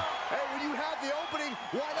do? Hey, when you have the opening,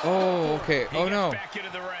 why not? Oh, okay. Oh no. Back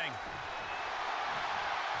into the ring.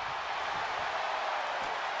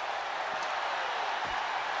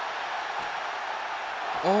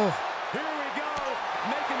 Oh. Here we go.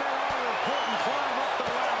 Making their own important climb up the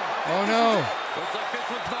ladder. Oh no. Looks like this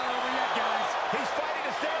one's not over yet, guys. He's fighting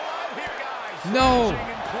to stay alive here, guys. No.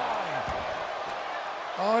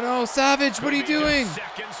 Oh no, Savage, what are you doing?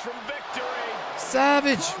 Seconds from victory.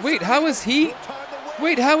 Savage. Wait, how is he?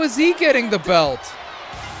 Wait, how is he getting the belt?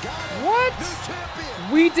 What?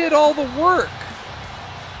 We did all the work.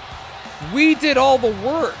 We did all the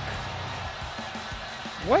work.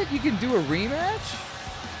 What? You can do a rematch?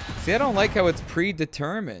 See, I don't like how it's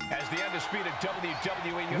predetermined. As the undisputed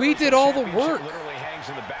WWE We did all the work.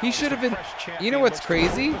 He should have been. You know what's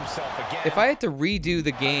crazy? If I had to redo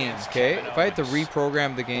the game, okay? If I had to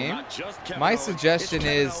reprogram the game, my suggestion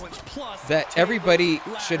is that everybody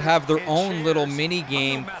should have their own little mini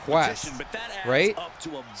game quest, right?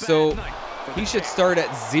 So he should start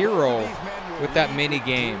at 0 with that mini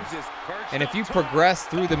game. And if you progress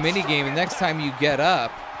through the mini game, the next time you get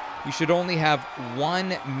up, you should only have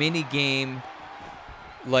one mini game,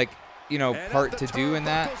 like, you know, part to do in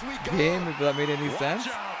that game, if that made any sense.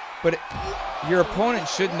 But your opponent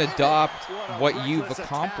shouldn't adopt what you've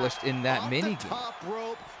accomplished in that mini game.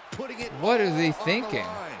 What are they thinking?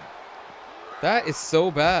 That is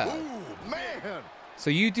so bad.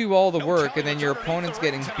 So you do all the work, and then your opponent's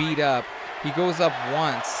getting beat up. He goes up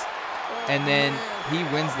once, and then he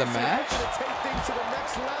wins the match?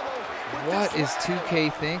 What is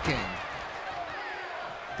 2K thinking?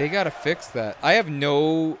 They gotta fix that. I have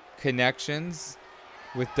no connections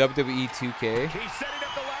with WWE 2K.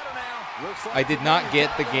 I did not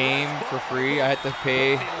get the game for free. I had to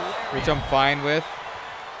pay, which I'm fine with.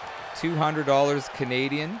 $200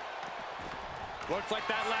 Canadian. Looks like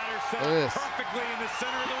that ladder set up perfectly in the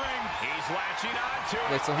center of the ring. He's latching onto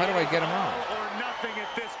it. Wait, so how do I get him out? Or nothing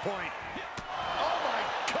at this point.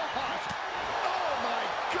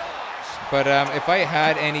 But if I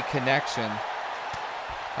had any connection,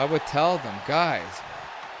 I would tell them, guys,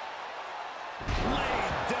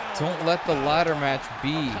 don't let the ladder match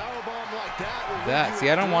be that. See,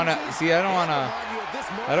 I don't want to. See, I don't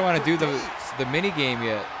want to do the mini game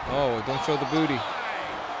yet. Oh, don't show the booty.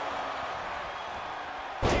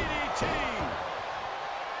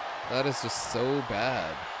 That is just so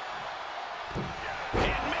bad.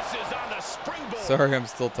 Sorry, I'm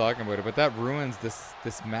still talking about it, but that ruins this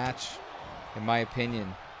match, in my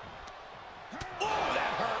opinion.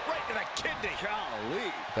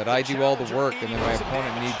 That I do all the work, and then my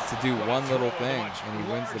opponent needs to do one little thing, and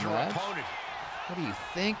he wins the match? What are you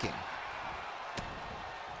thinking?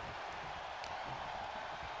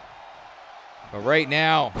 But right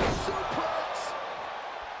now,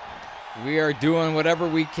 we are doing whatever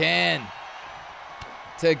we can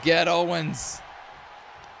to get Owens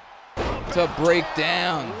to break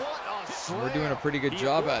down. We're doing a pretty good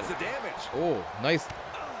job at it. Oh, nice.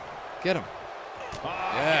 Get him.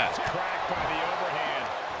 Yeah. Cracked by the overhand.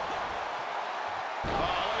 Oh,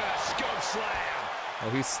 look at that scope slam. Oh,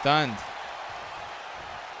 he's stunned.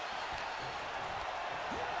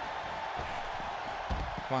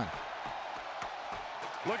 Come on.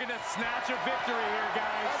 Looking to snatch a victory here,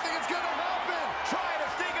 guys. I think it's going to happen. Trying to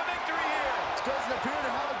sneak a victory here. Doesn't appear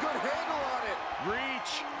to have a good handle on it.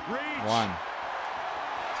 Reach, reach. 1,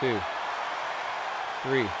 2,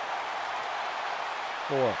 3,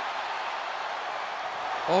 4.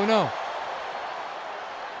 Oh no.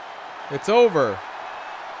 It's over.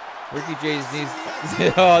 Ricky J's needs.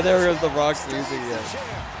 Oh, there goes the Rock's music again.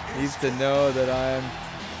 Needs to know that I'm.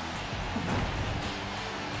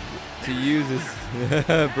 To use his.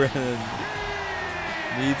 Brennan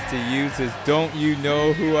needs to use his. Don't you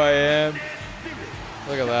know who I am?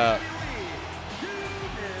 Look at that.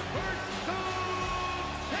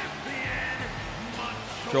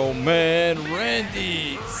 Macho Man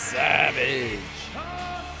Randy Savage.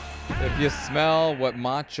 If you smell what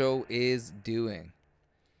Macho is doing.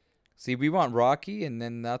 See, we want Rocky, and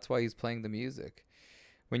then that's why he's playing the music.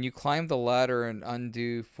 When you climb the ladder and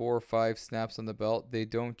undo 4 or 5 snaps on the belt, they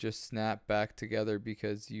don't just snap back together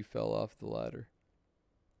because you fell off the ladder.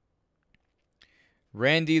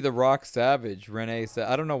 Randy the Rock Savage, Renee said.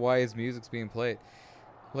 I don't know why his music's being played.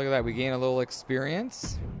 Look at that. We gain a little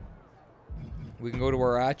experience. We can go to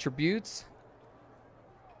our attributes.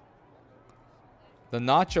 The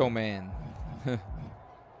Nacho Man. Let's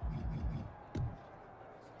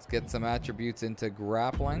get some attributes into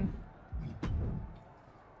grappling.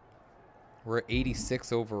 We're at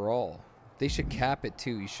 86 overall. They should cap it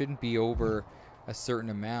too. You shouldn't be over a certain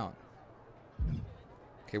amount.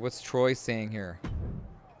 Okay, what's Troy saying here?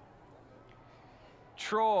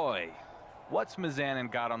 Troy, what's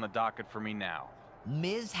Mizanin got on the docket for me now?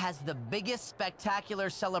 Miz has the biggest spectacular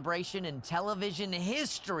celebration in television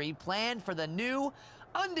history planned for the new,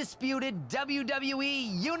 undisputed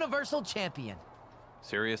WWE Universal Champion.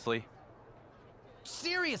 Seriously?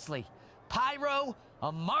 Seriously. Pyro,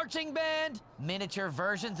 a marching band, miniature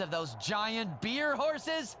versions of those giant beer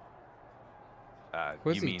horses.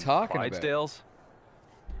 What's you he mean talking Clydesdales?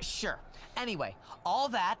 About? Sure. Anyway, all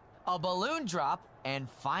that, a balloon drop, and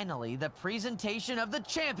finally the presentation of the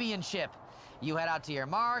championship. You head out to your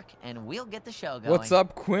mark, and we'll get the show going. What's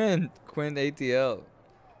up, Quinn? Quinn ATL.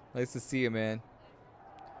 Nice to see you, man.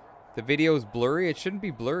 The video is blurry. It shouldn't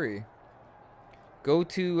be blurry. Go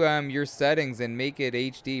to your settings and make it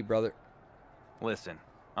HD, brother. Listen,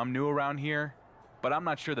 I'm new around here, but I'm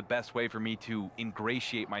not sure the best way for me to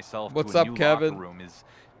ingratiate myself What's to a up, new Kevin? locker room is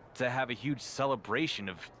to have a huge celebration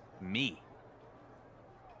of me.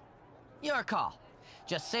 Your call.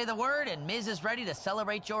 Just say the word, and Miz is ready to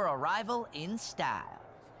celebrate your arrival in style.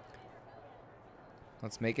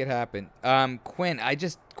 Let's make it happen. Quint,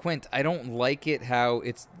 I don't like it how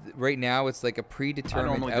it's right now. It's like a predetermined I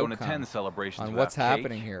normally outcome don't attend celebrations on without what's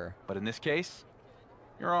happening cake, here. But in this case,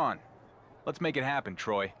 you're on. Let's make it happen,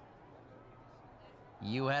 Troy.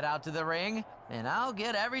 You head out to the ring, and I'll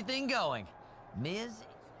get everything going. Miz.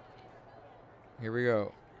 Here we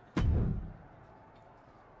go.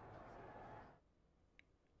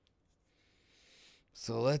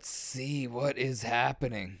 So let's see what is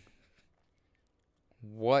happening.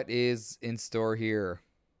 What is in store here?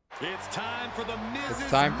 It's time for the Miz. It's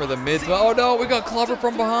time for the Miz. Oh no, we got Clubber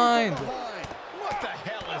from behind. What the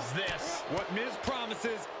hell is this? What Miz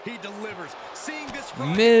promises, he delivers. Seeing this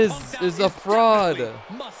fraud Miz is a fraud.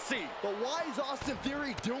 Must see. But why is Austin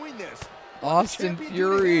Theory doing this? Austin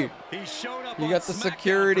Fury. He showed up You on got the SmackDown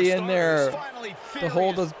security for in there starters. Finally, to Fury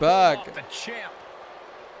hold has us back. pulled off the champ.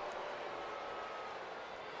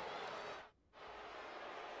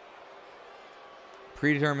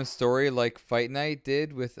 Predetermined story like Fight Night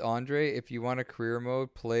did with Andre. If you want a career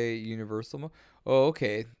mode, play Universal mode. Oh,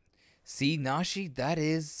 okay. See, Nashi, that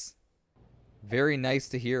is very nice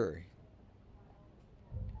to hear.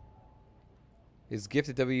 Is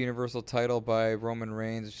gifted W Universal title by Roman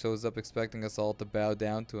Reigns. Shows up expecting us all to bow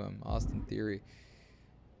down to him. Austin Theory.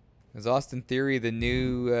 Is Austin Theory the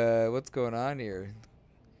new, what's going on here?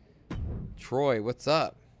 Troy, what's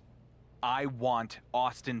up? I want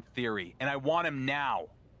Austin Theory, and I want him now.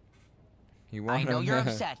 You want I know him you're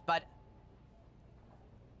now. upset, but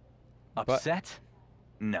Upset?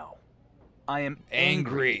 No. I am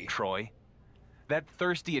angry, Troy. That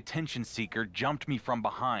thirsty attention seeker jumped me from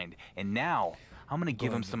behind, and now I'm gonna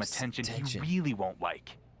give him some attention he really won't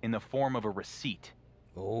like, in the form of a receipt.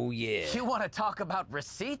 Oh, yeah. You want to talk about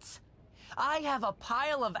receipts? I have a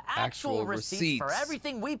pile of actual receipts for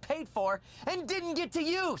everything we paid for and didn't get to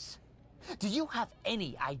use. Do you have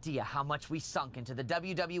any idea how much we sunk into the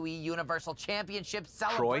WWE Universal Championship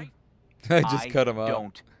celebration? Troy, I just cut him up. I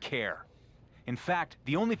don't care. In fact,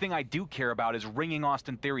 the only thing I do care about is wringing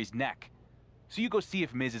Austin Theory's neck. So you go see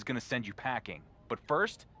if Miz is going to send you packing. But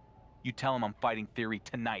first, you tell him I'm fighting Theory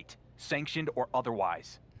tonight, sanctioned or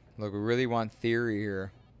otherwise. Look, we really want Theory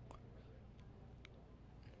here.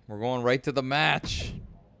 We're going right to the match.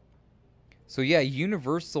 So yeah,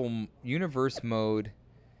 universe mode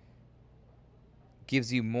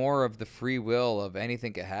gives you more of the free will of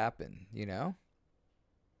anything could happen, you know?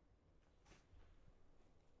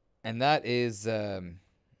 And that is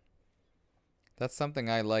that's something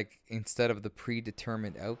I like instead of the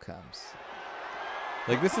predetermined outcomes.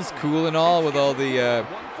 Like, this is cool and all with all the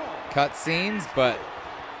cut scenes, but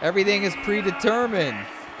everything is predetermined.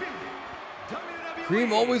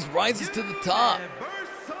 Cream always rises to the top.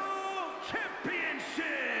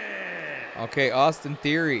 Okay, Austin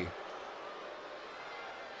Theory.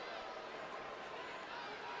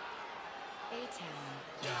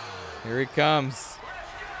 Here he comes.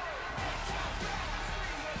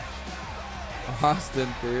 Austin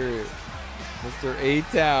Theory. Mr.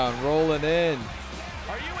 A-Town rolling in.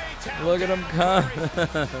 Look at him come.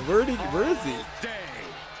 Where is he?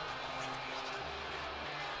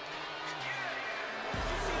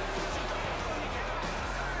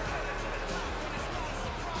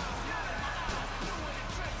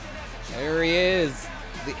 There he is.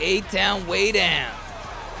 The A-Town way down.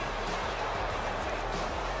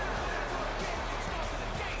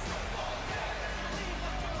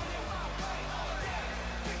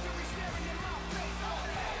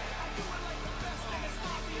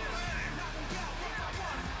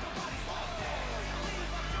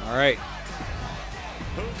 All right.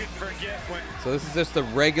 Who could forget when... So this is just a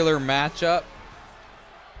regular matchup.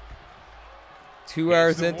 2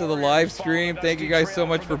 hours into the live stream. Thank you guys so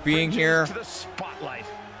much for being here.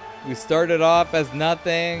 We started off as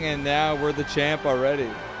nothing, and now we're the champ already.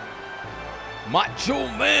 Macho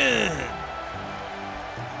Man!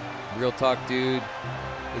 Real talk, dude.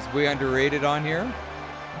 Is way underrated on here?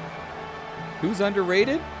 Who's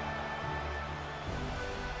underrated?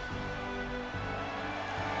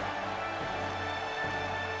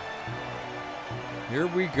 Here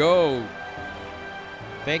we go.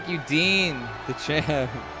 Thank you, Dean, the champ.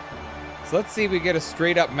 So let's see if we get a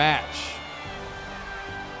straight up match.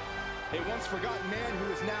 A once forgotten man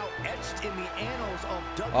who is now etched in the annals of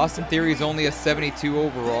WWE. Austin Theory is only a 72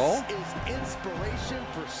 overall. This is inspiration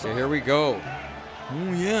for some. Okay, here we go.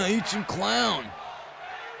 Oh yeah, ancient clown.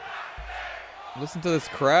 Listen to this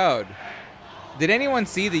crowd. Did anyone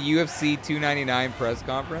see the UFC 299 press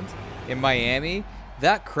conference in Miami?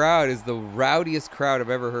 That crowd is the rowdiest crowd I've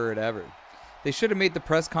ever heard ever. They should have made the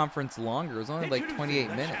press conference longer. It was only like 28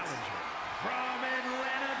 minutes.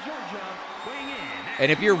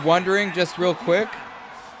 And if you're wondering, just real quick,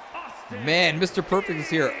 man, Mr. Perfect is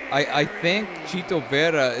here. I think Chito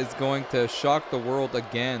Vera is going to shock the world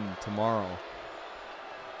again tomorrow.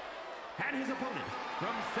 And his opponent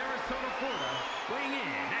from Sarasota, Florida, weighing in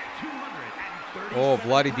at 230. Oh,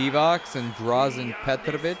 Vladi Divac and Drazen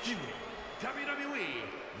Petrovic.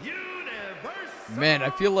 Man, I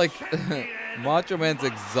feel like Macho Man's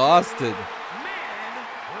exhausted.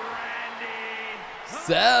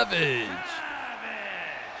 Savage.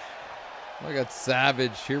 Look at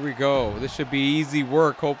Savage. Here we go. This should be easy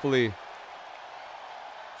work, hopefully.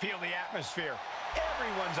 Feel the atmosphere.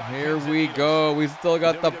 Here we go. We still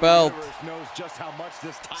got the belt.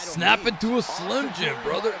 Snap into a Slim Jim,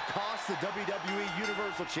 brother. Cost the WWE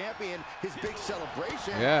Universal Champion his big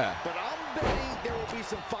celebration. Yeah. But I'm betting there will be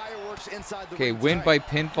some fireworks inside the Okay, ring win tonight. by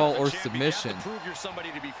pinfall or submission. Prove you're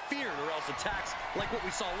somebody to be feared, or else attacks like what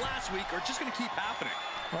we saw last week are just going to keep happening.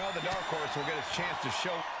 Well, the Dark Horse will get his chance to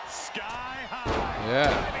show sky high. Yeah.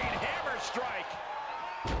 Diving hammer strike.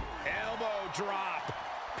 Elbow drop.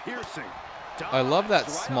 Piercing. I love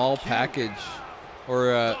that small package.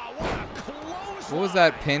 Or, what was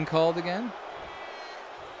that pin called again?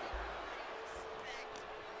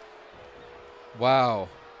 Wow.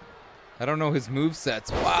 I don't know his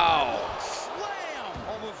movesets. Wow. Slam!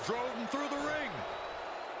 Almost drove him through the ring.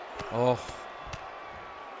 Oh.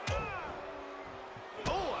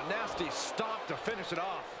 Oh, a nasty stomp to finish it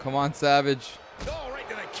off. Come on, Savage. Oh, right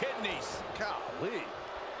to the kidneys. Golly.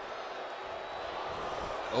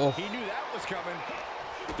 Oh. He knew that was coming.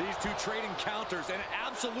 These two trading counters, an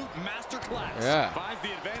absolute masterclass. Yeah. Finds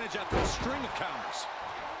the advantage after a string of counters.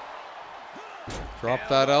 Drop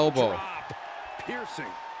that elbow. Drop. Piercing.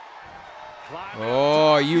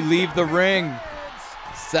 Oh, you leave the ring.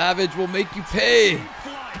 Savage will make you pay.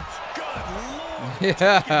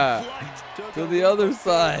 Yeah. to the other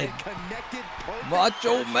side.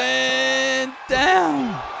 Macho Man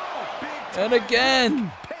down. And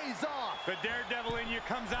again. The daredevil in you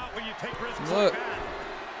comes out when you take risks. Look. Like that.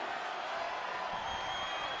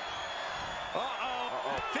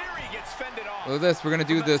 Theory gets fended off. Look at this. We're going to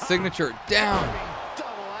do the signature down.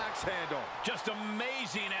 Double axe handle. Just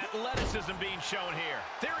amazing athleticism being shown here.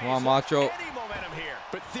 Theory Come on, Macho. any momentum here.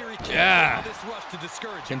 But Theory can't Yeah. allow this rush to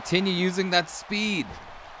discourage him. Continue using that speed.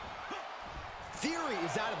 Theory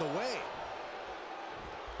is out of the way.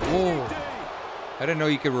 Whoa. I didn't know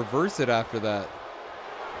you could reverse it after that.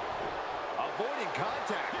 Avoiding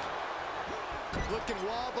contact. Looking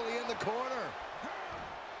wobbly in the corner.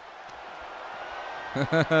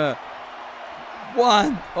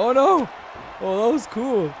 1. Oh no. Oh, that was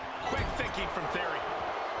cool. Quick thinking from Theory.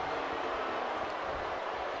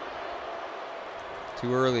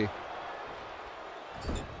 Too early.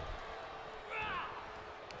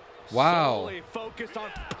 Wow. Solely focused on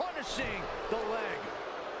punishing the leg.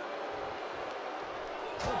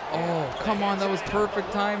 Oh, come on. That was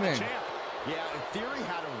perfect timing. Yeah, in theory,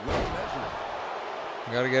 had a well measured. I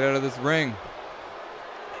gotta get out of this ring.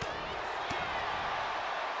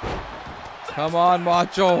 Come on,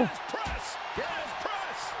 Macho.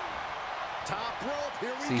 Top rope,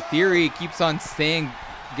 here we See, go. Theory keeps on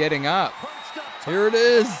getting up. Here it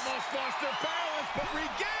is.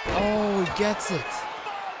 Oh, he gets it.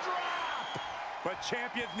 But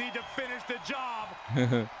champions need to finish the job.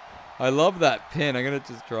 I love that pin. I'm gonna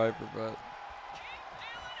just try for fun.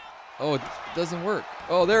 Oh, it doesn't work.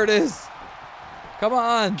 Oh, there it is. Come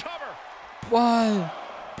on. 1,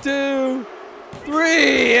 2,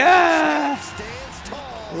 3. Yeah.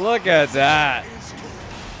 Look at that.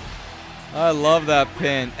 I love that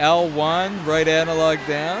pin. L1, right analog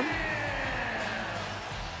down.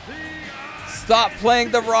 Stop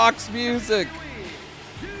playing The Rock's music.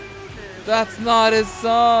 That's not his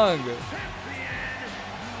song.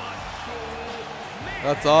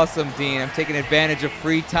 That's awesome, Dean. I'm taking advantage of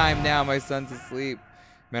free time now. My son's asleep.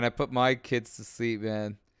 Man, I put my kids to sleep,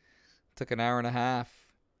 man. Took an hour and a half.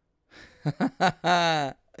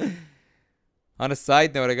 On a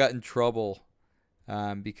side note, I got in trouble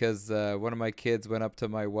because one of my kids went up to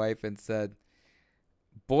my wife and said,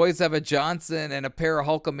 "Boys have a Johnson and a pair of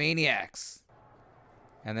Hulkamaniacs."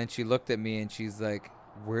 And then she looked at me and she's like,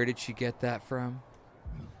 "Where did she get that from?"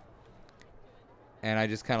 And I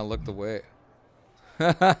just kind of looked away.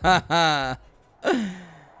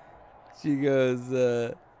 She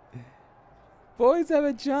goes, "Boys have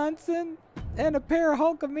a Johnson and a pair of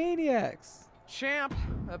Hulkamaniacs." Champ,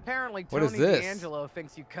 apparently What is Tony this? D'Angelo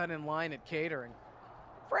thinks you cut in line at catering.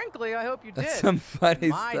 Frankly, I hope you did. That's some funny in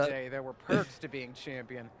my stuff. day, there were perks to being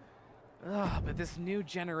champion. Ugh, but this new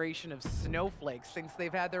generation of snowflakes thinks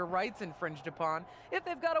they've had their rights infringed upon if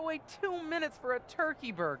they've got to wait 2 minutes for a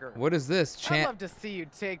turkey burger. What is this? I'd love to see you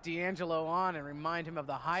take D'Angelo on and remind him of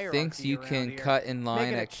the hierarchy Thinks you around can here. cut in line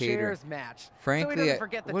Make it at a catering. chairs match. Frankly, so he doesn't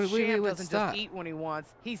forget that champ doesn't stop. just eat when he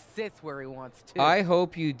wants, he sits where he wants to. I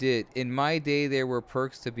hope you did. In my day, there were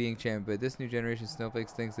perks to being champion, but this new generation of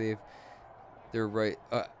snowflakes thinks they're right.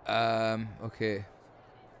 Okay.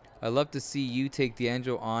 I'd love to see you take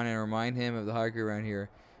D'Angelo on and remind him of the hierarchy around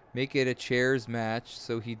here. Make it a chairs match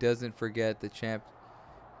so he doesn't forget the champ.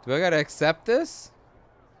 Do I gotta accept this?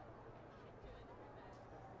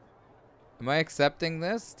 Am I accepting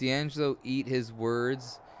this? D'Angelo eat his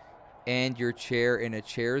words and your chair in a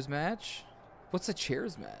chairs match? What's a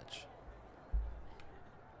chairs match?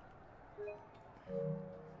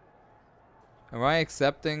 Am I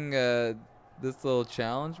accepting this little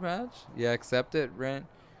challenge match? Yeah, accept it,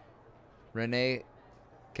 Rene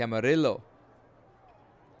Camarillo.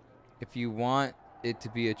 If you want it to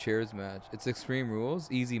be a chairs match, it's Extreme Rules,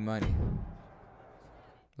 easy money.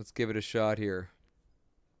 Let's give it a shot here.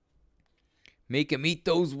 Make him eat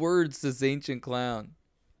those words, says Ancient Clown.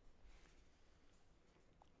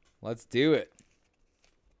 Let's do it.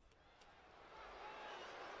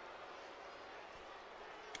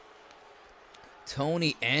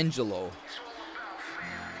 Tony Angelo.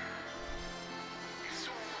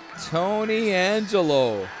 Tony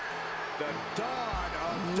Angelo.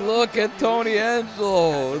 Look at Tony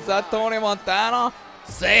Angelo. Is that Tony Montana?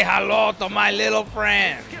 Say hello to my little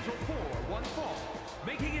friend.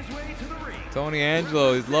 Tony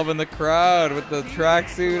Angelo, he's loving the crowd with the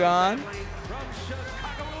tracksuit on.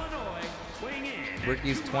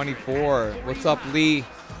 Ricky's 24. What's up, Lee?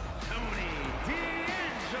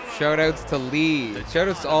 Shoutouts to Lee.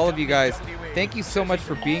 Shoutouts to all of you guys. Thank you so much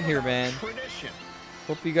for being here, man.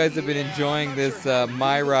 Hope you guys have been enjoying this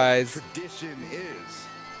My Rise.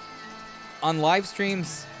 On live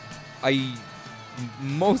streams, I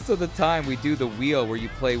most of the time we do the wheel where you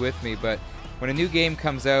play with me, but when a new game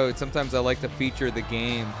comes out, sometimes I like to feature the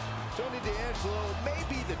game. Tony D'Angelo may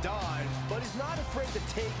be the Don, but he's not afraid to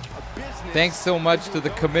take a business. Thanks so much to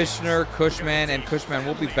the Commissioner, Cushman, and Cushman.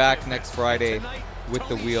 We'll be back next Friday with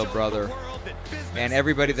the wheel, brother. And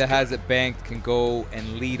everybody that has it banked can go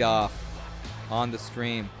and lead off on the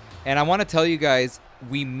stream. And I want to tell you guys,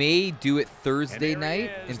 we may do it Thursday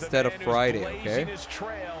night instead of Friday, okay?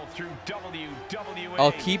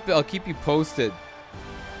 I'll keep you posted.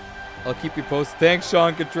 I'll keep you posted. Thanks,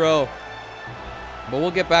 Sean Cottrell. But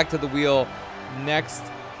we'll get back to the wheel next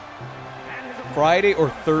Friday or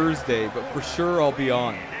Thursday, but for sure I'll be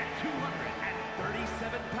on.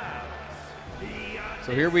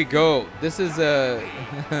 So here we go. This is a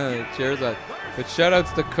cheers on. But shout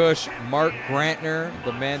outs to Kush, Mark Grantner,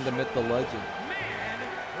 the man, the myth, the legend.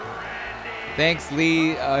 Thanks,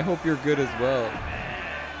 Lee. I hope you're good as well.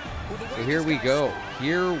 So here we go.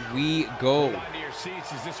 Here we go. So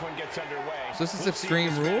this is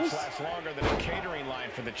Extreme Rules.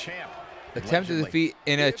 Attempt to defeat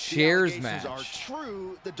in a chairs match. Are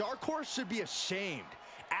true, the Dark Horse should be ashamed.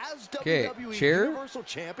 As WWE Universal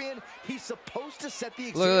Champion, he's supposed to set the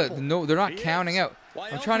example. Look, no, they're not counting out.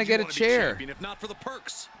 I'm trying to get a chair. If not for the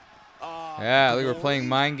perks. Yeah, look, we're playing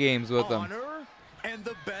mind games with them. And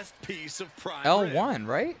the best piece of prime L1,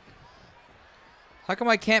 right? How come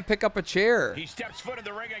I can't pick up a chair? He steps foot in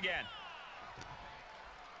the ring again.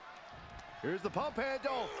 Here's the pump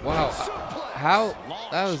handle. Wow, how?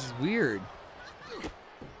 That was weird.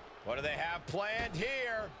 What do they have planned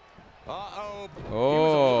here? Uh-oh.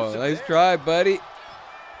 Oh, nice try, buddy.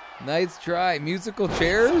 Nice try. Musical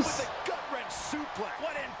chairs?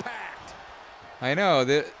 What impact? I know.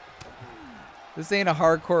 This ain't a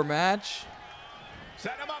hardcore match.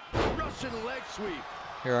 Set him up. Russian leg sweep.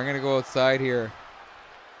 Here, I'm going to go outside here.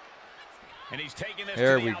 And he's taking this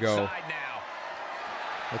there to the we go. Now.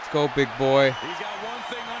 Let's go, big boy. He's got one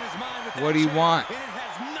thing on his mind with what do you want? And it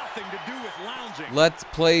has nothing to do with lounging. Let's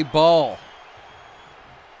play ball.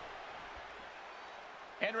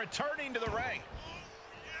 And returning to the ring.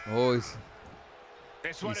 Oh, he's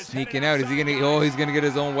sneaking out. Is he gonna? Oh, he's gonna get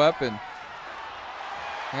his own weapon.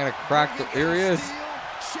 I'm gonna crack the. Here he is.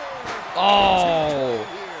 Oh,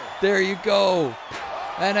 there you go.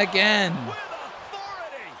 And again.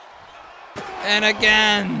 And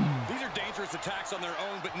again. These are dangerous attacks on their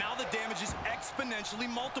own, but now the damage is exponentially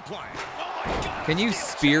multiplying. Oh my God! Can you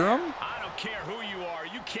spear him? I don't care who you are.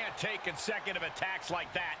 You can't take consecutive attacks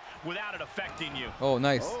like that without it affecting you. Oh,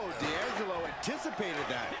 nice. Oh, D'Angelo anticipated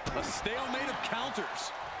that. A stalemate of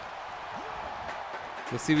counters.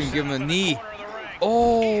 Let's see if we can give him a knee.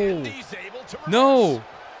 Oh, no.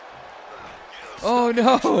 Oh,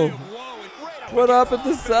 no. What happened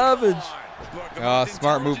to Savage? Oh,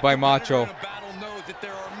 smart move by Macho.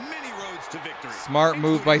 Smart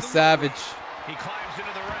move by Savage. He climbs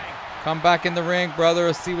into the ring. Come back in the ring, brother.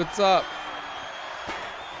 Let's see what's up.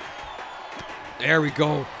 There we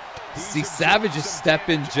go. See, Savage's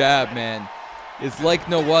step-in jab, man, is like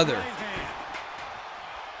no other.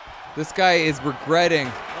 This guy is regretting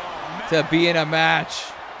to be in a match.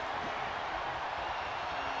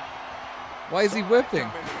 Why is he whipping?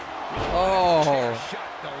 Oh.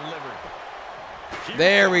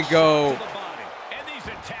 There we go. And these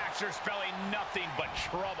attacks are spelling nothing but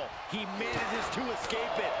trouble. He manages to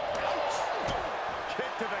escape it. Ouch.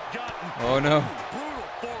 Kick to the gut. Oh, no. Brutal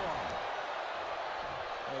forearm.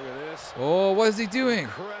 Look at this. Oh, what is he doing?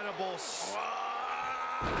 Incredible.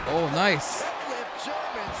 Oh, nice.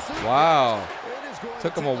 Wow.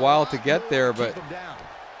 Took him a while to get there, but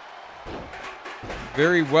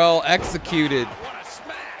very well executed. What a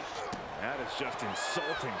smash. That is just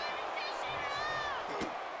insulting.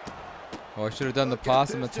 Oh, I should have done the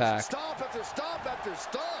possum attack. Stomp after stomp after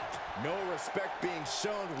stomp. No respect being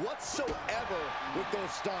shown whatsoever with those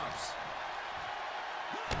stomps.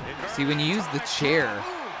 See, when you use the chair,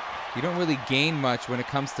 you don't really gain much when it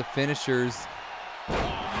comes to finishers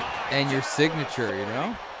and your signature, you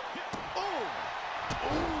know?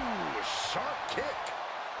 Ooh, sharp kick.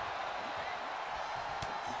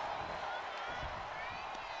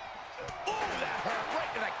 Ooh, that hurt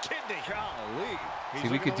right to the kidney. Golly. See,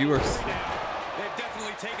 we could do our...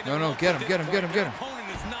 No, no, get him, get him, get him, get him.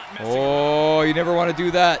 Oh, you never want to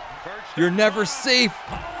do that. You're never safe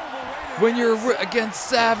when you're against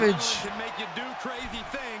Savage.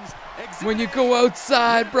 When you go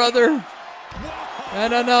outside, brother.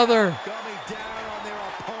 And another.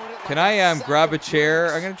 Can I grab a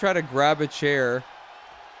chair? I'm going to try to grab a chair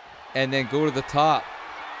and then go to the top.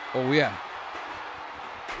 Oh, yeah.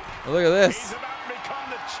 Oh, look at this.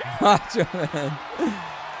 Macho Man.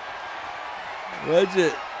 Wedge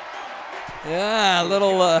it. Yeah, a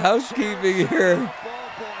little housekeeping here.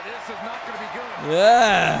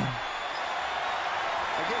 Yeah.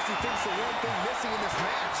 I guess he thinks the one thing missing in this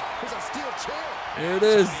match is a steel chair. Here it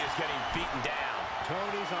is. Tony is getting beaten down.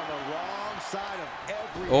 Tony's on the wrong side of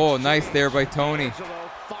every Oh, nice there by Tony. Angelo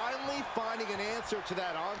finally finding an answer to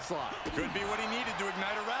that onslaught. Could be what he needed to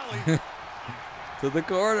ignite a rally. To the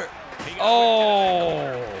corner.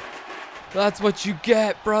 Oh, that's what you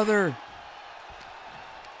get, brother.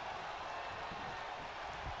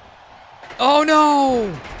 Oh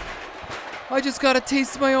no! I just got a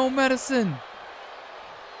taste of my own medicine.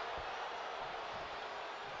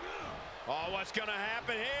 Oh, what's gonna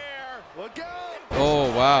happen here? Look out! Oh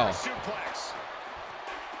wow. Suplex.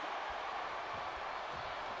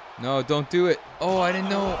 No, don't do it. Oh, I didn't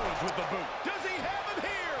know. With the boot. Does he have him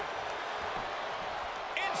here?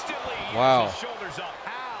 Instantly. Wow. His shoulders up.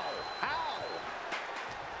 Ow! Ow!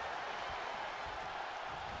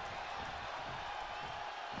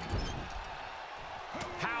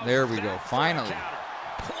 There we go. Finally.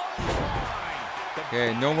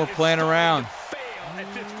 Okay, no more playing around.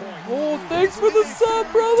 Oh, thanks for the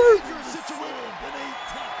sub, brother.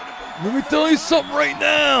 Let me tell you something right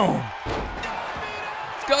now.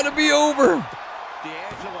 It's got to be over.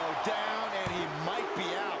 D'Angelo down, and he might be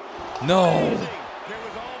out. No.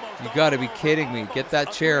 You got to be kidding me. Get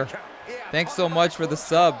that chair. Thanks so much for the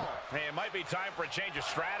sub. Hey, it might be time for a change of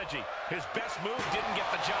strategy. His best move didn't get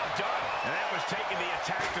the job done, and that was taking the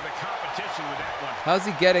attack to the competition with that one. How's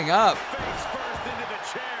he getting up? Face first into the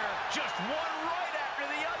chair. Just one right after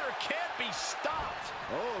the other. Can't be stopped.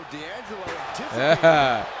 Oh, D'Angelo anticipating.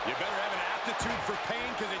 Yeah. You better have an aptitude for pain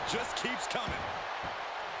because it just keeps coming.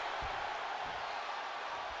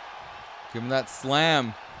 Give him that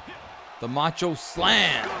slam. The Macho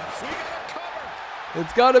Slam.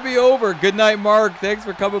 It's got to be over. Good night, Mark. Thanks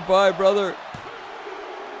for coming by, brother.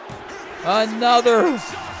 Another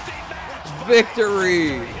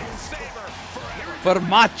victory for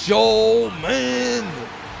Macho Man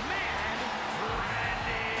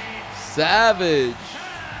Savage.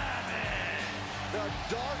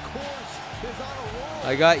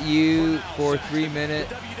 I got you for 3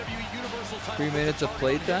 minutes. 3 minutes of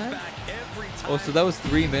playtime? Oh, so that was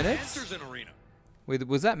 3 minutes? Wait,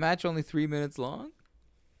 was that match only 3 minutes long?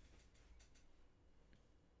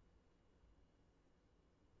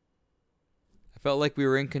 I felt like we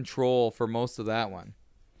were in control for most of that one.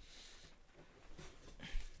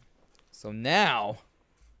 So now,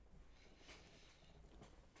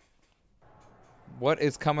 what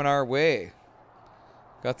is coming our way?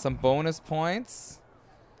 Got some bonus points.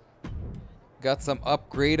 Got some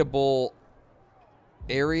upgradable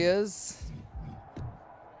areas.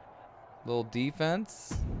 Little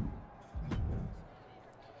defense.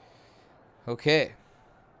 Okay.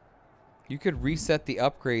 You could reset the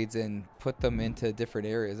upgrades and put them into different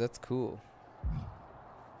areas. That's cool.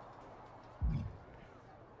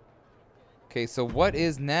 Okay, so what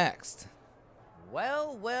is next?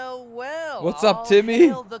 Well, well, well. What's up, Timmy?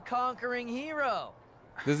 Hail the conquering hero.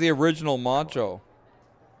 This is the original Macho.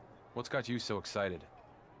 What's got you so excited?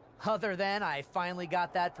 Other than I finally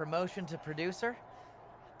got that promotion to producer,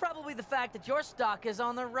 probably the fact that your stock is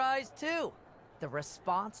on the rise too. The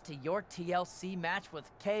response to your TLC match with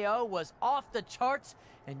KO was off the charts,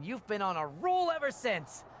 and you've been on a roll ever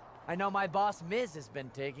since. I know my boss Miz has been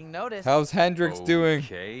taking notice. How's Hendrix doing?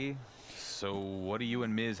 Okay, so what do you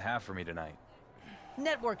and Miz have for me tonight?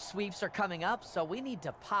 Network sweeps are coming up, so we need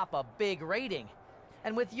to pop a big rating.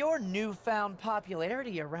 And with your newfound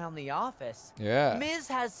popularity around the office, yeah, Miz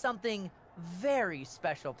has something very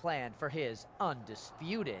special planned for his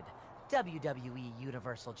undisputed WWE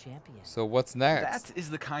Universal Champion. So what's next? That is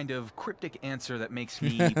the kind of cryptic answer that makes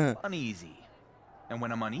me uneasy. And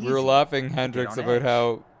when I'm uneasy, we were laughing, Hendrix, about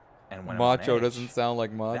how and when Macho edge, doesn't sound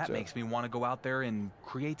like Macho. That makes me want to go out there and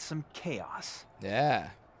create some chaos. Yeah.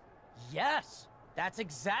 Yes, that's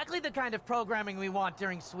exactly the kind of programming we want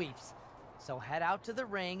during sweeps. So head out to the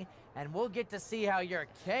ring, and we'll get to see how your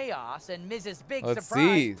chaos and Miz's big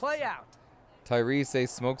surprise play out. Tyrese say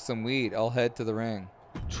smoke some weed. I'll head to the ring.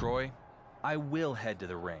 Troy, I will head to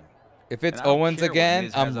the ring. If it's Owens again,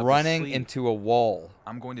 I'm running into a wall.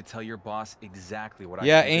 I'm going to tell your boss exactly what I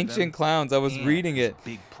Yeah, think of them, Ancient Clowns. I was reading it.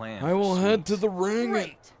 big plan I will head to the ring.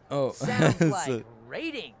 Great. Oh. Sounds like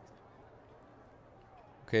ratings.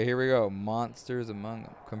 Okay, here we go. Monsters Among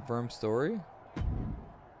Them. Confirmed story.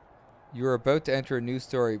 You are about to enter a new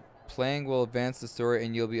story. Playing will advance the story,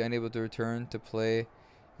 and you'll be unable to return to play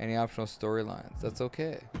any optional storylines. That's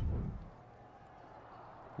okay.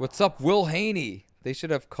 What's up, Will Haney? They should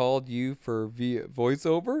have called you for via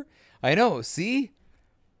voiceover. I know. See?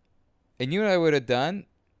 And you know what I would have done?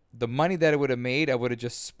 The money that it would have made, I would have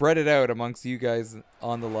just spread it out amongst you guys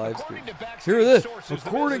on the live stream. Here it is.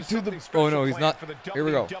 According to the... Oh, no, he's not. Here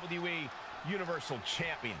we go. Universal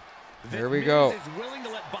Champion. Here we go.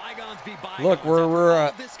 Look,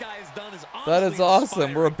 that is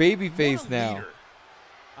awesome. We're a baby face now.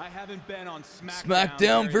 I haven't been on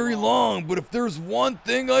SmackDown very long, but if there's one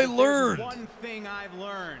thing I learned, one thing I've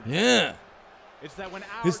learned, yeah, it's that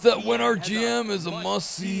when our GM is a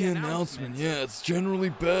must-see announcement, yeah, it's generally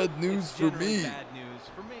bad news for me.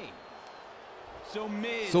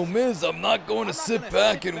 So Miz, I'm not going to sit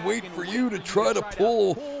back and wait for you to try to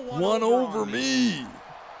pull one over me.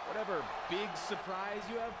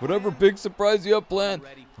 Whatever big surprise you have planned,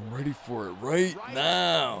 I'm ready for it right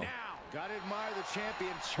now.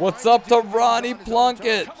 What's up to Ronnie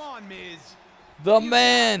Plunkett? The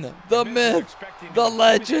man, the myth, the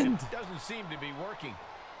legend. Doesn't seem to be working.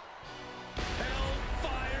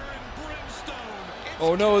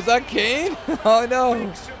 Oh no, is that Kane? Oh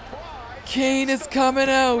no. Kane is coming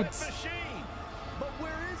out.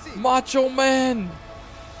 Macho Man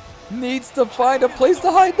needs to find a place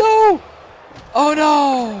to hide. No. Oh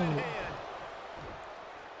no.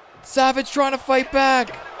 Savage trying to fight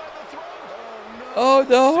back. Oh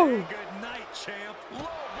no.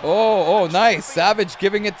 Oh, nice. Savage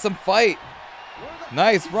giving it some fight.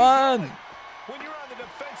 Nice run.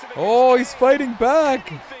 Oh, he's fighting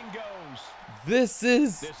back. This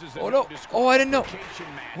is... Oh no. Oh, I didn't know.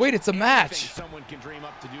 Wait, it's a match.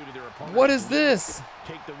 What is this?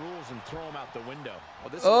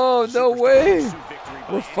 Oh, no way.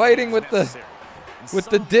 We're fighting with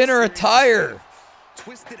the dinner attire.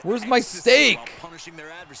 Where's my steak?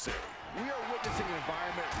 We are witnessing an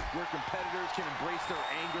environment where competitors can embrace their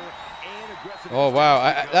anger and aggressive. Oh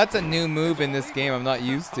wow, that's a new move in this game I'm not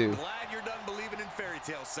used to. I'm glad you're done believing in fairy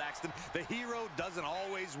tales, Saxton. The hero doesn't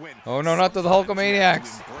always win. Oh no, not the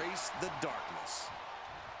Hulkamaniacs. Embrace the darkness.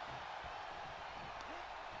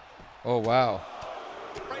 Oh wow.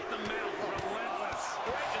 Right in the mouth, relentless.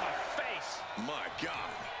 Right in the face. My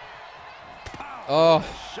God. Oh.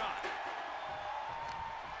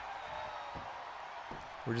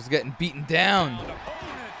 We're just getting beaten down. And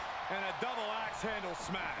a double axe handle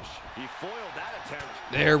smash. He foiled that attempt.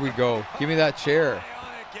 There we go. Give me that chair.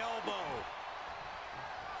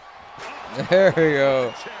 There we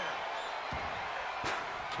go.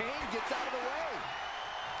 Kane gets out of the way.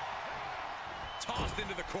 Tossed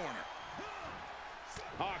into the corner.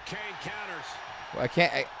 Oh, Kane counters.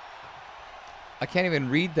 I can't even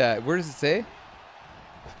read that. Where does it say?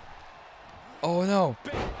 Oh no.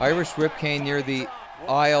 Irish whip Kane near the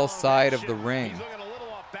aisle side of the ring.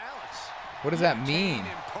 What does that mean?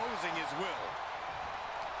 Imposing his will.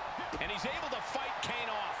 And he's able to fight Kane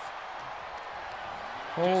off.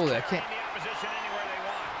 Holy, I can't.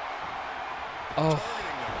 Oh.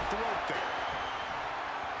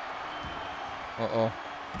 Uh-oh.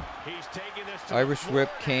 Irish whip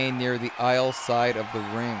Kane near the aisle side of the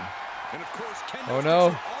ring. Oh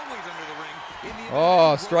no.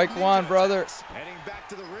 Oh, strike one, brother. Heading back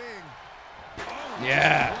to the ring.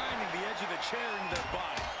 Yeah. Grinding the edge of the chair into their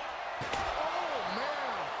body. Oh,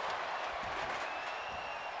 man.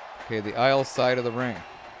 Okay, the aisle side of the ring.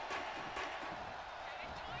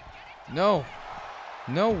 No.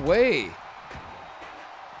 No way.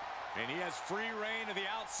 And he has free reign to the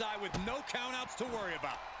outside with no countouts to worry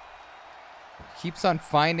about. Keeps on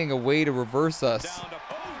finding a way to reverse us. Down to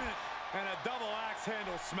opponent and a double axe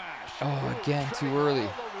handle smash. Oh, again, too early.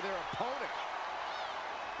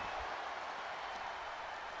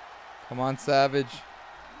 Come on, Savage.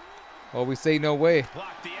 Oh, we say no way.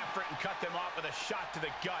 Block the effort and cut them off with a shot to the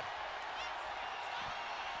gut.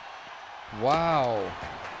 Wow.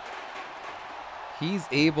 He's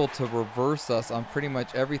able to reverse us on pretty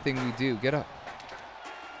much everything we do. Get up.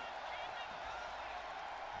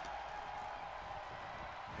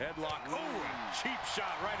 Headlock. Ooh, cheap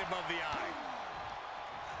shot right above the eye.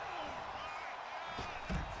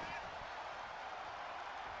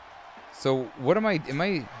 So what am I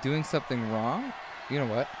doing something wrong? You know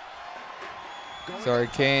what? Sorry,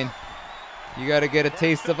 Kane. You got to get a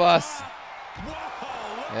taste of us.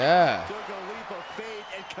 Yeah.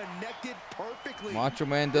 Macho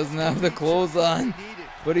Man doesn't have the clothes on,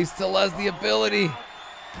 but he still has the ability.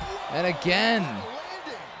 And again.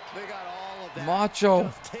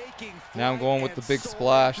 Macho. Now I'm going with the big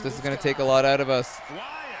splash. This is going to take a lot out of us.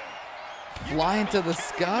 Flying to the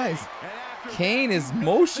skies. Kane is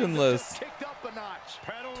motionless.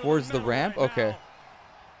 Towards the ramp? Okay.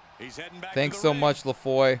 Thanks so much,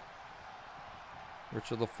 LaFoy.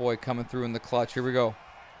 Richard LaFoy coming through in the clutch. Here we go.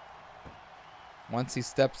 Once he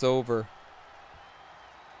steps over.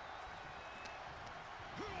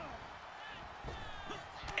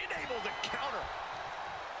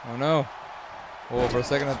 Oh no. Oh, for a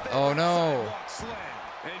second. Oh no.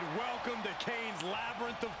 And welcome to Kane's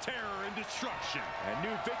labyrinth of terror and destruction. A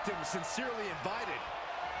new victim sincerely invited.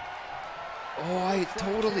 Oh, I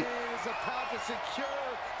totally.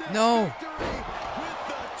 No. With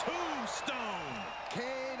the tombstone.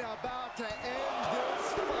 Kane about to end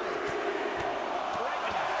this fight.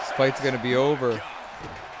 This fight's gonna be over.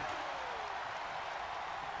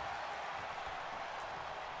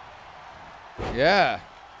 Yeah.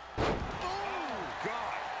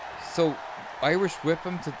 So, Irish whip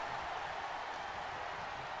him to.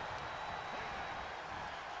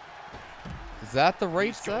 Is that the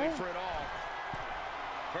right side?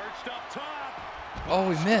 Oh,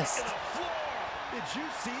 he missed. Did you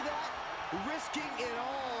see that? Risking it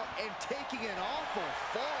all and taking an awful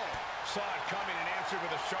fall. Saw it coming and answered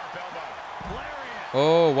with a sharp elbow. Lariat.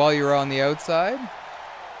 Oh, while you're on the outside?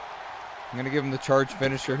 I'm going to give him the charge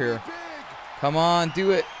finisher here. Come on,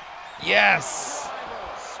 do it. Yes!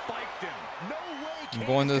 I'm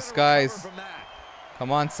going to the skies.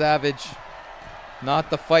 Come on, Savage. Not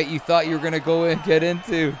the fight you thought you were going to go and get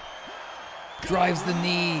into. Drives the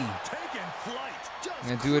knee. I'm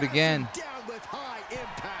going to do it again.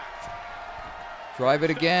 Drive it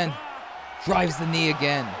again. Drives the knee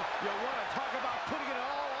again.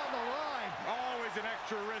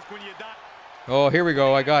 Oh, here we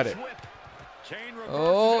go. I got it.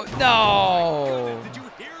 Oh, no.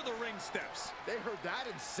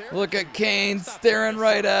 Look at Kane staring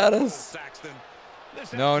right at us.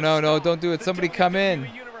 No, no, no. Don't do it. Somebody come in.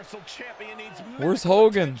 Where's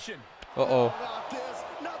Hogan? Uh-oh.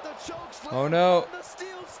 Oh, no.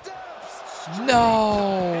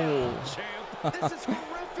 No.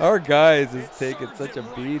 Our guys is taking such a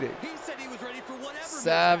beating.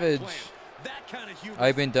 Savage.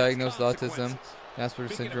 I've been diagnosed with autism,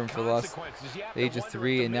 Asperger's syndrome for the last age of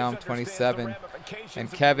 3, and now I'm 27.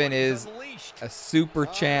 And Kevin is a super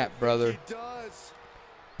champ, brother.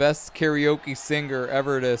 Best karaoke singer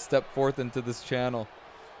ever to step forth into this channel.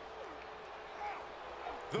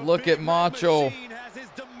 Look at Macho.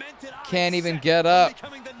 Can't even get up.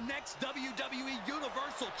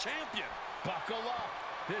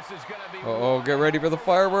 Uh-oh, get ready for the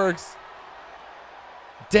fireworks.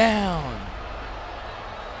 Down.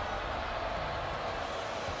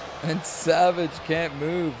 And Savage can't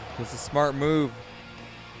move. It's a smart move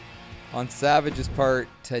on Savage's part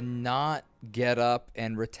to not get up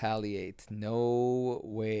and retaliate. No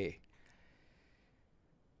way.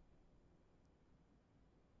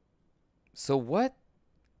 So what?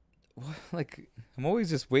 Like, I'm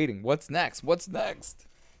always just waiting. What's next? What's next?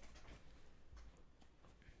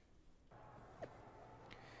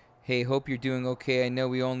 Hey, hope you're doing okay. I know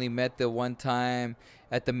we only met the one time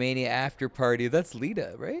at the Mania after party. That's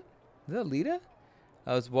Lita, right? Is that Lita?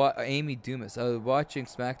 I was Amy Dumas. I was watching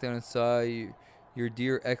SmackDown and saw your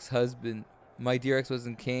dear ex-husband. My dear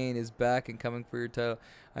ex-husband Kane is back and coming for your title.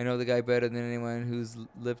 I know the guy better than anyone who's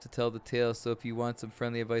lived to tell the tale. So if you want some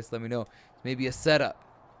friendly advice, let me know. Maybe a setup.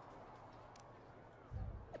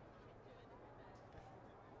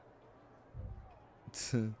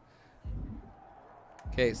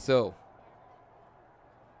 Okay, so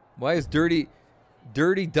why is Dirty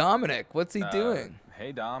Dominic? What's he doing?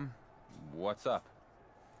 Hey Dom, what's up?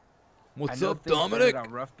 What's up, Dominic? I know things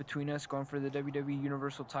got rough between us going for the WWE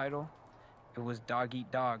Universal title. It was dog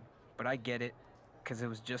eat dog, but I get it, because it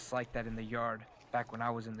was just like that in the yard back when I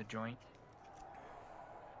was in the joint.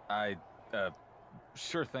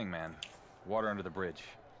 Sure thing, man. Water under the bridge.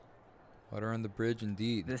 Water on the bridge,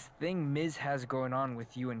 indeed. This thing Miz has going on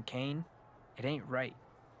with you and Kane, it ain't right.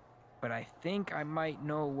 But I think I might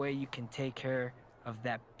know a way you can take care of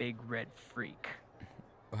that big red freak.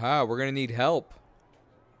 Wow, we're gonna need help.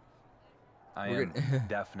 I am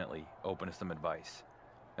definitely open to some advice.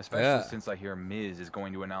 Especially since I hear Miz is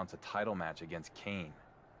going to announce a title match against Kane.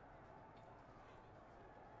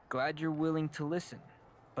 Glad you're willing to listen,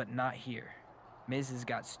 but not here. Miz has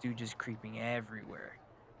got stooges creeping everywhere.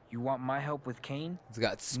 You want my help with Kane? He's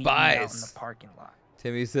got spies. Meet me out in the parking lot.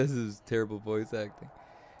 Timmy says it was terrible voice acting.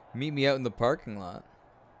 Meet me out in the parking lot.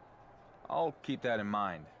 I'll keep that in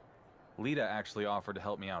mind. Lita actually offered to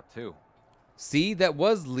help me out too. See, that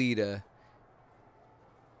was Lita.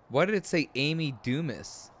 Why did it say Amy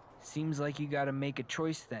Dumas? Seems like you gotta make a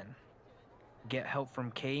choice then. Get help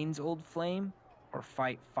from Kane's old flame, or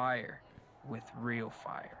fight fire with real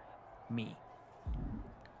fire. Me.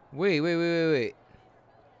 Wait.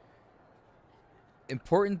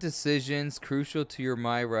 Important decisions crucial to your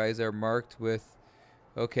My Rise are marked with...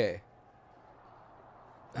 Okay.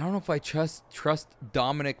 I don't know if I trust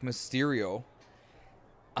Dominic Mysterio.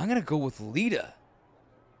 I'm going to go with Lita.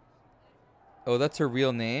 Oh, that's her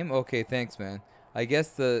real name? Okay, thanks, man. I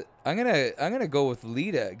guess I'm gonna go with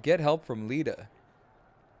Lita. Get help from Lita.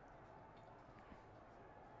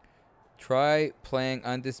 Try playing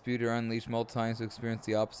Undisputed or Unleashed multiple times to experience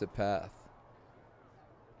the opposite path.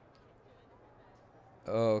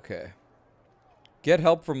 Okay. Get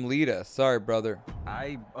help from Lita. Sorry, brother.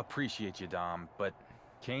 I appreciate you, Dom, but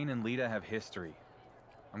Kane and Lita have history.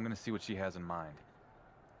 I'm gonna see what she has in mind.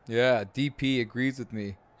 Yeah, DP agrees with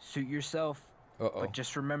me. Suit yourself. Uh-oh. But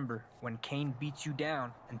just remember, when Kane beats you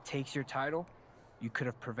down and takes your title, you could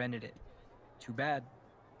have prevented it. Too bad.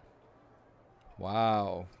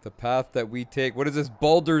 Wow. The path that we take. What is this,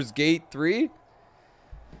 Baldur's Gate 3?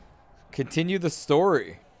 Continue the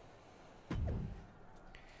story.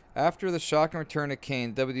 After the shocking return of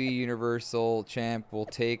Kane, WWE Universal Champ will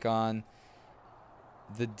take on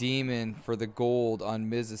the Demon for the gold on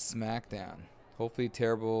Miz's SmackDown. Hopefully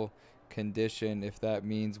terrible condition if that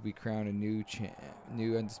means we crown a new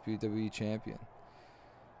Undisputed WWE Champion.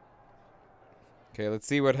 Okay, let's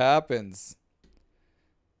see what happens.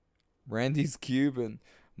 Randy's Cuban.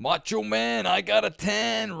 Macho Man, I got a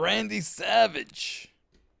 10. Randy Savage.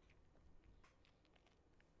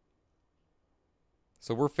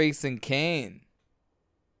 So we're facing Kane.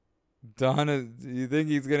 Donna, do you think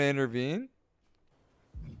he's going to intervene?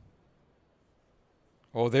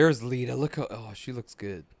 Oh, there's Lita. Look how... Oh, she looks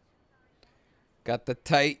good. Got the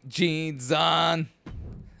tight jeans on.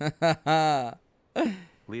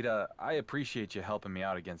 Lita, I appreciate you helping me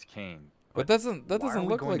out against Kane. But that doesn't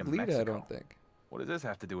look like Lita, Mexico? I don't think. What does this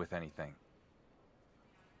have to do with anything?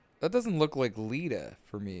 That doesn't look like Lita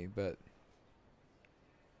for me, but...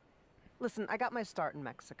 Listen, I got my start in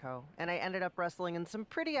Mexico, and I ended up wrestling in some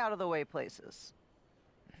pretty out-of-the-way places.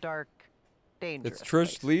 Dark, dangerous It's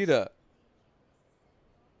Trish Lita.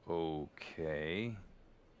 Okay.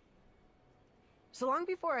 So long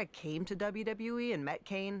before I came to WWE and met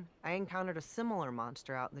Kane, I encountered a similar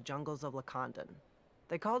monster out in the jungles of Lacandon.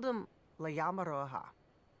 They called him La Llama Roja,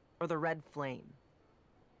 or the Red Flame.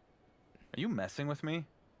 Are you messing with me?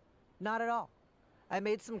 Not at all. I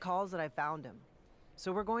made some calls that I found him.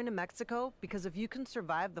 So we're going to Mexico because if you can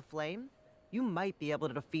survive the flame, you might be able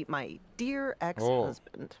to defeat my dear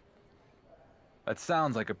ex-husband. That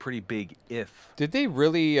sounds like a pretty big if. Did they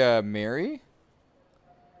really marry?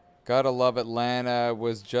 Gotta love Atlanta.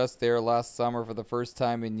 Was just there last summer for the first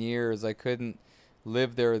time in years. I couldn't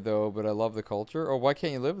live there though, but I love the culture. Oh, why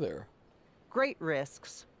can't you live there? Great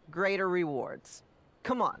risks, greater rewards.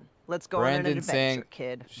 Come on, let's go Brandon on an adventure, saying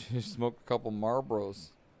kid. She smoked a couple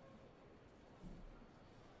Marlboros.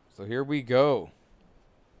 So here we go.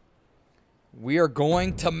 We are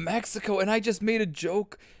going to Mexico, and I just made a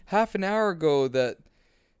joke half an hour ago that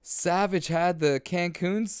Savage had the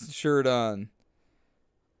Cancun shirt on.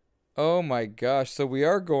 Oh my gosh, so we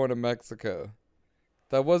are going to Mexico.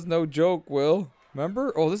 That was no joke, Will.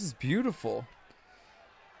 Remember? Oh, this is beautiful.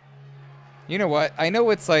 You know what? I know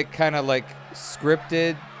it's like kind of like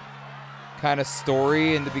scripted kind of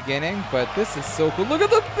story in the beginning, but this is so cool. Look at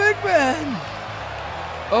the big man!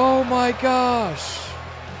 Oh my gosh.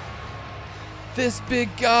 This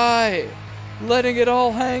big guy letting it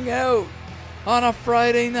all hang out on a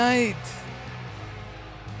Friday night.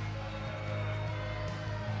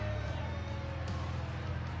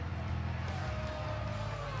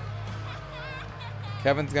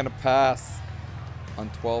 Kevin's gonna pass on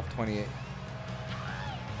 12:28.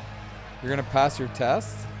 You're gonna pass your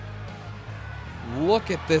test? Look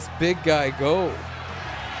at this big guy go.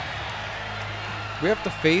 We have to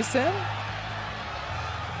face him?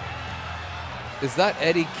 Is that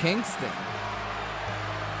Eddie Kingston?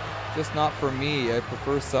 Just not for me. I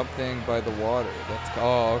prefer something by the water. That's...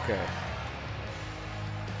 Oh, okay.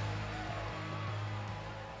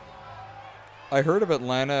 I heard of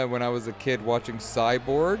Atlanta when I was a kid watching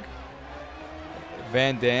Cyborg,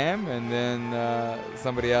 Van Damme, and then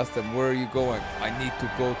somebody asked him, where are you going? I need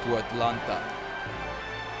to go to Atlanta.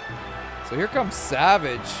 So here comes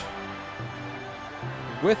Savage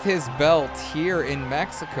with his belt here in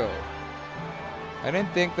Mexico. I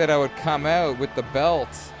didn't think that I would come out with the belt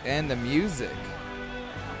and the music,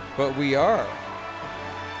 but we are.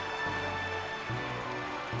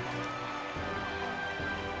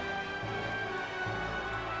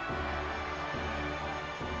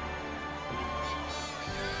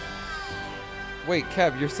 Wait,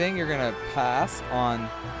 Kev, you're saying you're gonna pass on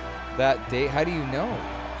that date? How do you know?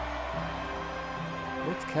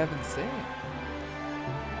 What's Kevin saying?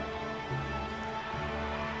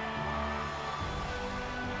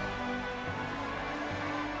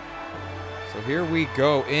 So here we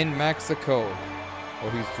go in Mexico. Oh,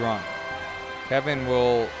 he's drunk. Kevin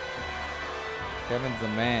will Kevin's the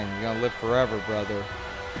man. You're gonna live forever, brother.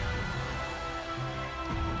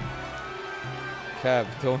 Kev,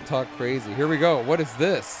 don't talk crazy. Here we go. What is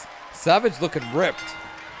this? Savage looking ripped.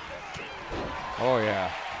 Oh,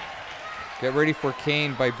 yeah. Get ready for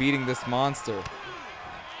Kane by beating this monster.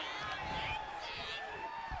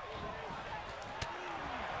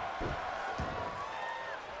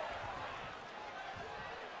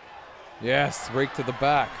 Yes, rake to the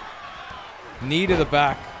back. Knee to the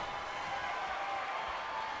back.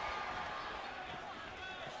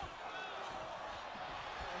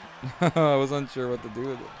 I was unsure what to do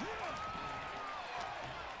with it.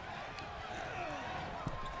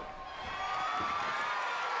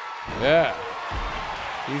 Yeah.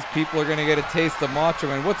 These people are going to get a taste of Macho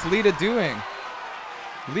Man. What's Lita doing?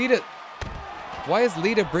 Lita... Why is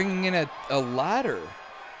Lita bringing in a ladder?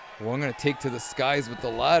 Well, I'm going to take to the skies with the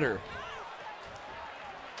ladder.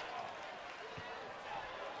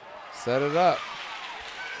 Set it up.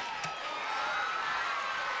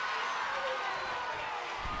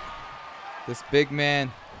 This big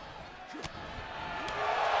man.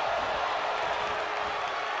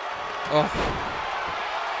 Oh.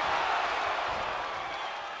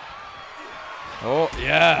 Oh,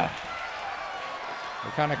 yeah.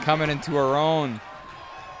 We're kind of coming into our own.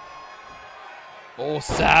 Oh,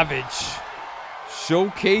 Savage.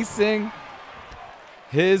 Showcasing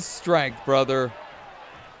his strength, brother.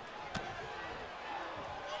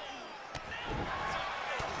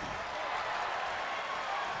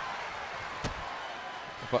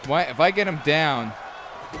 If I get him down,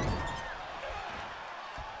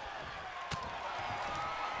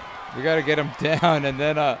 we got to get him down, and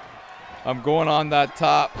then I'm going on that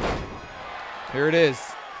top. Here it is.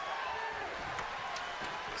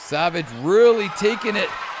 Savage really taking it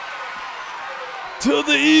to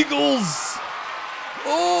the Eagles.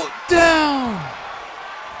 Oh, down.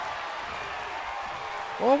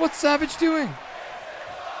 Oh, what's Savage doing?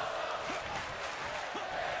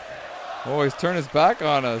 Oh, he's turned his back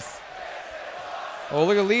on us. Oh,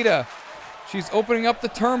 look at Lita. She's opening up the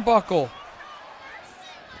turnbuckle.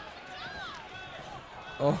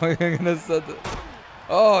 Oh, I'm gonna set the...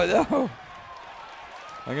 Oh, no.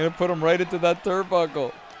 I'm gonna put him right into that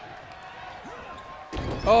turnbuckle.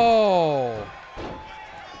 Oh.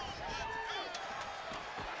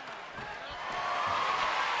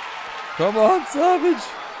 Come on, Savage.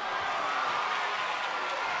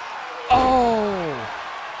 Oh.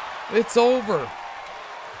 It's over.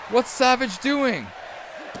 What's Savage doing?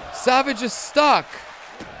 Savage is stuck.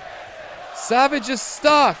 Savage is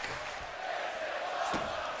stuck.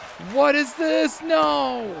 What is this?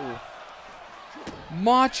 No.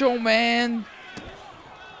 Macho Man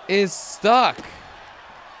is stuck.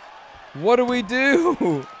 What do we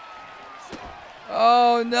do?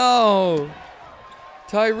 Oh no.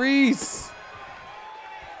 Tyrese.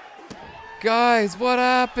 Guys, what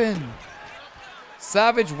happened?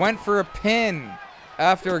 Savage went for a pin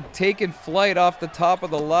after taking flight off the top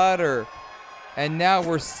of the ladder. And now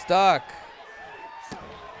we're stuck.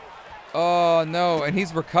 Oh no, and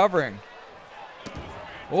he's recovering.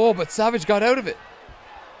 Oh, but Savage got out of it.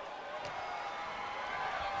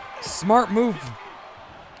 Smart move.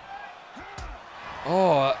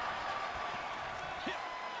 Oh.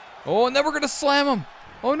 Oh, and then we're gonna slam him.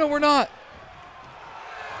 Oh no, we're not.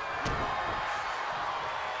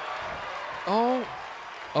 Oh.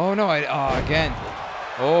 Oh no, again.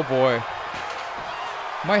 Oh boy.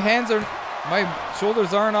 My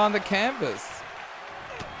shoulders aren't on the canvas.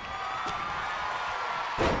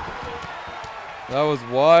 That was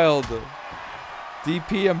wild.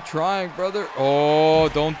 DP, I'm trying, brother. Oh,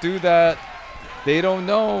 don't do that. They don't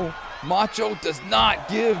know. Macho does not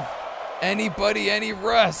give anybody any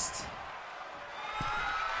rest.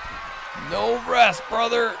 No rest,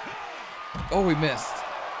 brother. Oh, we missed.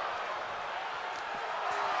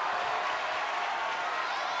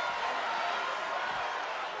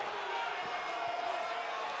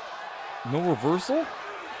 No reversal?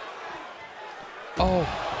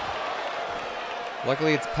 Oh.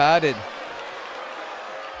 Luckily it's padded.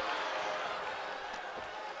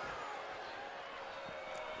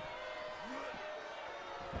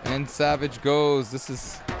 And Savage goes. This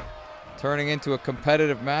is turning into a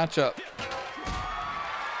competitive matchup.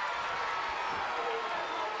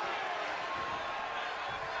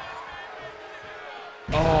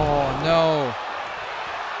 Oh no.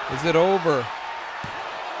 Is it over?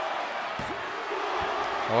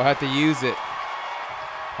 Oh, I had to use it.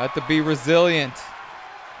 I have to be resilient.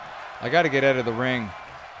 I got to get out of the ring.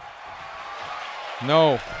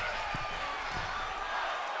 No.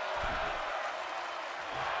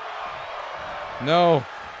 No.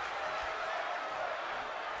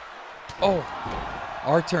 Oh,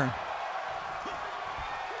 our turn.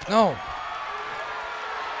 No.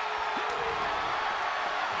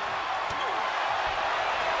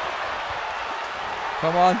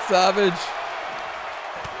 Come on, Savage.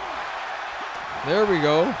 There we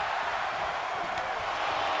go.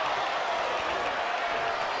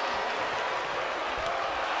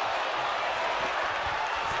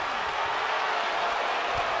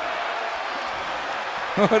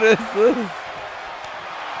 What is this?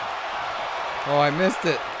 Oh, I missed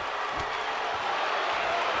it.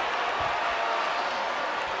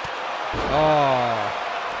 Oh.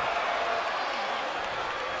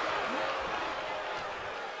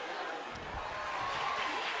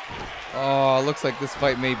 Oh, looks like this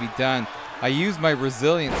fight may be done. I used my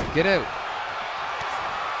resilience. Get out.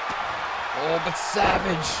 Oh, but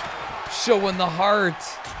Savage showing the heart.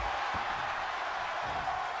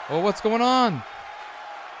 Oh, what's going on?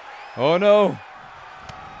 Oh, no.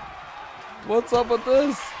 What's up with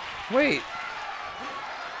this? Wait.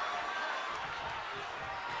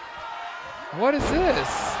 What is this?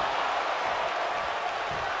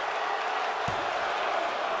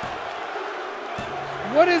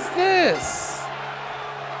 What is this?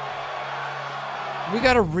 We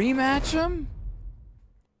got to rematch him?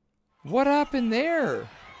 What happened there?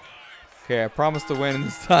 Okay, I promised to win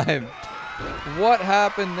this time. What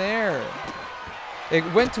happened there? It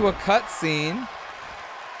went to a cutscene,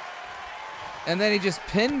 and then he just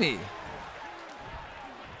pinned me.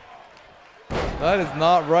 That is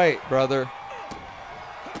not right, brother.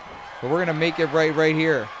 But we're gonna make it right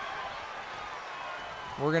here.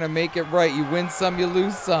 We're gonna make it right. You win some, you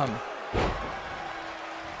lose some.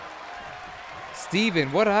 Steven,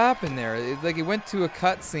 what happened there? Like it went to a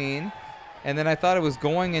cutscene, and then I thought it was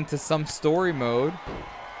going into some story mode,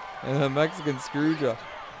 and the Mexican Screwjob.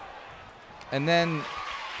 And then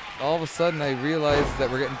all of a sudden I realized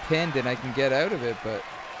that we're getting pinned and I can get out of it, but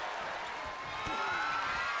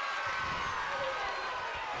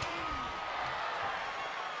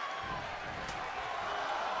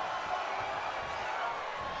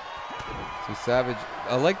so Savage,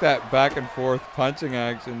 I like that back and forth punching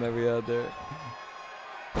action that we had there.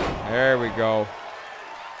 There we go.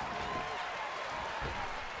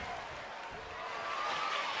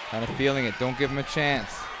 Kind of feeling it. Don't give him a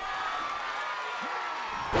chance.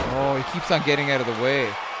 Oh, he keeps on getting out of the way.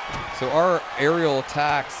 So our aerial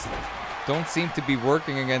attacks don't seem to be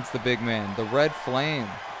working against the big man. The red flame.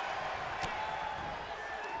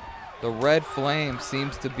 The red flame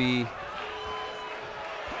seems to be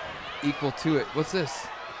equal to it. What's this?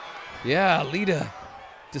 Yeah, Lita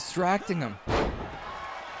distracting him.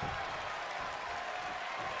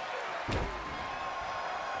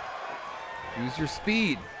 Use your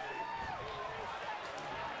speed.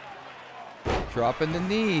 Dropping the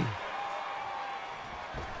knee.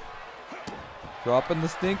 Dropping the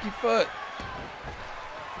stinky foot.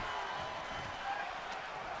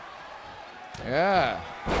 Yeah.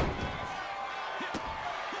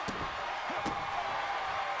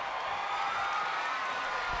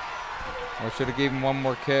 I should have gave him one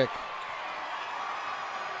more kick.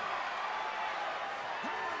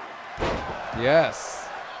 Yes.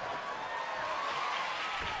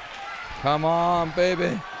 Come on,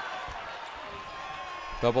 baby.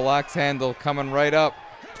 Double axe handle coming right up.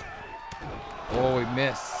 Oh, we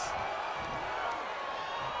miss.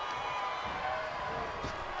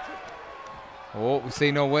 Oh, we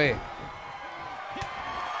say no way.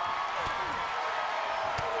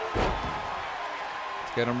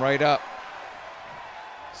 Let's get him right up.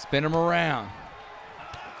 Spin him around.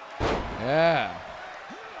 Yeah.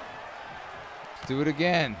 Let's do it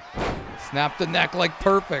again. Snap the neck like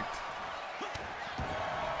perfect.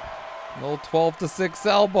 An old 12-6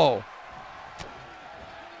 elbow.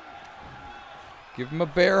 Give him a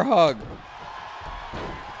bear hug.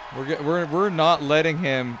 We're not letting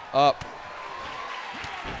him up.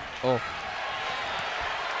 Oh.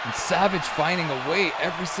 And Savage finding a way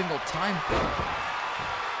every single time.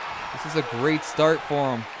 This is a great start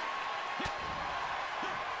for him.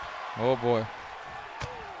 Oh boy.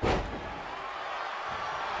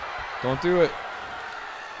 Don't do it.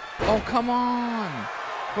 Oh, come on.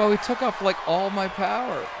 Well, he took off like all my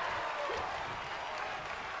power.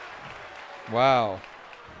 Wow.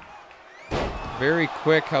 Very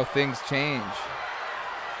quick how things change.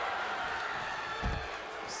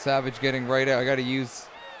 Savage getting right out. I gotta use.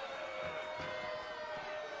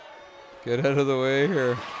 Get out of the way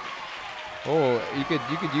here. Oh, you could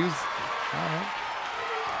use. All right.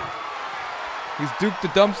 He's Duke the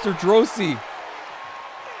Dumpster Drosy.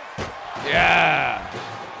 Yeah.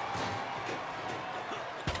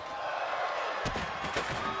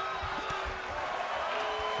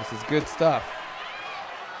 This is good stuff.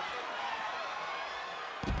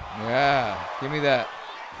 Yeah, give me that.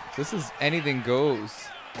 This is anything goes.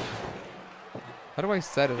 How do I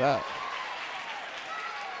set it up?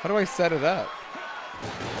 How do I set it up?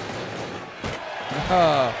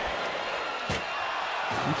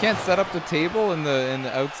 You can't set up the table in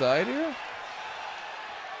the outside here?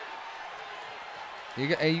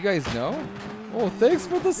 You guys know? Oh, thanks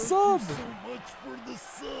for the sub. So much for the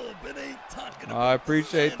sub. It ain't talking about I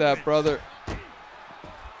appreciate that, brother.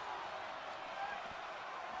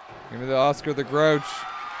 Give me the Oscar the Grouch.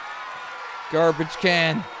 Garbage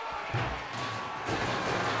can.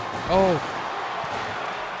 Oh.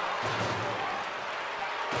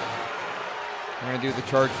 We're going to do the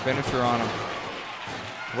charge finisher on him.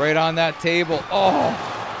 Right on that table. Oh.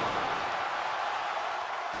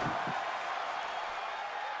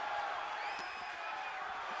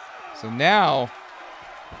 So now,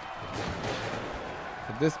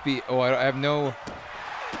 could this be, oh, I have no,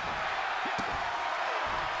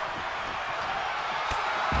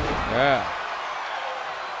 yeah.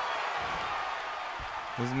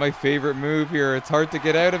 This is my favorite move here. It's hard to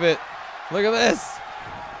get out of it. Look at this.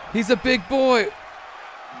 He's a big boy.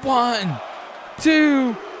 1,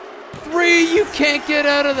 2, 3. You can't get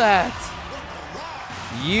out of that.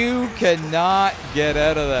 You cannot get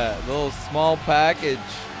out of that. Little small package.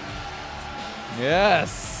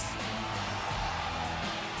 Yes.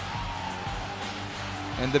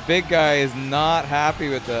 And the big guy is not happy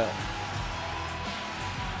with that.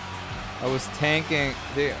 I was tanking.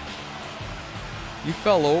 There. You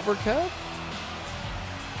fell over, Kev?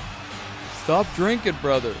 Stop drinking,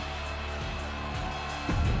 brother.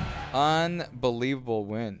 Unbelievable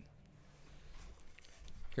win.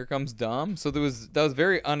 Here comes Dom. So that was a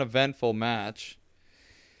very uneventful match.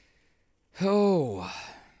 Oh,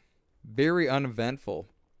 very uneventful.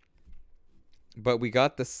 But we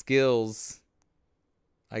got the skills,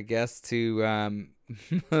 I guess, to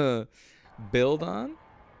build on.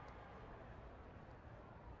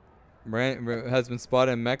 Has been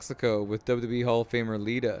spotted in Mexico with WWE Hall of Famer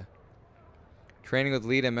Lita. Training with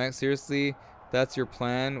Lita. Seriously, that's your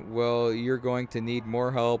plan? Well, you're going to need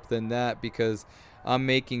more help than that because I'm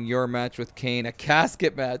making your match with Kane a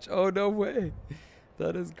casket match. Oh, no way.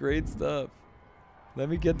 That is great stuff. Let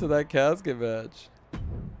me get to that casket match.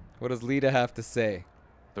 What does Lita have to say?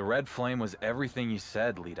 The red flame was everything you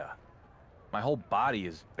said, Lita. My whole body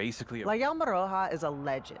is basically La Llama Roja is a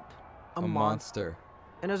legend. A monster.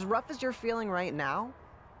 And as rough as you're feeling right now...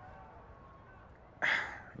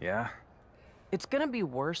 Yeah? It's gonna be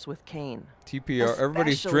worse with Kane. TPR,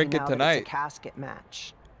 everybody's drinking tonight. It's a casket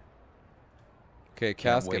match. Okay,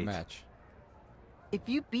 casket match. If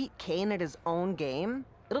you beat Kane at his own game,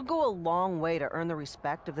 it'll go a long way to earn the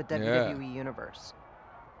respect of the WWE Universe.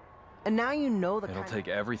 And now you know the It'll take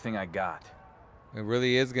everything I got. It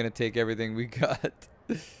really is gonna take everything we got.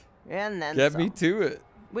 And then Get me to it.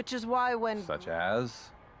 Which is why when... Such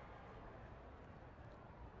as?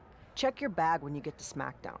 Check your bag when you get to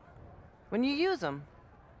SmackDown. When you use them,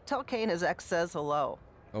 tell Kane his ex says hello.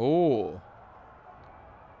 Oh.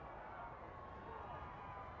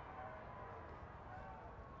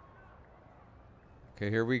 Okay,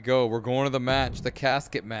 here we go. We're going to the match, the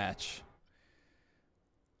casket match.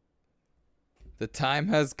 The time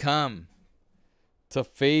has come to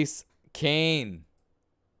face Kane.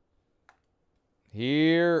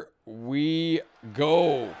 Here we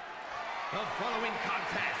go. The following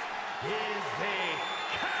contest is a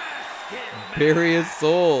casket match. Bury his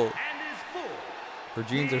soul. Her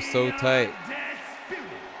jeans are so tight.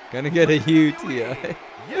 Gonna get a UTI.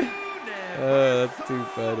 Oh, that's too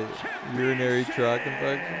funny. Urinary tract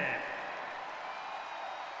infection.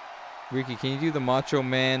 Ricky, can you do the Macho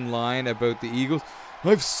Man line about the Eagles?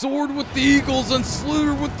 I've soared with the Eagles and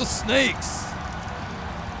slewed with the snakes.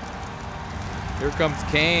 Here comes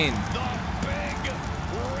Kane. The big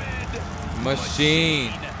red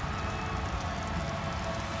machine.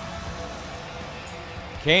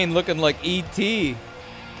 Kane looking like E.T.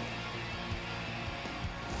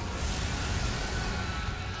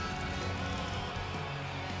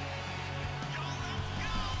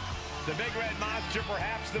 The big red monster,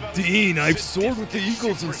 perhaps the most Dean, I've soared with the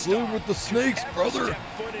Eagles and slewed with the snakes, brother,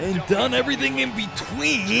 and done everything in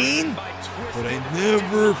between, but I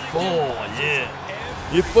never fall, yeah.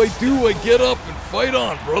 If I do, I get up and fight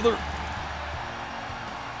on, brother.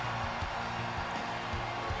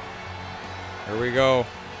 Here we go.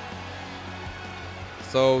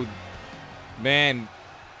 So, man,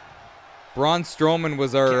 Braun Strowman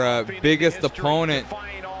was our biggest opponent.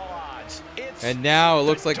 And now it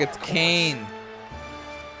looks like it's Kane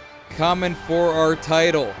coming for our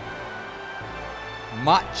title.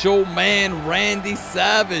 Macho Man Randy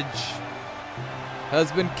Savage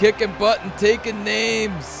has been kicking butt and taking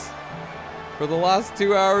names for the last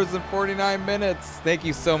 2 hours and 49 minutes. Thank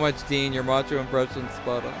you so much, Dean. Your macho impression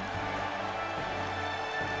spot on.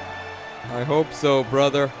 I hope so,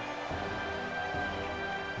 brother.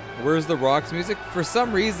 Where's the Rock's music? For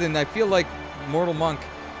some reason, I feel like Mortal Monk,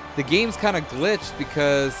 the game's kind of glitched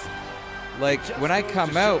because, like, when I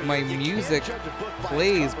come out, my music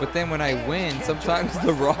plays, but then when I win, sometimes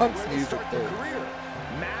the Rock's music plays.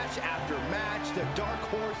 Match after match, the dark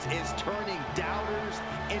horse is turning doubters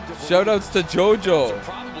into Shoutouts to JoJo. That's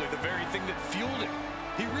probably the very thing that fueled him.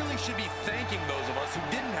 He really should be thanking those of us who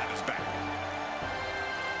didn't have his back.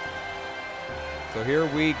 So here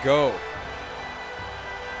we go.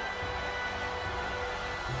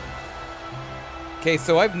 Okay,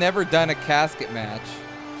 so I've never done a casket match.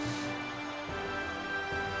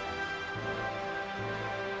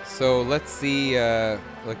 So let's see,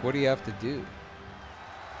 like, what do you have to do?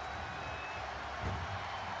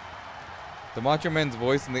 The Macho Man's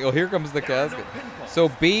voice in the... Oh, here comes the casket. So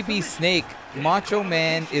Baby Snake, Macho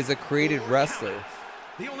Man is a created wrestler.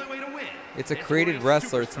 It's a created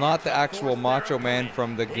wrestler. It's not the actual Macho Man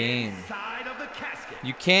from the game.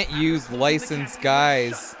 You can't use licensed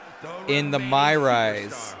guys in the My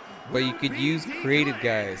Rise, but you could use created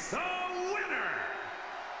guys.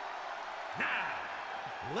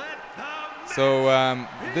 So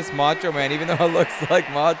this Macho Man, even though it looks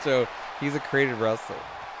like Macho, he's a created wrestler.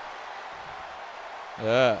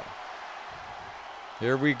 Yeah.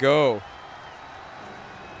 Here we go.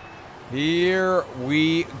 Here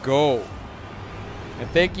we go. And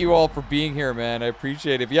thank you all for being here, man. I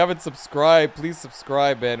appreciate it. If you haven't subscribed, please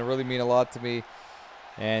subscribe, man. It really means a lot to me.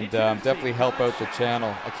 And definitely help out the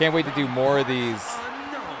channel. I can't wait to do more of these.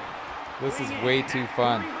 This is way too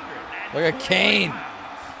fun. Look at Kane.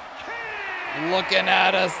 Looking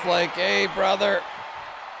at us like, hey, brother.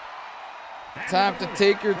 Time to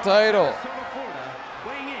take your title.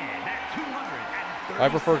 I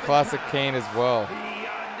prefer Classic Kane as well.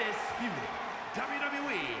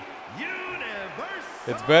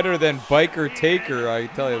 It's better than Biker Taker, I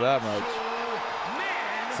can tell you that much.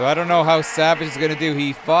 So I don't know how Savage is going to do.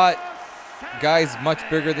 He fought guys much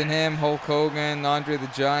bigger than him, Hulk Hogan, Andre the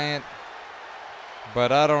Giant.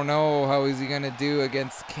 But I don't know how is he going to do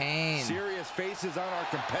against Kane. Serious faces on our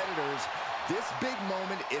competitors. This big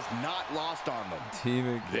moment is not lost on them. Team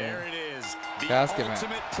again. There it is. The Casket match.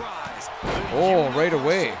 ultimate prize. Oh, right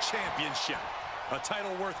away. Championship. A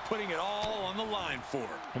title worth putting it all on the line for.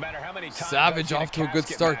 No matter how many times Savage off to a good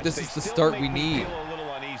start. This is the start we need. Feel a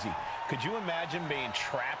little uneasy. Could you imagine being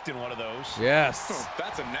trapped in one of those? Yes.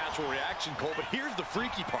 That's a natural reaction, Cole, but here's the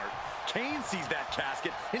freaky part. Kane sees that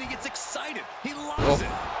casket and he gets excited. He loves it.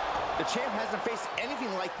 The champ hasn't faced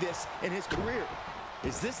anything like this in his career.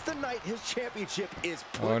 Is this the night his championship is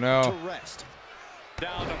put to rest?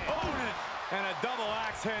 Down to Otis and a double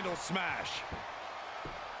axe handle smash.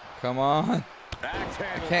 Come on.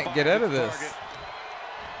 I can't get out of this.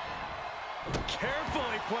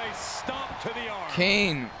 Carefully placed stomp to the arm.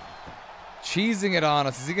 Kane cheesing it on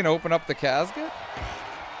us. Is he going to open up the casket?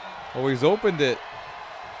 Oh, he's opened it.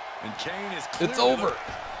 And Kane is it's over.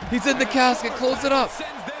 He's in the casket. Close it up.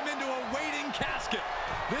 Sends them into a waiting casket.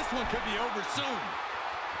 This one could be over soon.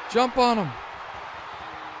 Jump on him.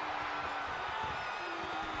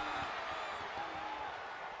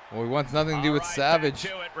 Well, he wants nothing to do with Savage.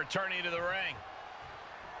 Back to it, returning to the ring.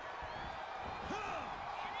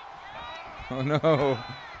 Oh no.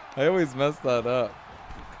 I always mess that up.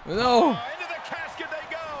 No. Into the casket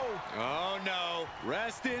they go. Oh no.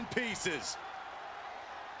 Rest in pieces.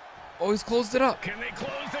 Oh, he's closed it up. Can they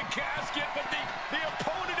close the casket? But the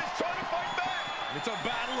opponent is trying to fight back. It's a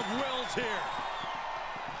battle of wills here.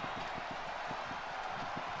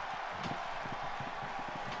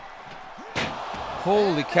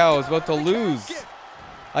 Holy cow, I was about to lose.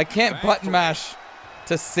 I can't button mash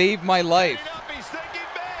to save my life.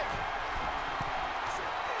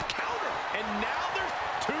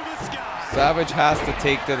 Savage has to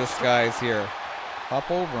take to the skies here. Hop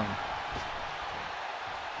over him.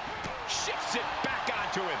 Shifts it back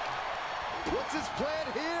onto him. What's his plan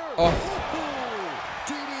here? Oh.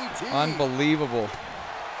 DDT. Unbelievable.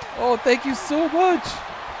 Oh, thank you so much.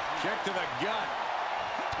 Kick to the gut.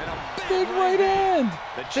 And a big right hand.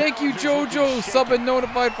 Thank you, JoJo. Sub and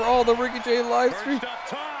notified for all the Ricochet live stream.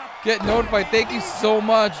 Get notified. Thank you so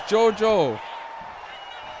much, JoJo.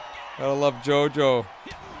 Gotta love JoJo.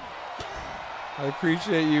 I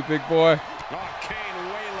appreciate you, big boy. Oh, Kane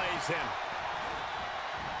waylays him.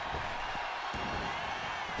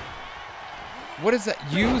 What is that?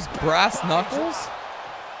 Use brass knuckles?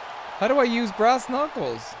 How do I use brass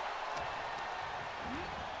knuckles?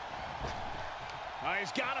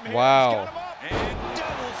 He's got him here. Wow. He's got him up. And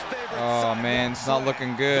Devil's favorite Oh man, it's not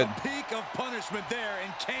looking good. The peak of punishment there,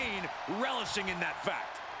 and Kane relishing in that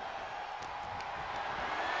fact.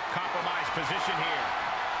 Compromised position here.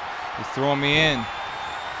 He's throwing me in.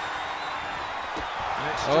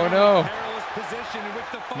 Oh no.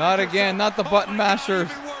 Not again, not the button mashers.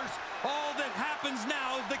 All that happens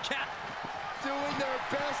now is the cat doing their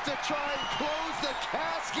best to try and close the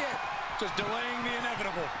casket. Just delaying the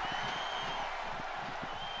inevitable.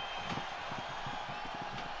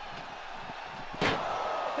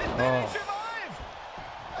 Oh.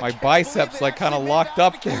 My biceps like kind of locked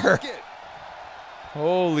up there.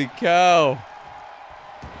 Holy cow.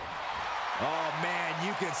 Oh man,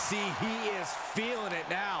 you can see he is feeling it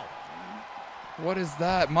now. What is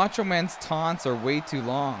that? Macho Man's taunts are way too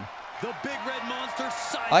long. The big red monster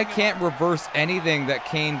I can't reverse anything that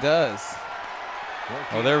Kane does.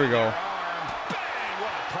 Oh, there we go.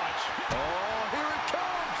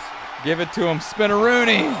 Give it to him,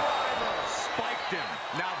 Spinneroonie. Spiked him.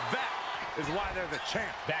 Now that is why they're the champ.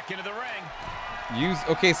 Back into the ring.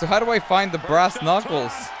 Okay, so how do I find the brass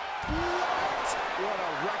knuckles? What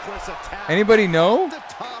a reckless attack. Anybody know? The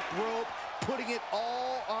top rope, putting it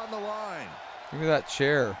all on the line. Give me that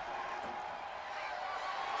chair.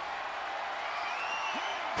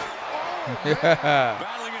 Yeah.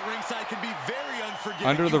 Battling at ringside can be very unforgiving.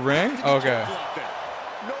 Under the ring? Okay.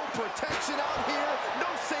 No protection out here. No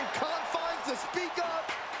safe confines to speak of.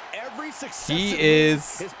 Every successive He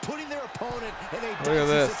is putting their opponent in a Look at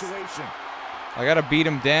this. situation. I gotta beat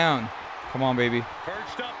him down. Come on, baby.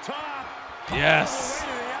 Perched up top. Yes. All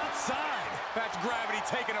the way to the outside. That's gravity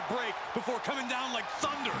taking a break before coming down like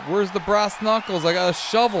thunder. Where's the brass knuckles? I got a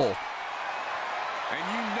shovel. And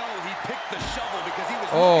you know he picked the shovel because he was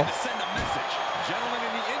Oh. looking to send a message. Gentlemen,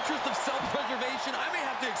 in the interest of self-preservation, I may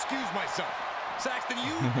have to excuse myself. Saxton,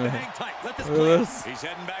 you hang tight. Let this Look at play. this. He's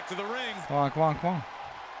heading back to the ring. Come on, come on, come on.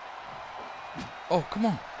 Oh, come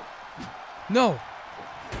on. No.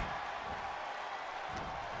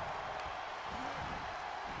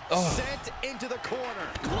 Oh. Sent into the corner.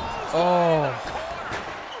 Oh.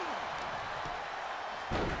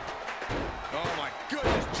 Oh my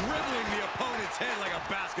goodness, dribbling the opponent's head like a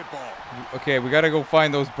basketball. Okay, we gotta go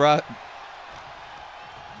find those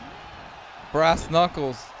brass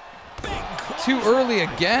knuckles. Too early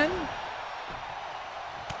again?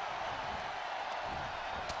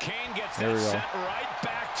 Kane gets There we go. sent right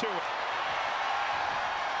back to it.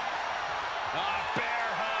 Bear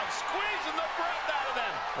hug, squeezing the breath out of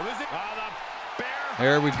them. Well, is it? The bear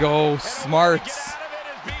There we go. Smarts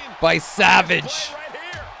by Savage.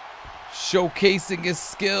 Showcasing his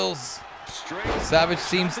skills. Savage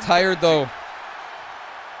seems tired though.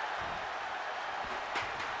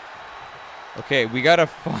 Okay, we gotta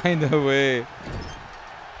find a way.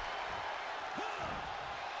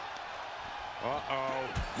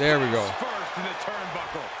 There we go. First in the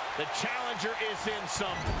turnbuckle. The challenger is in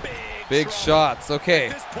some Big shots. Okay.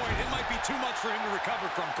 At this point, it might be too much for him to recover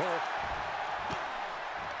from, Cole.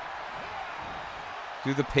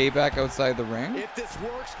 Do the payback outside the ring. If this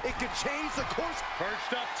works, it could change the course.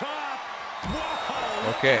 Perched up top. Whoa!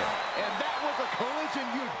 Okay. And that was a collision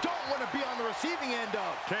you don't want to be on the receiving end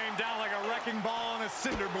of. Came down like a wrecking ball on a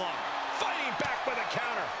cinder block. Fighting back with a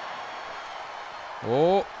counter.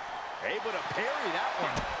 Oh. Able to parry that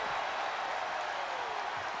one.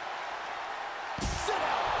 Sit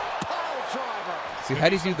out. Pile driver. See, how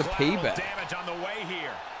do you do the payback? Damage on the way here.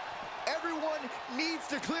 Everyone needs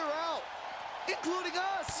to clear out, including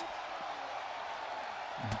us.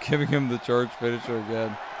 I'm giving him the charge finisher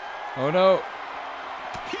again. Oh no.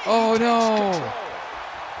 Oh no.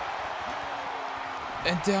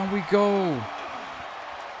 And down we go.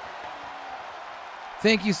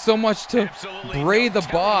 Thank you so much to Bray the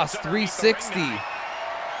Boss 360.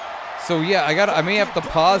 So yeah, I may have to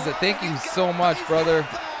pause it. Thank you so much, brother.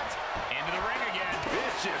 Into the ring again.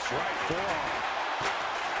 Vicious right forearm.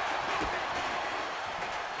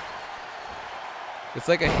 It's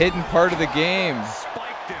like a hidden part of the game.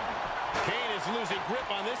 Spiked him. Kane is losing grip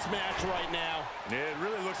on this match right now. It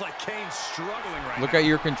really looks like Kane's struggling right now. Look at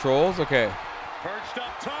your controls. Okay. Perched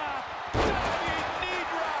up top.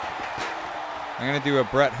 I'm gonna do a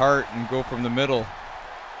Bret Hart and go from the middle.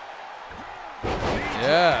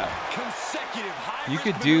 Yeah. You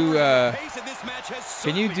could do.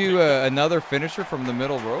 Can you do another finisher from the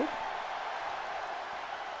middle rope?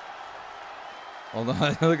 Hold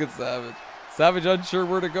on. Look at Savage. Savage unsure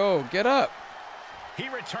where to go. Get up. He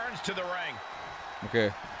returns to the ring.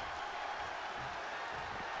 Okay.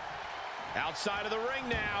 Outside of the ring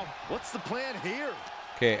now. What's the plan here?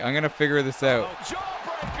 Okay, I'm gonna figure this out.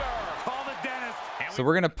 So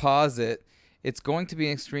we're gonna pause it. It's going to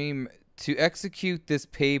be extreme. To execute this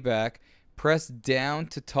payback, press down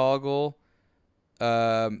to toggle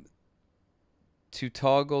to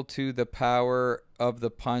the power of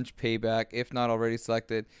the punch payback, if not already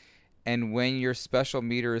selected. And when your special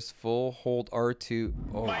meter is full, hold R2.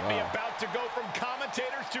 Oh, Might be wow. about to go from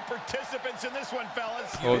commentators to participants in this one,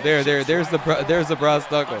 fellas. Oh, there's the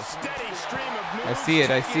brass knuckle. I see it.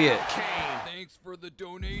 I see it. Thanks for the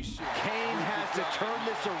donation. Kane has to turn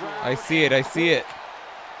this around. I see it. I see it.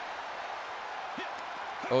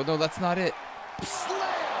 Oh no, that's not it.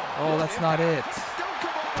 Oh, that's not it.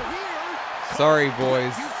 Sorry,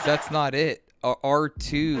 boys. That's not it.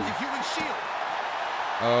 R2.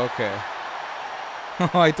 Oh, okay.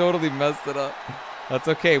 I totally messed it up. That's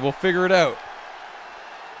okay. We'll figure it out.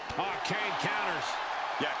 Oh, Kane counters.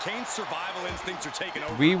 Yeah, Kane's survival instincts are taking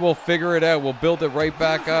over. We will figure it out. We'll build it right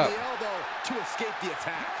back up. To escape the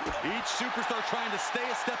attack. Each superstar trying to stay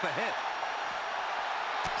a step ahead.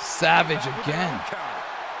 Savage again.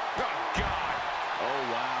 Oh, God. Oh,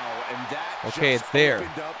 wow. And that Okay, just it's there.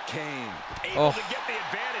 opened up Kane. Oh. Able to get the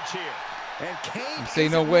advantage here. And Kane You say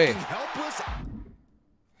no way. helpless.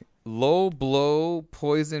 Low blow,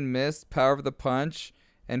 poison mist, power of the punch,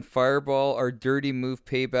 and fireball are dirty move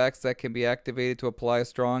paybacks that can be activated to apply a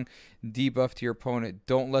strong debuff to your opponent.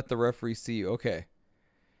 Don't let the referee see you. Okay.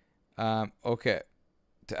 Okay.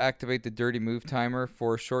 To activate the dirty move timer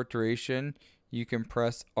for a short duration, you can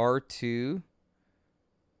press R2.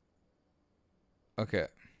 Okay.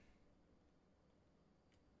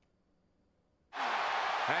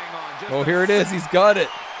 Hang on, just Oh, here it is. He's got it.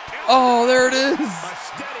 Oh, there it is.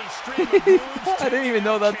 I didn't even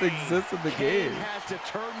know that exists in the game.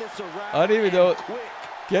 I didn't even know.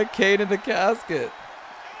 Get Kane in the casket.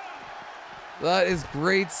 That is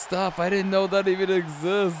great stuff. I didn't know that even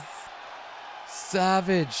exists.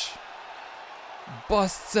 Savage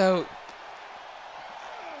busts out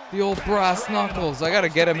the old brass knuckles. I gotta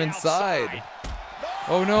get him inside.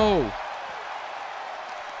 Oh no.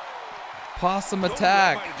 Possum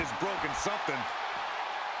attack.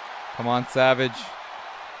 Come on, Savage.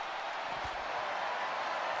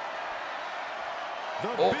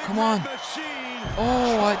 Oh, come on.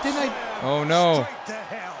 Oh, didn't I? Oh no.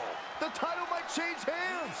 The title might change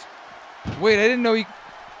hands. Wait, I didn't know you.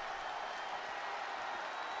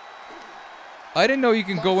 I didn't know you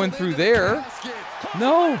can go in through there.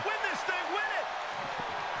 No.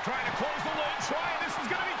 Trying to close the lid, trying. This is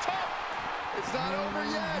going to be tough. It's not over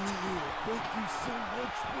yet. Thank you so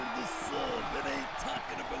much for the sub. It ain't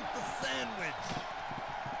talking about the sandwich.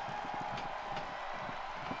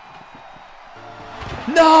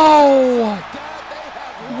 No!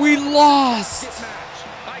 We lost.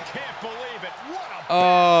 I can't believe it. What a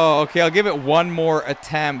Oh, okay. I'll give it one more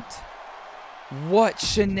attempt. What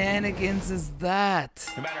shenanigans is that?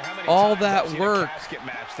 No matter how many all times that I've seen a work, casket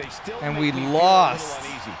match, they still and make we me feel a lost.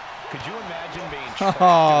 little uneasy. Could you imagine being trapped in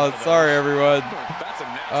Oh, one of sorry, those? everyone. That's a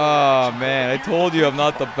natural Oh, reaction, man. I but told you I'm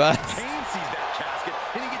not the best. Kane sees that casket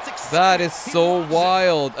and he gets excited. That is so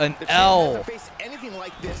wild. An The champ L. hasn't faced anything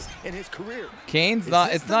like this in his career. Kane's Is not.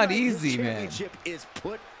 this It's the not night his easy, man. championship is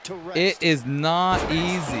put to rest? It is not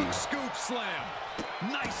easy. Scoop slam.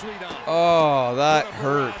 Nicely done. Oh, that What a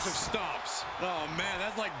barrage of hurts. stops. Oh man,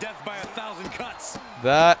 that's like death by 1,000 cuts.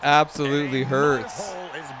 That absolutely hurts. Hole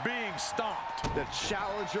is being stopped. The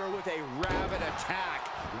challenger with a rabid attack.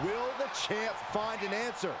 Will the champ find an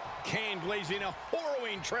answer? Kane blazing a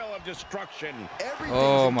harrowing trail of destruction. Everything's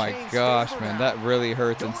Oh in my Kane's gosh, favor man. now. That really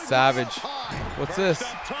hurts. And Savage. What's this?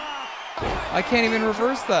 I can't even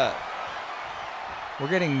reverse that. We're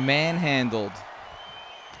getting manhandled.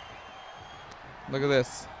 Look at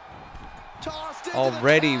this. Tossed into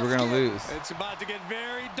Already the we're going to casket. lose. It's about to get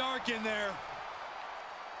very dark in there.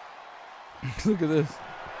 Look at this.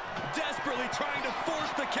 Desperately trying to force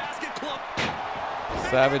the casket closed.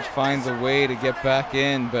 Savage finds a way to get back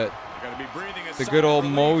in, but Gotta be breathing a the sigh good of old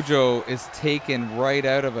relief. mojo is taken right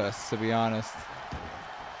out of us, to be honest.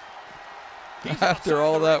 After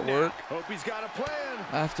all that work, Hope he's got a plan.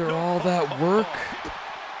 after all that work,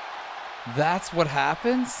 that's what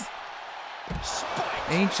happens?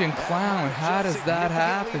 Ancient Clown, how does that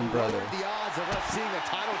happen, brother? The odds of us seeing a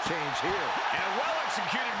title change here. And a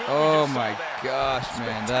well-executed move Oh we just my saw there. gosh,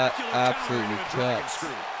 man, that absolutely Dragon cuts. screw.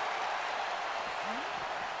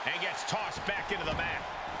 And gets tossed back into the mat.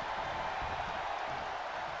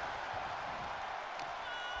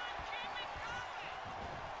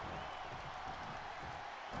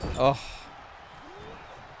 Oh.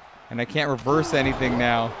 And I can't reverse anything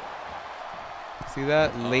now. See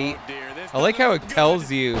that? Late. I like how it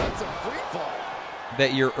tells you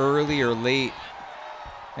that you're early or late.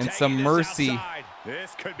 And some mercy.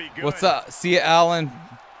 This could be good. What's up? See ya, Alan.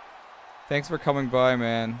 Thanks for coming by,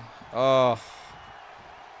 man. Oh.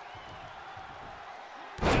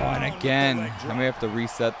 Oh, and again. I may have to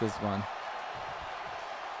reset this one.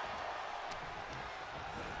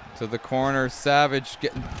 To the corner. Savage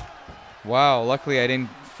getting... Wow, luckily I didn't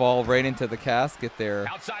fall right into the casket there.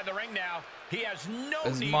 Outside the ring now. He has no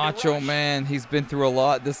This need to Macho rush. Man, he's been through a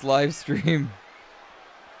lot this live stream.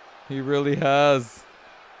 He really has.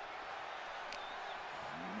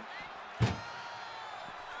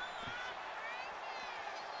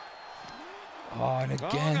 Oh, and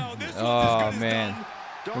again. Oh, man.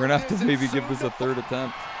 We're going to have to maybe give this a third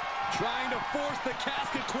attempt. Trying to force the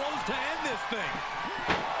casket closed to end this thing.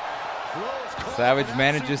 Savage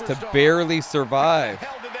manages to barely survive.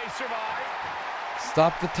 How did they survive?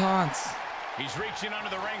 Stop the taunts. He's reaching under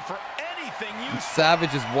the ring for anything you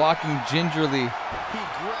Savage is walking gingerly. He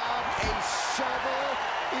grabbed a shovel.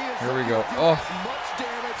 He is Here we go. looking to do Oh. as much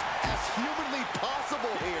damage as humanly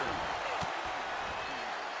possible here.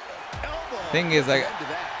 Elbow Thing is, puts an end to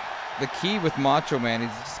that. the key with Macho Man is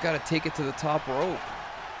you just got to take it to the top rope.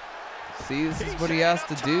 See, this is what he has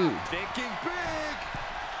to do. Thinking big.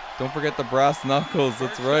 Don't forget the brass knuckles.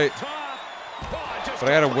 That's right. But I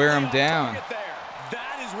got to wear him down.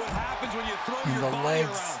 That is what happens when you throw And your the body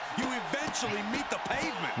legs. around. You eventually meet the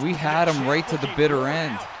pavement. We had him right to the bitter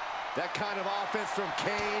end. That kind of offense from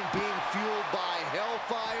Kane being fueled by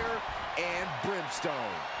hellfire and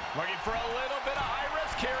brimstone. Looking for a little bit of high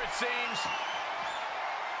risk here, it seems.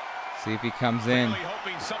 See if he comes in. Really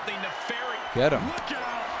hoping something nefarious. Get him. Look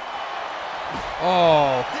out.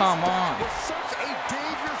 Oh, come on. With such a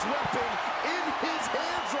dangerous weapon in his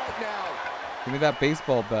hands right now. Give me that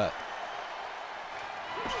baseball bat.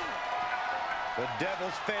 The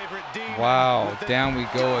devil's favorite demon. Wow, down we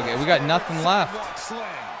go again. We got nothing left.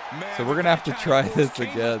 So we're going to have to try this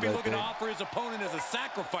again, I Looking to think. offer his opponent as a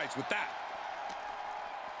sacrifice with that.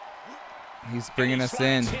 He's bringing us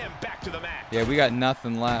in. Him back to the mat. Yeah, we got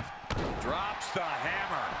nothing left. Drops the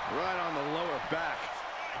hammer right on the lower back.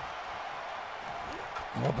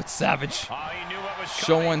 Oh, but Savage Oh, he knew what was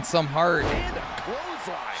showing some heart. And a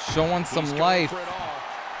clothesline. Showing some He's going life. for it all.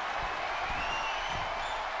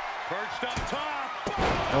 Perched up top.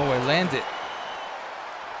 Oh, I landed.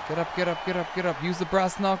 Get up, get up, get up, get up. Use the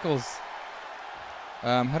brass knuckles.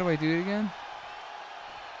 How do I do it again?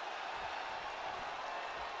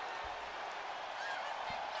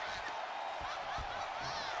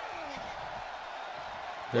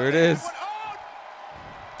 There it is.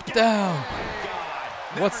 Down.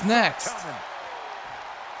 What's next?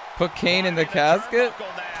 Put Kane in the casket?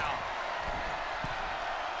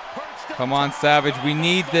 Come on, Savage. We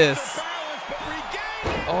need this.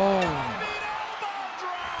 Oh.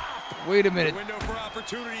 Wait a minute. The window for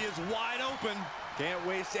opportunity is wide open. Can't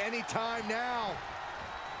waste any time now.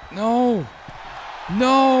 No.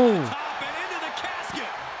 No. Top and into the casket.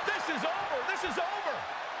 This is over. This is over.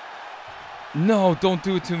 No, don't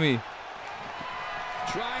do it to me.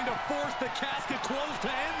 Trying to force the casket closed to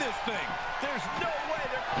end this thing. There's no way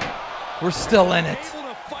they're We're still in it. able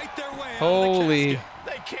to fight their way out Holy. of the casket.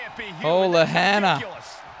 They can't be human. Holy That's Hannah.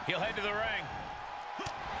 ridiculous. He'll head to the ring.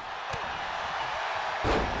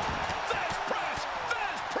 Fast press.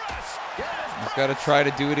 Fast press. Just got to try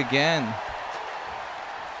to do it again.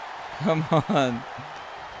 Come on.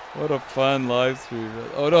 What a fun live stream.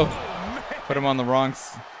 Oh, no. Put him on the wrong.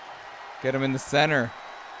 Get him in the center.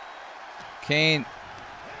 Kane.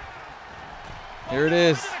 Here it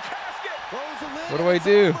is. What do I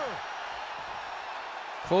do?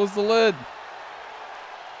 Close the lid.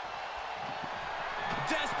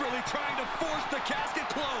 Desperately trying to force the casket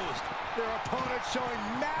closed. Their opponent showing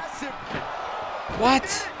massive. What?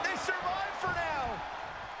 They survive for now.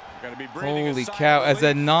 Gotta be breathing Holy a sigh cow. of As a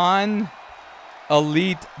relief.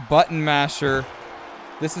 non-elite button masher,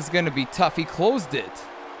 this is going to be tough. He closed it.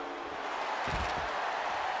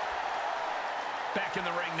 Back in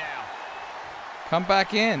the ring now. Come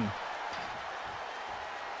back in.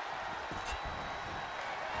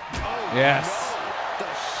 Yes. The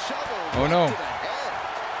shovel Oh, no. to the head.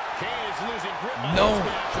 Kane is losing grip on No. this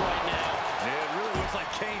match right now. It really looks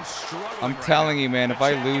like Kane's struggling. I'm right telling now. you, man, if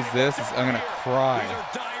I lose this, I'm going to These cry. are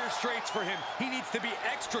dire straits for him. He needs to be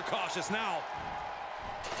extra cautious now.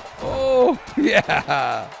 Oh,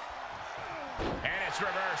 yeah. And it's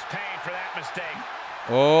reverse pain for that mistake.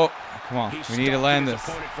 Oh, come on. He We need to stopped land his this.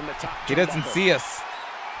 opponent from the top He doesn't turnbuckle. see us.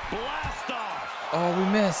 Blast off. Oh, we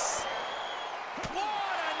miss. What a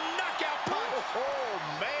knockout punch. Oh,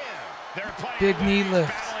 man. There are plenty Big of knee ways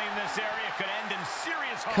lift. battling in this area could end in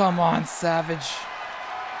serious harm. Come on, Savage.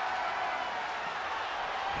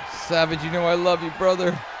 Savage, you know I love you,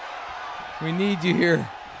 brother. We need you here.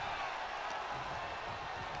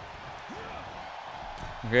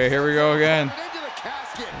 Okay, here we go again.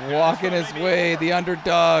 Walking his way, the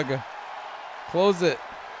underdog. Close it.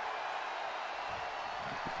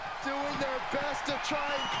 Doing their best to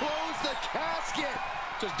try and close the casket.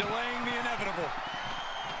 Just delaying the inevitable.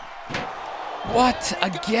 What?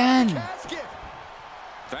 Again?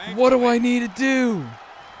 What do I need to do?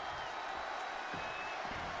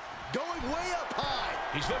 Going way up high.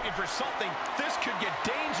 He's looking for something. This could get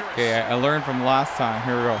dangerous. Okay, I learned from last time.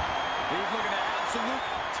 Here we go. He's looking at absolute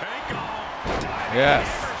take off. Yes.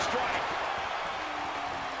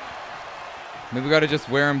 Maybe we got to just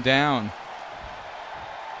wear him down.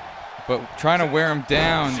 But trying to wear him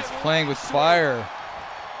down, he's playing with fire.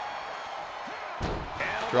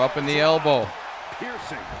 Dropping the elbow.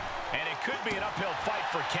 Piercing. And it could be an uphill fight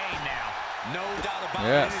for Kane now. No doubt about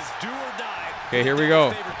Yes. it. It is do or die. Okay, here we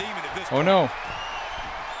go. Oh no.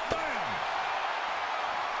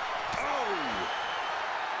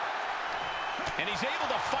 And he's able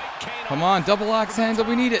to fight Kane. Come on, double axe handle.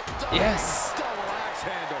 We need it. Yes. Double axe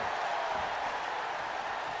handle.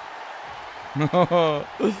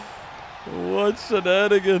 What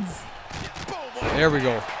shenanigans. There we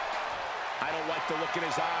go. I don't like the look in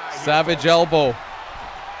his eye. Savage elbow.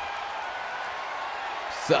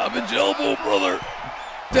 Savage elbow, brother.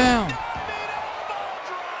 Down.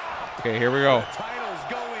 Okay, here we go. Title's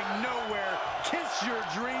going nowhere. Kiss your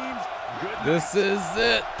dreams. Good This is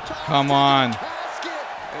it. Come on.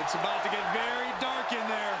 It's about to get very dark in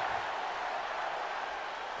there.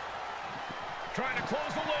 Trying to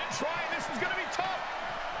close the lid. Trying. This is going to be tough.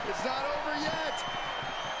 It's not over yet.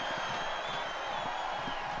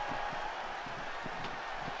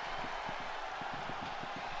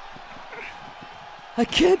 I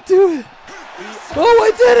can't do it. Oh,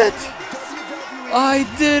 I did it. I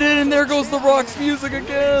did it, and there goes The Rock's music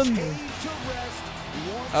again.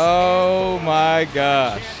 Oh my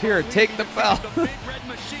gosh. Here, take the belt.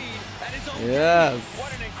 Yes.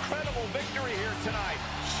 What an incredible victory here tonight.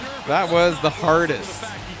 Sure, That was the hardest.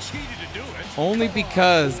 Only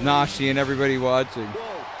because Nashi and everybody watching.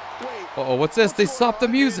 Uh-oh, what's this? They stopped the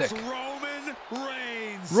music.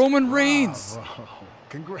 Roman Reigns. Wow.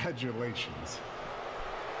 Congratulations.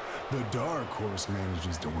 The Dark Horse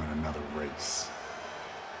manages to win another race.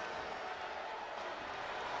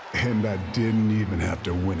 And I didn't even have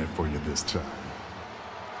to win it for you this time.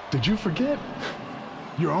 Did you forget?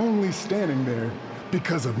 You're only standing there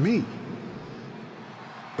because of me.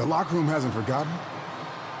 The locker room hasn't forgotten.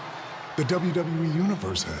 The WWE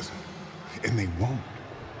Universe hasn't. And they won't.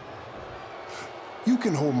 You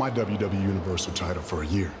can hold my WWE Universal title for a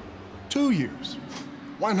year, 2 years.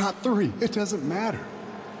 Why not 3? It doesn't matter.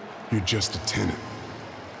 You're just a tenant.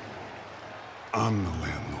 I'm the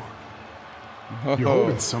landlord. You're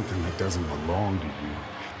holding something that doesn't belong to you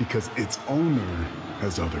because its owner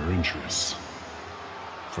has other interests.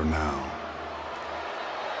 For now.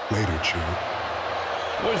 Later, Chuck.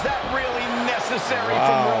 Was that really necessary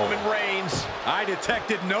from Roman Reigns? I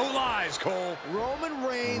detected no lies, Cole. Roman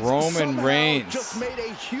Reigns just made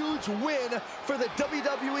a huge win for the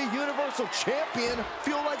WWE Universal Champion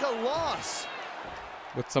feel like a loss.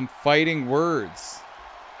 With some fighting words.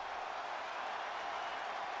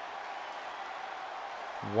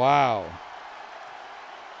 Wow.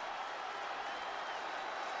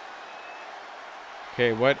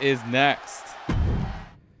 Okay, what is next?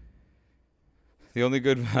 The only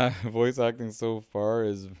good voice acting so far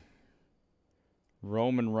is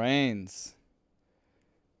Roman Reigns.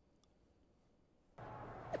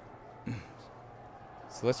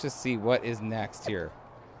 So let's just see what is next here.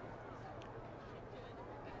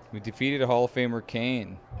 We defeated a Hall of Famer,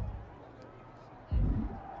 Kane.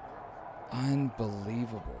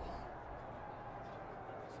 Unbelievable.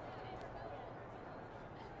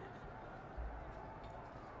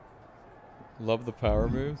 Love the power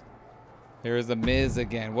moves. Here's the Miz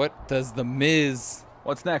again. What does the Miz?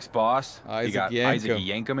 What's next, boss? Isaac You got Yankem. Isaac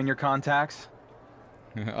Yankem in your contacts?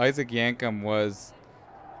 Isaac Yankem was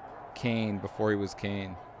Kane before he was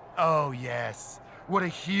Kane. Oh, yes. What a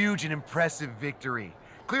huge and impressive victory.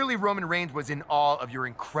 Clearly, Roman Reigns was in awe of your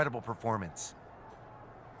incredible performance.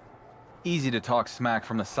 Easy to talk smack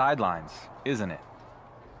from the sidelines, isn't it?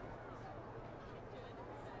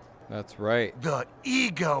 That's right. The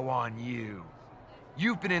ego on you.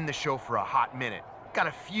 You've been in the show for a hot minute, got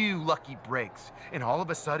a few lucky breaks, and all of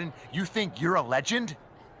a sudden, you think you're a legend?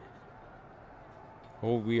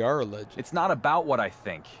 Oh, we are a legend. It's not about what I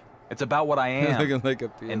think. It's about what I am. Looking like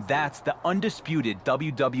a and that's the undisputed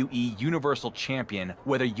WWE Universal Champion,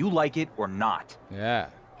 whether you like it or not. Yeah.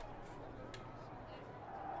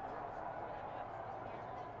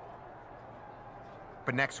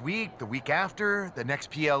 But next week, the week after, the next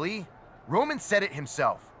PLE, Roman said it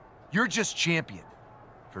himself. You're just champion.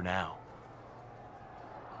 For now.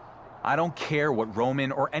 I don't care what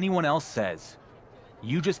Roman or anyone else says.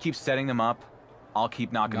 You just keep setting them up. I'll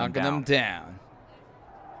keep knocking them down.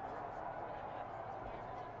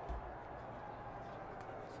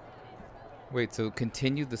 Wait, so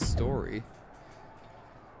continue the story.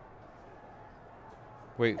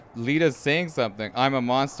 Wait, Lita's saying something. I'm a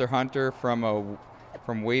monster hunter from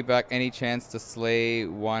way back. Any chance to slay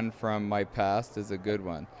one from my past is a good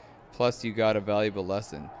one. Plus, you got a valuable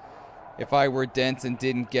lesson. If I were dense and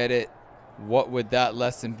didn't get it, what would that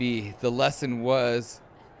lesson be? The lesson was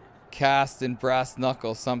cast in brass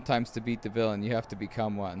knuckles. Sometimes to beat the villain, you have to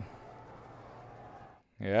become one.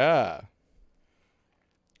 Yeah.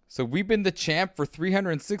 So we've been the champ for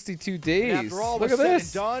 362 days. And after all Look was at said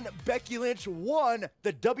this. and done, Becky Lynch won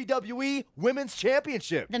the WWE Women's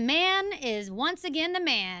Championship. The man is once again the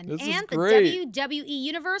man. This is and great. the WWE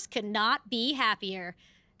Universe could not be happier.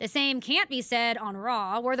 The same can't be said on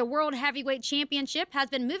Raw, where the World Heavyweight Championship has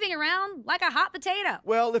been moving around like a hot potato.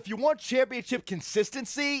 Well, if you want championship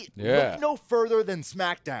consistency, Yeah. look no further than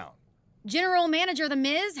SmackDown. General Manager The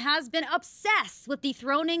Miz has been obsessed with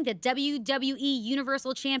dethroning the WWE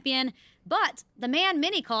Universal Champion, but the man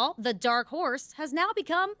many call the Dark Horse has now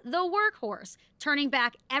become the Workhorse, turning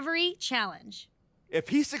back every challenge. If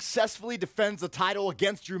he successfully defends the title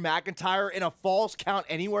against Drew McIntyre in a Falls Count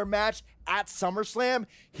Anywhere match at SummerSlam,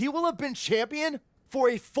 he will have been champion for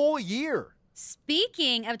a full year.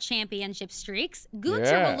 Speaking of championship streaks, Gunther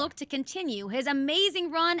Yeah. will look to continue his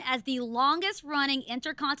amazing run as the longest-running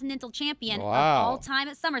Intercontinental Champion of Wow. all time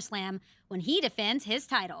at SummerSlam when he defends his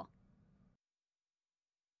title.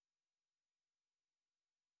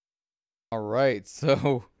 All right,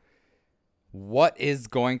 so what is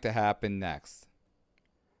going to happen next?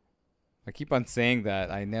 I keep on saying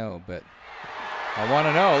that, I know, but I want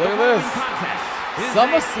to know. Look at this.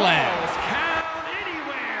 SummerSlam.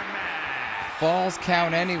 Falls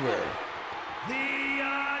Count Anywhere.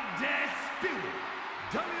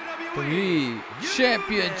 WWE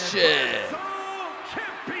Championship.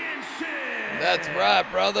 That's right,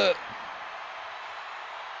 brother.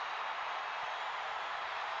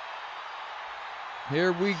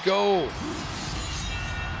 Here we go.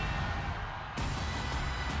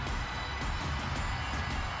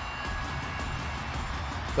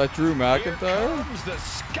 Is that Drew McIntyre? Comes the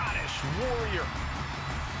Scottish Warrior.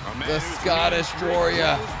 The Scottish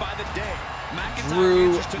Warrior.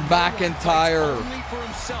 Drew McIntyre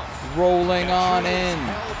rolling on in.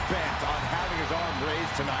 Hell-bent on having his arm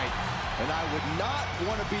raised tonight, and I would not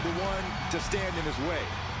want to be the one to stand in his way.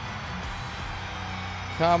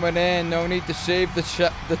 Coming in, no need to shave the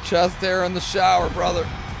chest hair in the shower, brother.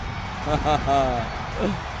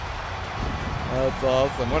 That's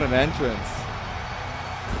awesome. What an entrance.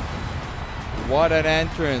 What an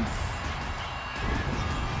entrance.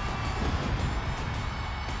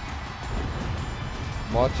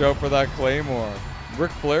 Watch out for that Claymore.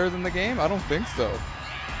 Ric Flair's in the game? I don't think so.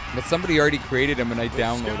 But somebody already created him and I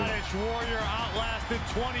downloaded him. Scottish Warrior outlasted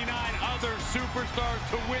 29 other superstars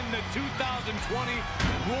to win the 2020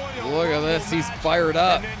 Royal Look at Rumble this, he's match, fired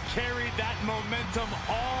up. and then carried that momentum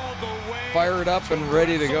all the way. Fired up and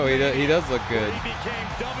ready to go. He does look good. He became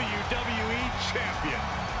WWE champion.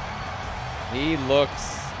 He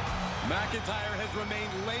looks McIntyre has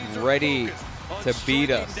remained laser ready focused to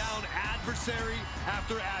beat on us. striking down adversary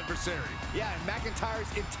after adversary. Yeah, and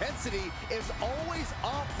McIntyre's intensity is always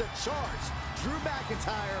off the charts. Drew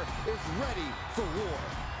McIntyre is ready for war.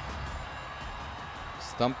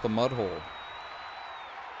 Stump the mud hole.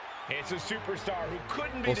 It's a superstar who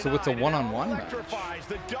couldn't be Oh, so it's a denied and one-on-one match. electrifies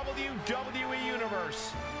the WWE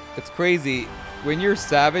Universe. It's crazy. When you're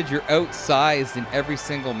Savage, you're outsized in every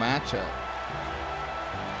single matchup.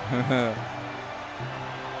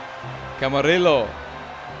 Camarillo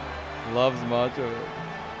loves Macho.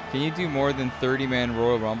 Can you do more than 30-man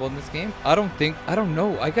Royal Rumble in this game? I don't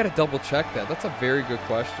know. I gotta double check that. That's a very good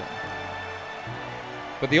question.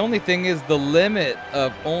 But the only thing is the limit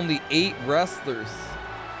of only 8 wrestlers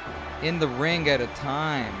in the ring at a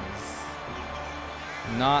time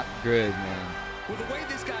is not good, man. With the way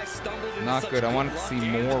this guy stumbled into Not such good. I want to luck see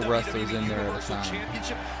and more the wrestlers WWE in there at a Universal time.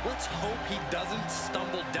 Championship, let's hope he doesn't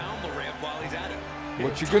stumble down the ramp while he's at it.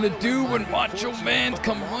 What you gonna do when Macho Man's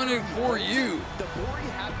come running for you?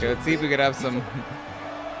 Okay, let's see if we could have some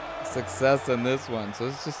success in this one. So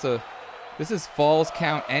it's just this is Falls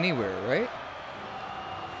Count Anywhere, right?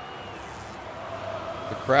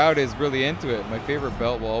 The crowd is really into it. My favorite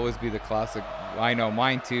belt will always be the classic. I know,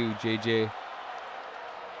 mine too, JJ.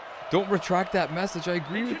 Don't retract that message. I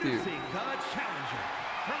agree with you.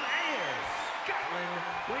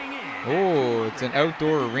 Oh, it's an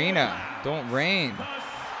outdoor arena. Don't rain.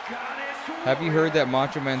 Have you heard that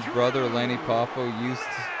Macho Man's brother, Lenny Poffo, used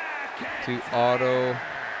to auto...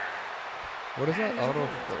 What is that? Auto...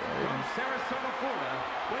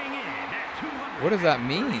 What does that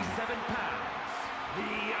mean?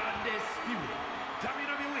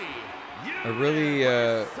 Really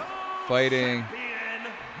fighting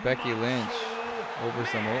Becky Lynch over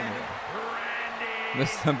some oatmeal.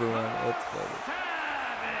 This #1. That's funny.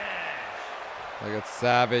 Like it's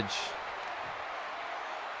Savage.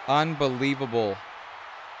 Unbelievable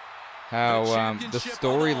how the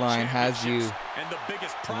storyline has you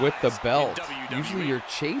with the belt. Usually you're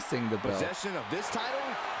chasing the belt. Possession of this title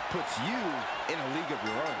puts you in a league of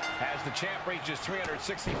your own. As the champ reaches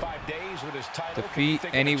 365 days with his title, Defeat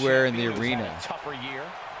anywhere in the arena.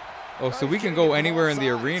 Oh, so we can go anywhere in the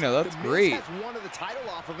arena. That's great.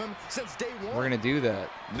 We're gonna do that.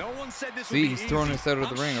 No one said this See, he's throwing us out of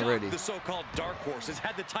the ring already. The so-called Dark Horse has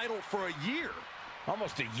had the title for a year.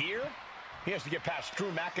 Almost a year? He has to get past Drew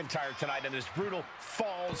McIntyre tonight in this brutal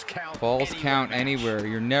Falls Count Falls Count anywhere.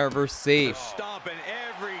 You're never safe. Stomping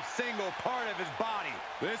every single part of his body.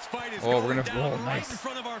 This fight is we're gonna down right nice. in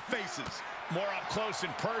front of our faces. More up close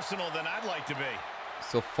and personal than I'd like to be.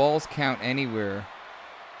 So Falls Count anywhere.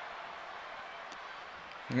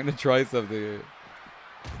 I'm gonna try something.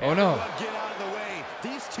 Oh no. Get out of the way.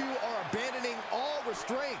 These two are abandoning all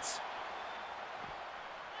restraints.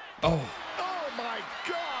 Oh. Oh my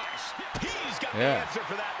gosh. He's got the Yeah. answer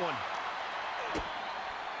for that one.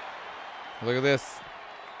 Look at this.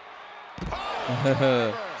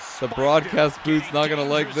 The broadcast booth's not gonna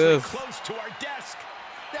like this. Close to our desk.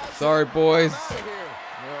 Sorry, boys.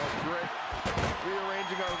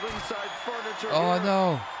 Rearranging our ringside furniture. Oh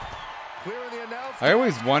no. I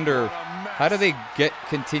always wonder, how do they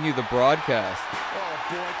continue the broadcast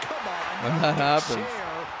when that happens?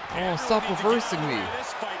 Oh, stop reversing me.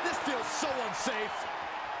 This feels so unsafe.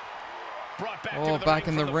 Oh, back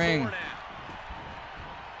in the ring.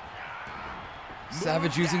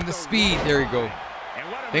 Savage using the speed. There you go.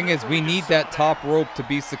 Thing is, we need that top rope to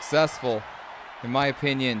be successful. In my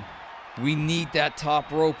opinion, we need that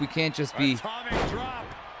top rope. We can't just be...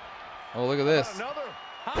 Oh, look at this.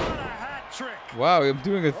 Wow, I'm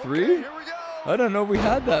doing a 3? I don't know we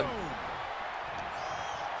had that.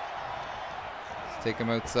 Let's take him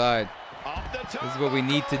outside. This is what we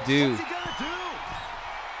need to do.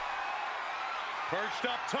 Perched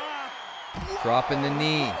up top. Dropping the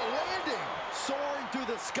knee. Soaring through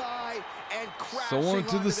the sky and Soaring crashing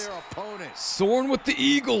to onto the their opponent. Soaring with the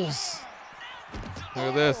Eagles. Look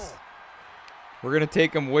at this. We're gonna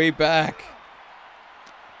take him way back.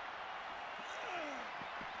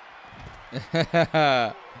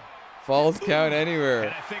 Falls count anywhere.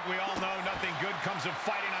 And I think we all know nothing good comes of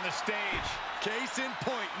fighting on the stage. Case in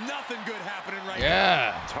point, nothing good happening right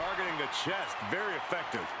Yeah. now. Targeting the chest, very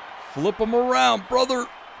effective. Flip him around, brother. Ooh,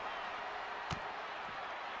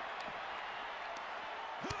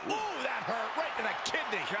 that hurt right to the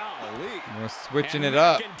kidney. Golly. We're switching it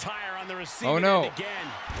up. McIntyre on the receiving Oh no. end again.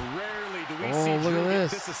 Rarely do we Oh, see look at Drew get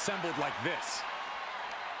this. disassembled like this.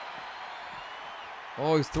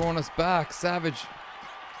 Oh, he's throwing us back. Savage.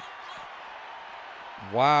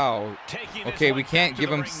 Wow. Okay, we can't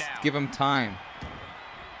give him time.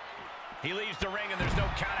 He leaves the ring and there's no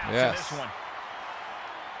count out Yes. for this one.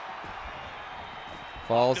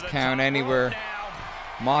 Falls count anywhere.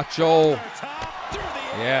 Macho.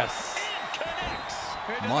 Yes.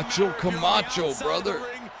 Macho Camacho, brother.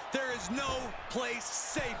 There is no place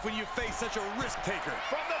safe when you face such a risk taker.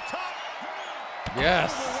 From the top.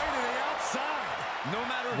 Yes. All the way to the outside. No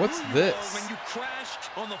matter What's who you this? are, when you crash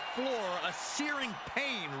on the floor, a searing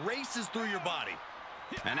pain races through your body.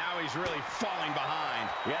 And now he's really falling behind.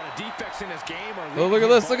 Yeah, the defects in his game are. Oh, look at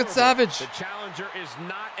this. Look at Savage. The challenger is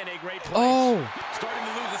not in a great place. Oh, Starting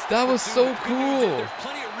to lose a step that or was two, so but the good news is cool. There's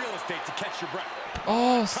plenty of real estate to catch your breath.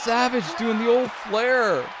 Oh, Savage doing the old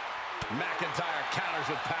flare. McIntyre counters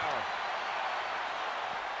with power.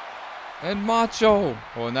 And Macho.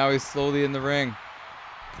 Oh, now he's slowly in the ring.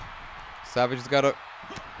 Savage has got to...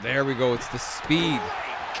 There we go. It's the speed.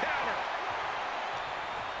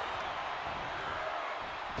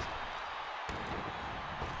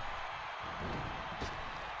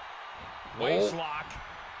 Waist lock.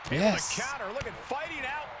 Yes. Counter. Look at fighting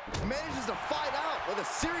out. Manages to fight out with a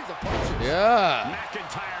series of punches. Yeah.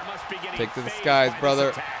 McIntyre must be getting Take to the phased skies, by brother.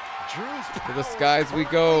 this attack. Drew's To the skies we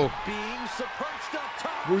go. beams perched up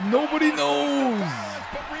top. Where nobody knows.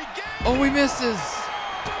 Oh, he misses.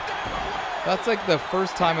 That's like the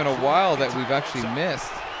first time in a while that we've actually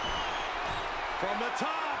missed.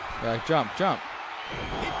 Back jump, jump.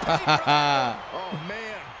 Oh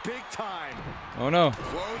man, big time. Oh no.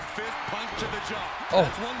 Closed fist punch to the jaw. Oh.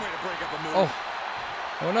 That's one way to break up a move. Oh.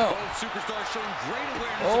 Oh no. Both superstars showing great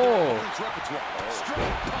awareness Oh. of their opponent's repertoire.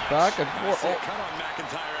 Straight punch. Back and Nice forth. hit Oh. cut on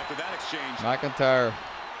McIntyre after that exchange. McIntyre.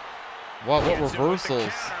 What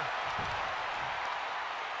reversals?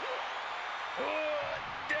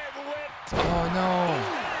 Oh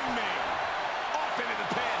no.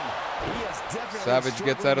 Savage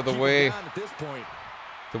gets out of the way.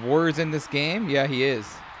 The Warrior's in this game? Yeah, he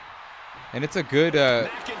is. And it's a good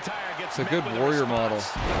Warrior model.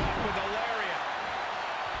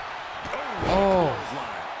 Oh.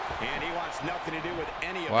 And he wants nothing to do with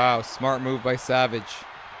any of Wow, smart move by Savage.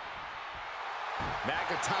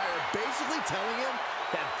 McIntyre basically telling him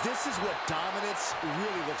that this is what dominance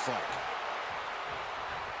really looks like.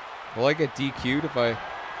 Will I get DQ'd if I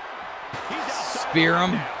spear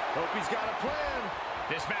him? Hope he's got a plan.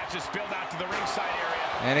 This match is spilled out to the ringside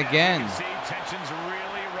area. And again. You can see tension's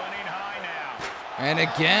really running high now. And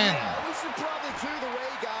again. We should probably clear the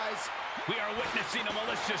way, guys. We are witnessing a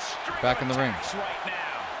malicious string Back in the ring. right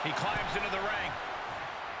now. He climbs into the ring.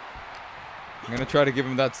 I'm going to try to give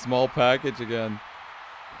him that small package again.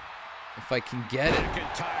 If I can get it.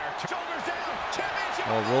 Shoulders down. Championship.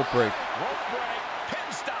 Oh, rope break. Rope break.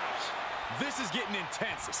 Pin stops. This is getting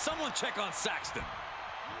intense. Someone check on Saxton.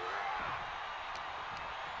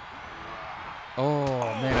 Oh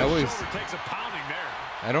man, I always. Takes a pounding there.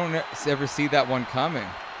 I don't ever see that one coming.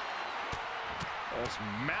 That's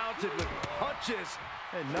mounted with punches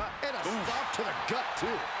and a stop to the gut too.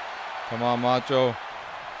 Come on, Macho.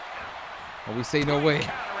 Oh, we say no way.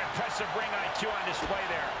 Impressive ring IQ on display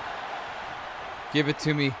there. Give it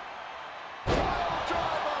to me.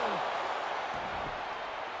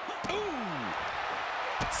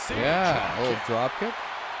 Yeah, a little drop kick.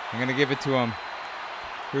 I'm gonna give it to him.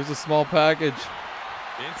 Here's a small package.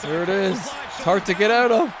 There it is. It's hard to get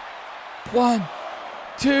out of. 1,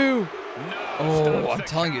 2. Oh, I'm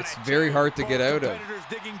telling you, it's very hard to get out of.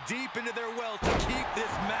 Digging deep into their well to keep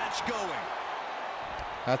this match going.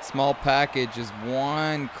 That small package is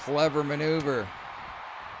one clever maneuver.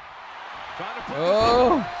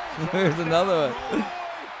 Oh, there's another one.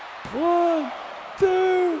 1,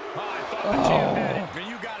 2. Oh.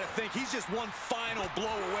 You got to think he's just one final blow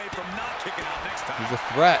away from not kicking out next time. He's a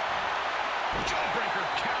threat. Jawbreaker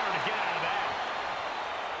counter to get out of that.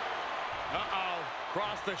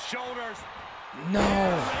 Cross the shoulders. No.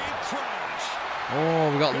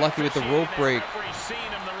 Oh, we got lucky with the rope break. Seeing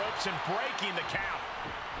him the ropes and breaking the count.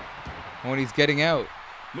 When he's getting out.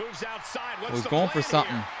 Moves outside. Well, he's going for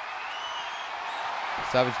something. Here?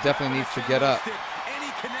 Savage definitely needs to get up.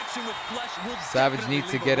 Savage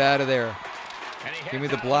needs to get out of there. Give me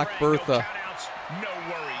the Black Bertha.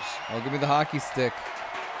 Oh, give me the hockey stick.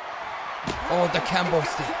 Oh, the Kembo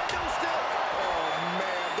stick.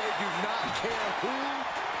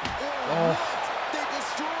 Oh.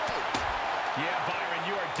 Yeah, Byron,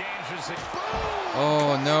 you are dangerously.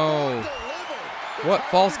 Oh no. What?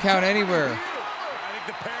 False count anywhere.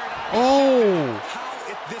 Oh.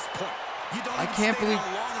 I can't believe.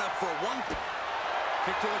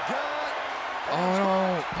 Oh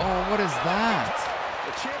no. Oh, what is that?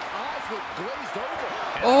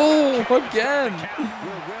 Oh, again.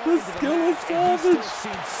 The skill is Savage.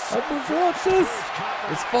 I forgot this.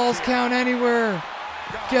 It's false count anywhere.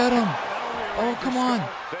 Get him. Oh, come on.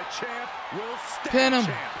 Pin him.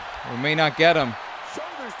 We may not get him.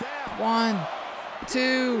 1,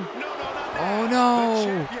 2. Oh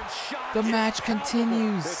no. The match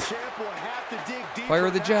continues. Fire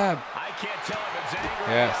the jab. I can't tell if it's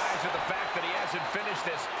anger yes. or the fact that he hasn't finished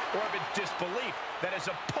this, or if it's disbelief that his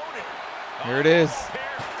opponent. Here it is.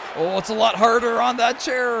 Oh, it's a lot harder on that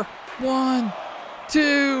chair. 1,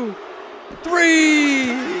 2,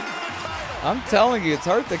 3. I'm telling you, it's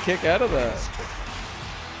hard to kick out of that.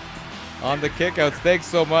 On the kickouts. Thanks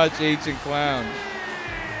so much, Ancient Clown.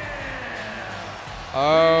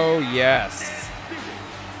 Oh, yes.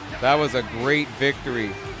 That was a great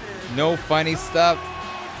victory. No funny stuff.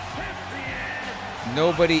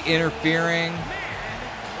 Nobody interfering.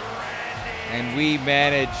 And we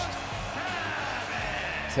managed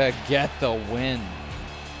to get the win.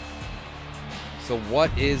 So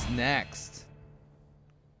what is next?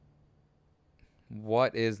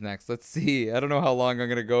 What is next? Let's see. I don't know how long I'm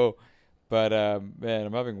going to go. But, man,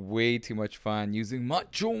 I'm having way too much fun using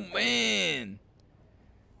Macho Man.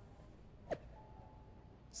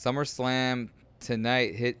 SummerSlam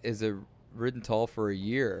tonight is a ridden tall for a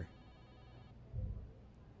year.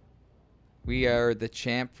 We are the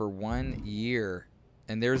champ for 1 year.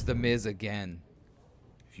 And there's The Miz again.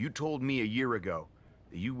 If you told me a year ago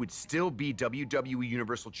that you would still be WWE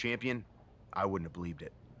Universal Champion, I wouldn't have believed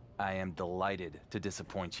it. I am delighted to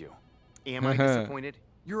disappoint you. Am I disappointed?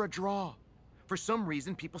 You're a draw. For some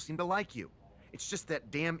reason, people seem to like you. It's just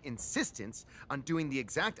that damn insistence on doing the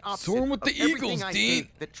exact opposite Soaring with of the everything Eagles, I Dean.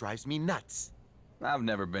 say that drives me nuts. I've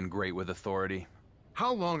never been great with authority.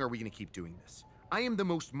 How long are we going to keep doing this? I am the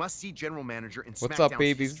most must-see general manager in What's SmackDown's up,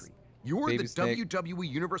 babies? history. You're Baby the snake. WWE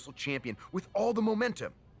Universal Champion with all the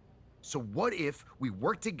momentum. So what if we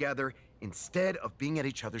work together instead of being at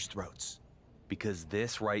each other's throats? Because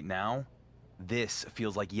this right now, this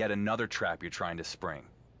feels like yet another trap you're trying to spring.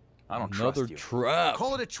 I don't trust you. trap.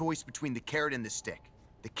 Call it a choice between the carrot and the stick.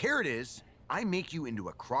 The carrot is, I make you into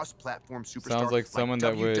a cross-platform superstar Sounds like someone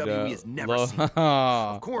that would WWE has never love. seen.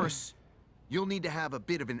 Of course, you'll need to have a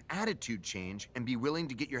bit of an attitude change and be willing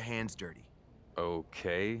to get your hands dirty.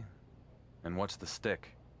 Okay. And what's the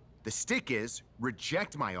stick? The stick is,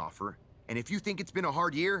 reject my offer, and if you think it's been a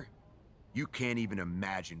hard year, you can't even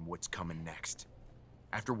imagine what's coming next.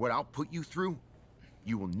 After what I'll put you through,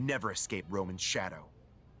 you will never escape Roman's shadow.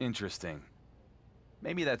 Interesting.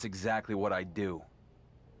 Maybe that's exactly what I do.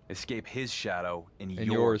 Escape his shadow and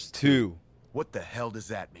yours too. What the hell does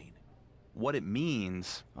that mean? What it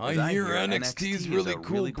means I is hear NXT NXT's is really a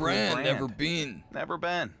cool brand. Never been. Never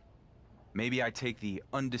been. Maybe I take the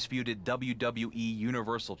undisputed WWE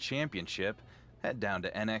Universal Championship, head down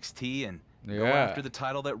to NXT, and go after the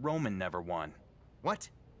title that Roman never won. What?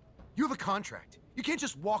 You have a contract. You can't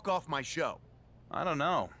just walk off my show. I don't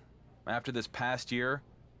know. After this past year,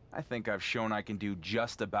 I think I've shown I can do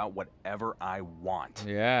just about whatever I want.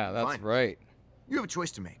 Yeah, that's Fine. right. You have a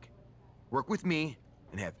choice to make. Work with me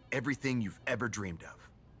and have everything you've ever dreamed of.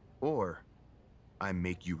 Or I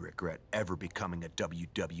make you regret ever becoming a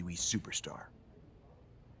WWE superstar.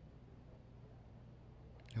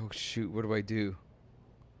 Oh shoot, what do I do?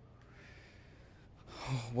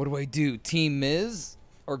 What do I do? Team Miz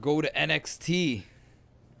or go to NXT?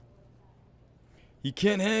 He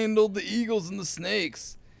can't handle the Eagles and the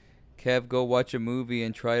Snakes. Kev, go watch a movie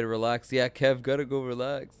and try to relax. Yeah, Kev, gotta go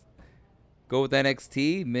relax. Go with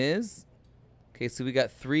NXT, Miz. Okay, so we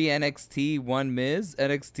got 3 NXT, 1 Miz,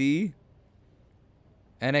 NXT.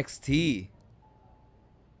 NXT.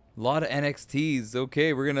 A lot of NXTs.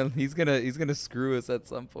 Okay, he's gonna screw us at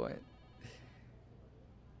some point.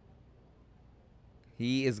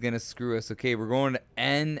 He is gonna screw us. Okay, we're going to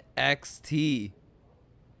NXT.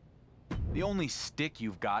 The only stick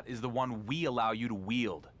you've got is the one we allow you to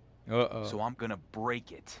wield. Uh-oh. So I'm gonna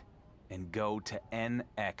break it and go to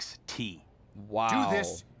NXT. Wow. Do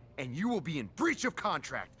this, and you will be in breach of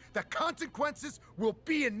contract. The consequences will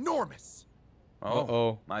be enormous.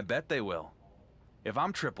 Oh, I bet they will. If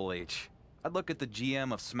I'm Triple H, I'd look at the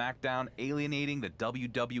GM of SmackDown alienating the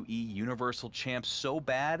WWE Universal Champ so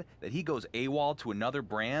bad that he goes AWOL to another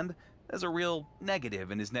brand as a real negative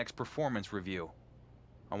in his next performance review.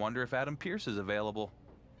 I wonder if Adam Pearce is available.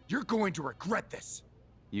 You're going to regret this.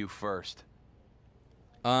 You first.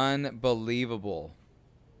 Unbelievable.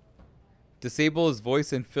 Disable his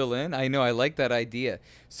voice and fill in? I know, I like that idea.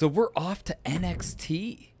 So we're off to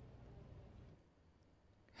NXT.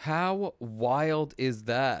 How wild is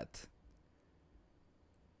that?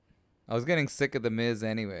 I was getting sick of the Miz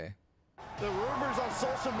anyway. The rumors on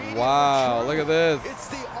social media. Wow, look at this. It's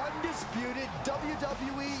the undisputed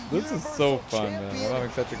WWE This is so fun, man. I'm having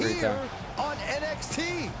such a great time. On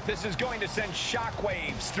NXT. This is going to send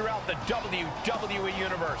shockwaves throughout the WWE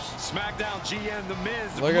Universe. SmackDown GM The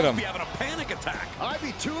Miz Look at must him. be having a panic attack. I'd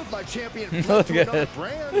be too if my champion fled Look to at another it.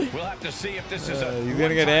 brand. We'll have to see if this is a He's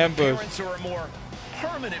gonna get one-time ambushed. appearance or a more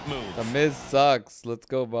permanent move. The Miz sucks. Let's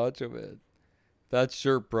go, Macho Man. That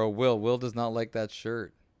shirt, bro. Will does not like that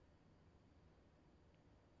shirt.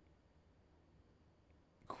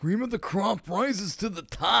 Cream of the crop rises to the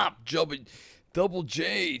top. Double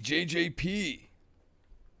J, JJP.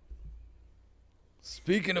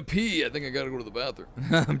 Speaking of P, I think I gotta go to the bathroom.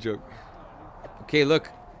 I'm joking. Okay, look.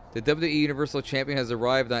 The WWE Universal Champion has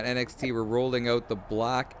arrived on NXT. We're rolling out the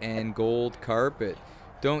black and gold carpet.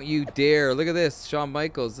 Don't you dare. Look at this. Shawn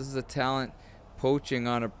Michaels. This is a talent poaching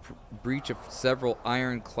on a breach of several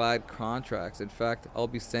ironclad contracts. In fact, I'll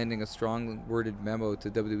be sending a strong worded memo to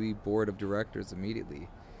WWE Board of Directors immediately.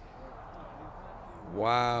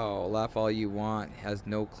 Wow. Laugh all you want. Has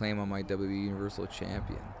no claim on my WWE Universal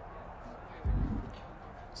Champion.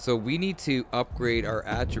 So we need to upgrade our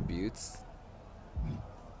attributes.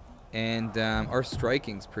 And our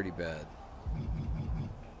striking's pretty bad.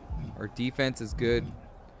 Our defense is good.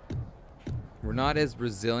 We're not as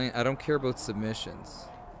resilient. I don't care about submissions.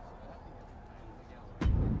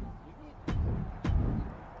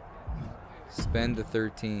 Spend the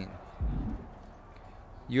 13.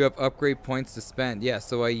 You have upgrade points to spend. Yeah,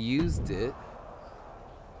 so I used it.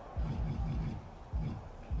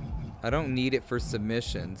 I don't need it for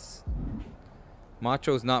submissions.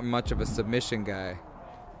 Macho's not much of a submission guy.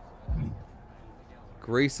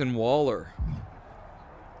 Grayson Waller.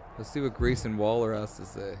 Let's see what Grayson Waller has to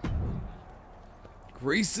say.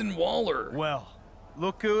 Grayson Waller. Well,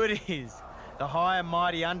 look who it is. The high and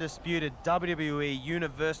mighty undisputed WWE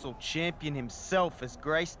Universal Champion himself has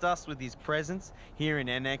graced us with his presence here in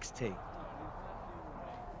NXT.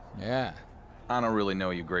 Yeah. I don't really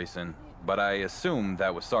know you, Grayson, but I assume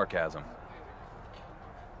that was sarcasm.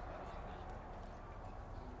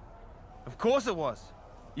 Of course it was.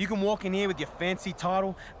 You can walk in here with your fancy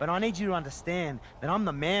title, but I need you to understand that I'm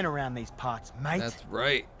the man around these parts, mate. That's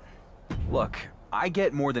right. Look, I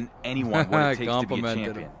get more than anyone what it takes to be a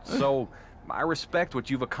champion. So I respect what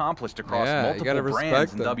you've accomplished across multiple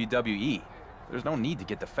brands in WWE. There's no need to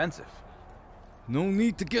get defensive. No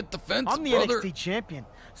need to get defensive, I'm the NXT champion,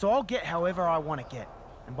 so I'll get however I want to get.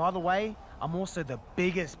 And by the way, I'm also the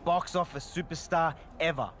biggest box office superstar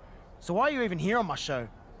ever. So why are you even here on my show?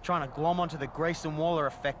 Trying to glom onto the Grayson Waller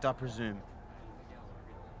effect, I presume.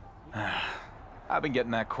 I've been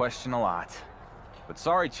getting that question a lot. But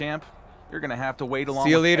sorry, champ. You're going to have to wait along See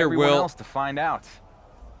you with later, everyone Will. else to find out.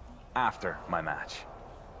 After my match.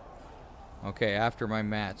 Okay, after my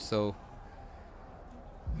match. So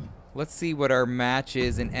let's see what our match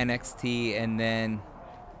is in NXT, and then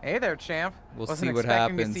Hey there, champ. we'll Wasn't see what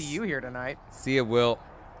expecting happens. to see you here tonight. See ya, Will.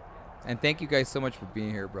 And thank you guys so much for being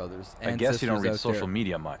here, brothers. I and guess you don't sisters read out social there.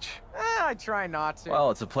 media much. I try not to. Well,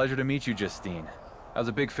 it's a pleasure to meet you, Justine. I was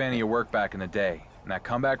a big fan of your work back in the day, and that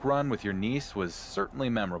comeback run with your niece was certainly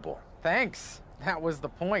memorable. Thanks. That was the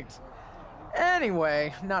point.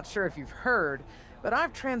 Anyway, not sure if you've heard, but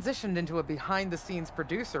I've transitioned into a behind-the-scenes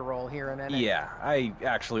producer role here in NXT. Yeah, I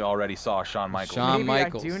actually already saw Shawn Michaels. Maybe I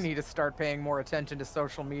do need to start paying more attention to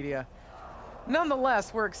social media.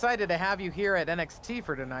 Nonetheless, we're excited to have you here at NXT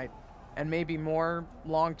for tonight. And maybe more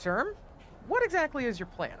long-term? What exactly is your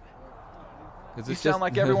plan? You sound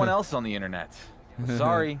like everyone else on the internet.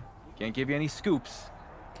 Sorry, can't give you any scoops.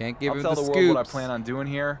 Can't give I'll him tell the the world what I scoops. plan on doing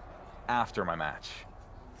here after my match.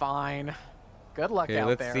 Fine. Good luck Okay, out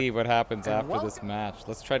let's there. see what happens And after this match.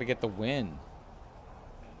 Let's try to get the win.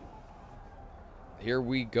 Here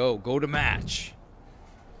we go. Go to match.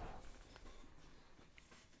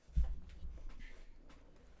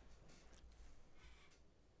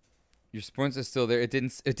 Your sprints are still there. It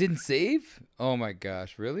didn't save? Oh my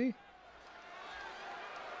gosh, really?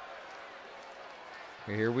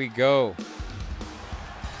 Okay, here we go.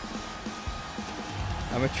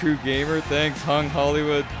 I'm a true gamer. Thanks, Hung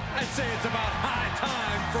Hollywood. I say it's about high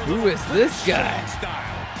time for Who is this guy?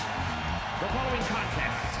 The following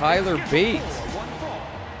contest. Tyler Bate.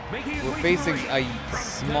 We're facing a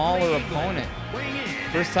smaller opponent.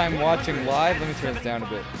 First time watching live. Let me turn this down a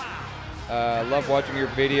bit. Love watching your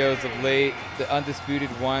videos of late, the undisputed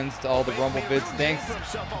ones, to all the Rumble vids. Thanks.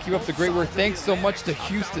 Keep up the great work. Thanks so much to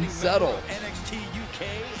Houston Settle.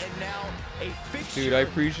 Dude, I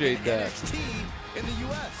appreciate that.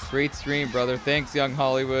 Great stream, brother. Thanks, Young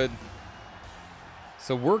Hollywood.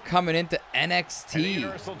 So we're coming into NXT.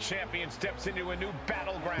 Universal Champion steps into a new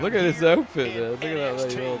battleground. Look at his outfit, man. Look at that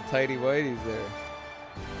like, little tighty whities there.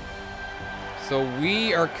 So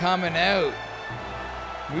we are coming out.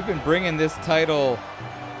 We've been bringing this title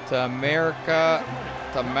to America,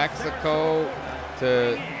 to Mexico,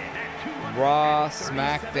 to Raw,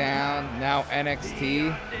 SmackDown, now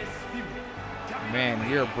NXT. Man,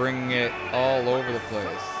 we are bringing it all over the place.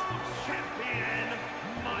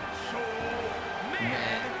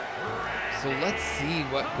 Man. So let's see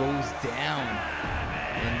what goes down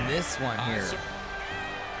in this one here.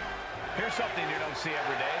 Here's something you don't see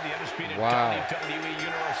every day. The undisputed WWE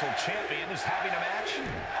Universal Champion is having a match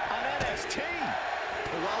on NXT.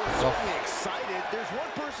 Well, while we're certainly excited, there's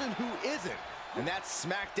one person who isn't, and that's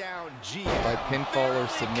SmackDown GM. By pinfall or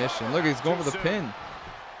submission. Look, he's going for the pin.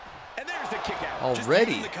 And there's the kick out. Already.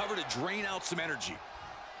 Just using the cover to drain out some energy.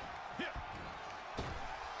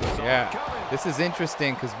 Yeah, this is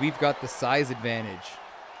interesting because we've got the size advantage.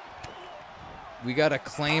 We got to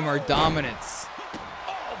claim our dominance.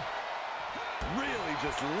 Really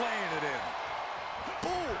just laying it in.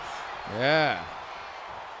 Oof. Yeah.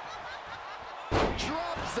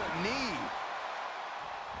 Drops the knee.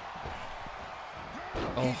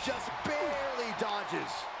 Oh. He just barely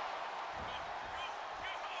dodges.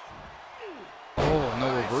 Oh,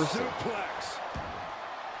 no reversal. Suplex.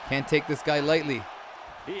 Can't take this guy lightly.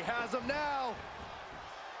 He has him now.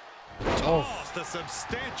 Oh. Lost a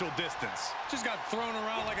substantial distance. Just got thrown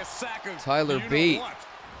around like a sack of Tyler you know Bate. what.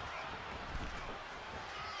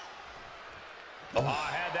 Oh.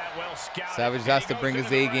 Had that well scouted. Savage has to bring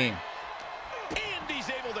his A game. And he's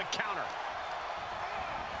able to counter.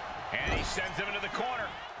 And he sends him into the corner.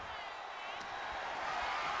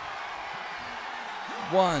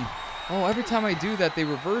 1. Oh, every time I do that, they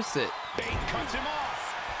reverse it. Bate cuts him off.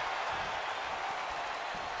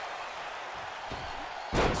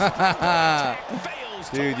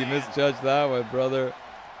 Dude, you misjudged that one, brother.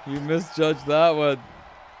 You misjudged that one.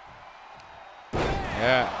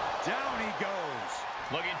 Yeah. Down he goes.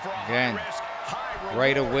 Looking for a Again,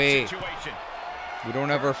 right away. We don't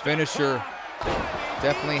have our finisher.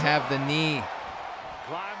 Definitely have the knee.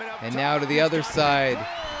 And now to the other side.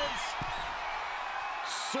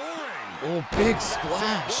 Oh, big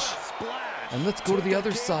splash. And let's go to the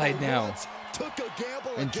other side now.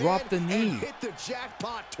 And drop the knee.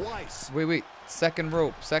 Wait. Second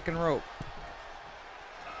rope.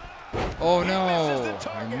 Oh, no.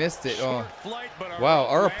 I missed it. Oh. Wow,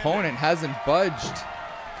 our opponent hasn't budged.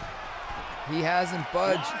 He hasn't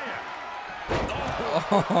budged.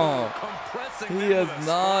 Oh, he has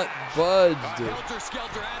not budged.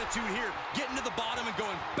 Helter-skelter attitude here, getting to the bottom and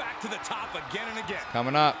going back to the top again and again.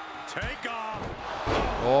 Coming up. Take off.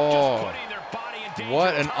 Oh,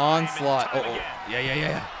 what an onslaught. Oh,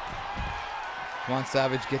 yeah. Come on,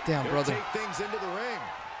 Savage, get down, brother. Take things into the ring.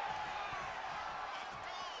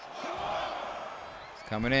 It's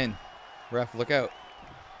coming in. Ref, look out.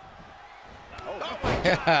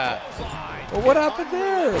 Yeah. Well, what happened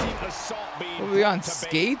there? Were we on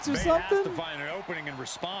skates or something? To find an opening and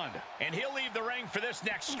respond. And he'll leave the ring for this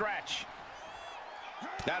next stretch.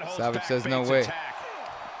 Savage says no way.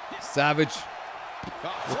 Savage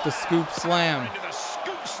with the scoop slam.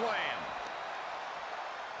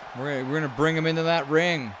 We're gonna bring him into that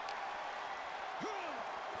ring.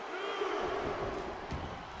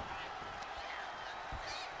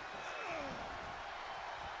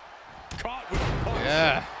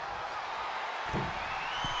 Yeah.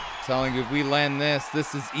 Telling you, if we land this,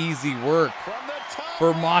 this is easy work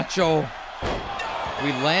for Macho.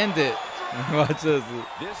 We land it. Watch this.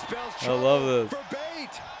 I love this.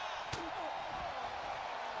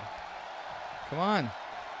 Come on.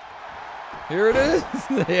 Here it is.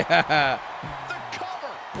 Yeah.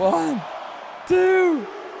 1, 2,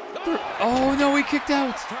 3. Oh, no, we kicked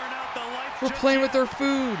out. We're playing with our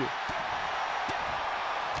food.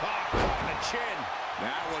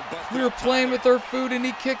 We were playing with our food and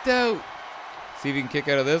he kicked out. See if you can kick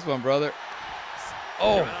out of this one, brother.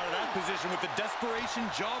 Oh. Out of that position with the desperation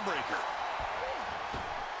jawbreaker.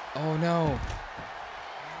 Oh no.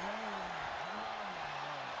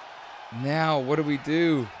 Now what do we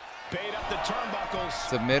do? Bait up the turnbuckles.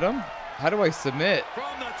 Submit him? How do I submit?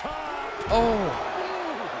 From the top. Oh.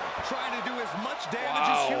 Trying to do as much damage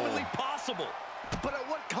as humanly possible. But at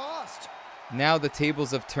what cost? Now the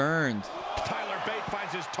tables have turned. Tyler Bate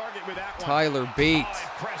finds his target with that one. Tyler Bate.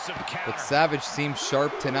 Impressive counter. But Savage seems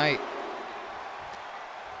sharp tonight.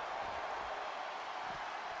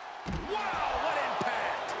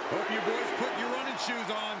 Hope you boys put your running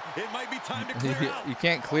shoes on. It might be time to clear out. You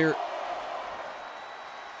can't clear.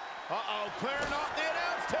 Uh-oh, clearing off the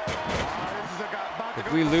announce table.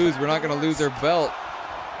 If we lose, we're not going to lose our belt.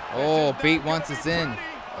 Oh, Bate wants us in. I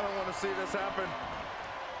don't want to see this happen.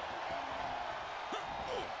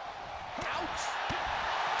 Ouch.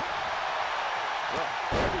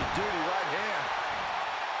 Heavy duty right hand.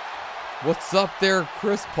 What's up there,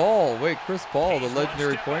 Chris Paul? Wait, Chris Paul, the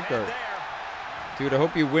legendary point guard. Dude, I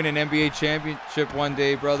hope you win an NBA championship one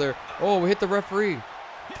day, brother. Oh, we hit the referee.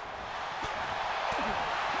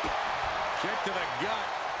 Kick to the gut.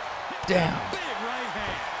 Damn. Big right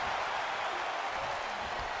hand.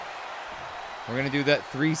 We're going to do that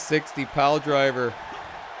 360 pile driver.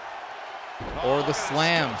 Or the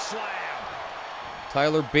slam.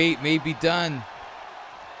 Tyler Bate may be done.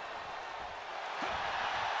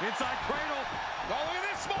 Inside cradle. Oh, look at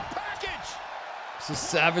this small package. It's a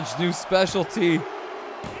Savage new specialty.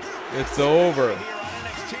 It's over.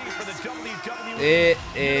 It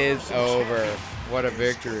is over. What a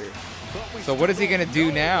victory. So what is he going to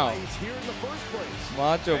do now?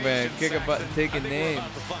 Macho Man, kick a button, take a name.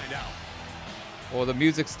 Oh, the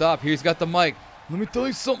music stopped. He's got the mic. Let me tell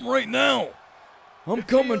you something right now. I'm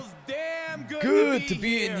coming good to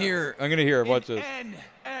be in here. I'm going to hear it. Watch this.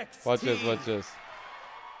 Watch this. Watch this.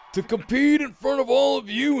 To compete in front of all of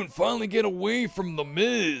you and finally get away from The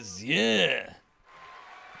Miz. Yeah.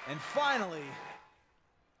 And finally,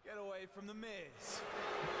 get away from The Miz.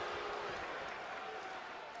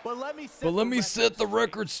 But let me set the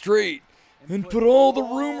record straight and put all the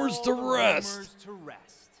rumors to rest.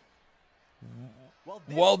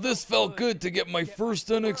 While this felt good to get my first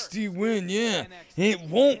NXT win, yeah, it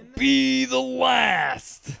won't be the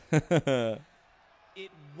last.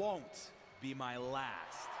 It won't be my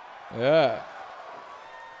last. Yeah.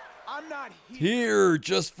 I'm not Here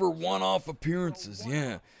just for one-off appearances,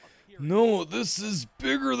 yeah. No, this is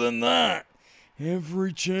bigger than that.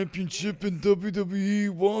 Every championship in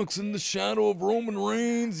WWE walks in the shadow of Roman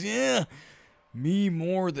Reigns, yeah. Me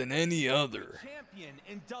more than any other. Champion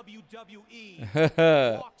in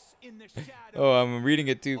WWE walks in the shadow Oh, I'm reading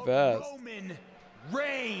it too fast. Roman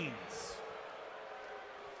Reigns.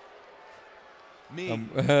 Me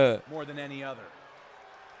more than any other.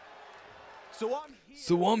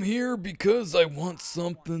 So I'm here because I want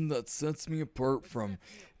something that sets me apart from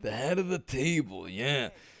the head of the table, yeah.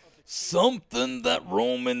 Something that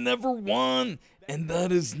Roman never won, and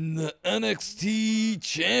that is the NXT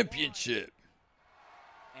Championship.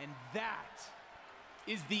 And that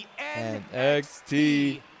is the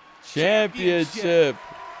NXT Championship.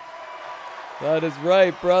 That is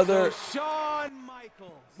right, brother. So Shawn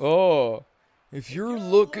Michaels. Oh, if you're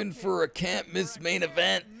looking for a can't miss main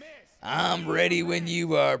event, I'm ready when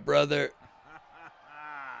you are, brother.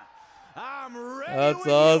 I'm ready. That's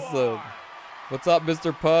awesome. What's up,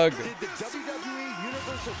 Mr. Pug?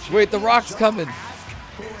 Wait, The Rock's coming.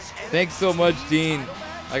 Thanks so much, Dean.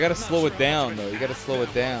 I gotta slow it down, though. You gotta slow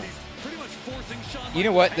it down. You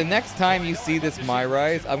know what? The next time you see this My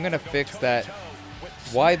Rise, I'm gonna fix that.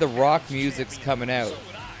 Why the Rock music's coming out.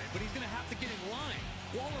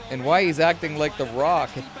 And why he's acting like The Rock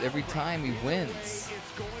every time he wins.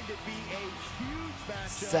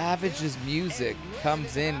 Savage's music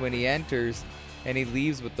comes in when he enters, and he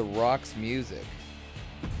leaves with The Rock's music.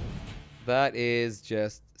 That is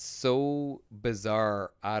just so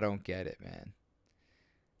bizarre. I don't get it, man.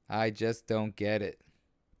 I just don't get it.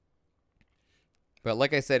 But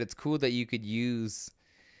like I said, it's cool that you could use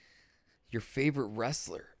your favorite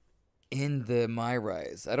wrestler in the My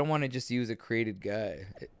Rise. I don't want to just use a created guy.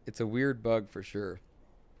 It's a weird bug for sure.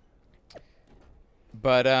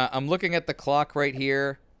 But I'm looking at the clock right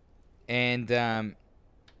here, and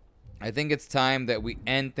I think it's time that we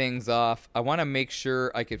end things off. I want to make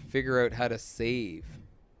sure I could figure out how to save.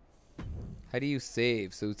 How do you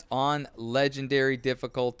save? So it's on legendary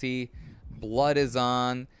difficulty. Blood is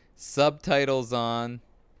on. Subtitles on.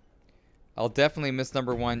 I'll definitely miss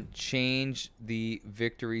number one. Change the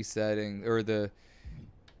victory setting or the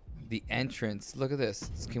entrance. Look at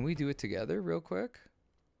this. Can we do it together real quick?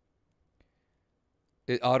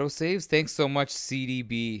 It auto saves. Thanks so much,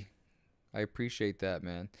 CDB. I appreciate that,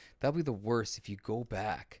 man. That'll be the worst if you go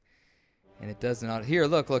back and it does not. Here,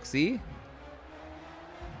 look, see?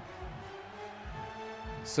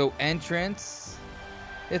 So entrance,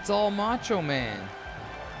 it's all Macho Man.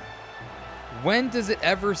 When does it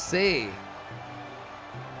ever say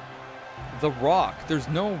The Rock? There's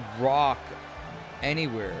no Rock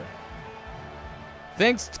anywhere.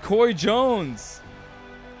 Thanks to Coy Jones.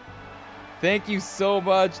 Thank you so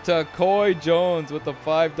much to Coy Jones with the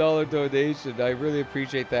 $5 donation. I really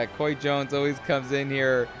appreciate that. Coy Jones always comes in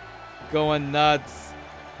here going nuts,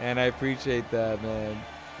 and I appreciate that, man.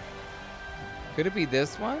 Could it be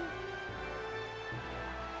this one?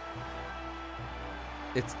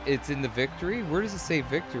 It's in the victory? Where does it say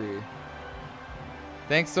victory?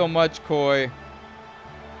 Thanks so much, Coy.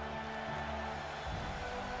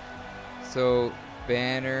 So,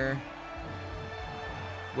 banner.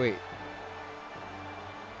 Wait.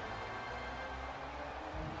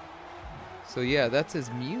 So yeah, that's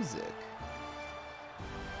his music.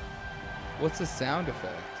 What's the sound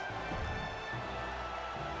effect?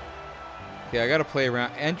 Okay, I gotta play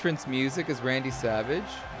around. Entrance music is Randy Savage.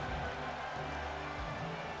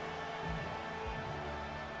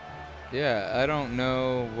 Yeah, I don't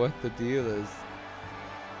know what the deal is.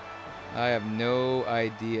 I have no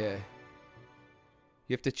idea.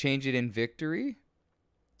 You have to change it in victory?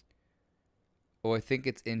 Oh, I think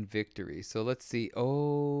it's in victory. So let's see.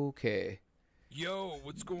 Okay. Yo,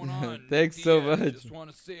 what's going on? Thanks so much. Just want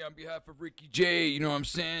to say on behalf of Ricky J, you know what I'm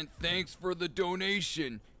saying? Thanks for the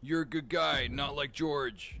donation. You're a good guy, not like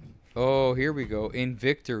George. Oh, here we go. In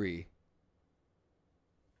victory.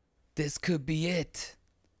 This could be it.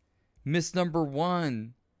 Miss number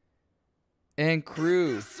one. And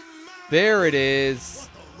crew. There it is.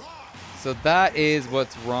 So that is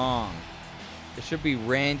what's wrong. It should be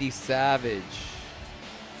Randy Savage.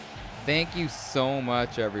 Thank you so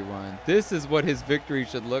much, everyone. This is what his victory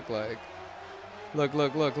should look like. Look.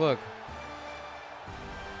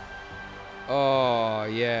 Oh,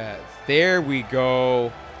 yes. There we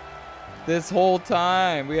go. This whole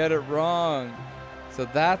time, we had it wrong. So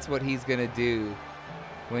that's what he's going to do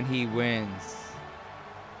when he wins.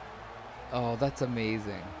 Oh, that's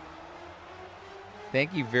amazing.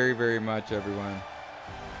 Thank you very, very much, everyone.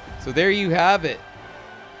 So there you have it.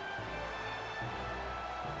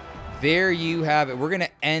 There you have it. We're going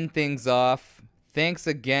to end things off. Thanks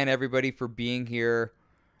again, everybody, for being here.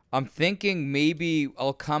 I'm thinking maybe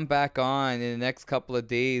I'll come back on in the next couple of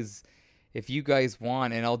days if you guys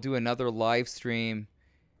want, and I'll do another live stream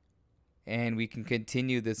and we can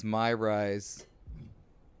continue this My Rise.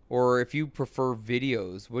 Or if you prefer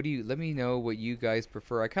videos, let me know what you guys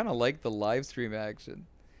prefer. I kind of like the live stream action.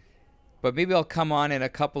 But maybe I'll come on in a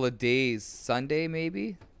couple of days. Sunday,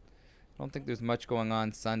 maybe? I don't think there's much going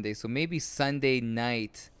on Sunday. So maybe Sunday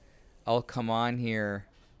night I'll come on here.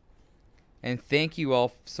 And thank you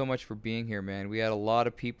all so much for being here, man. We had a lot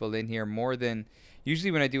of people in here, more than...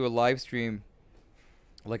 Usually when I do a live stream,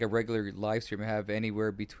 like a regular live stream, I have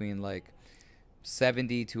anywhere between like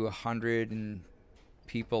 70 to 100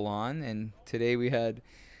 people on. And today we had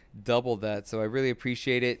double that. So I really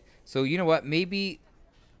appreciate it. So you know what? Maybe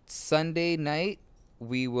Sunday night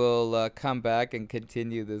we will come back and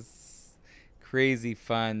continue this crazy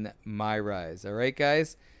fun My Rise. All right,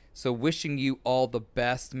 guys? So wishing you all the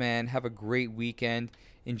best, man. Have a great weekend.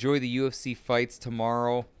 Enjoy the UFC fights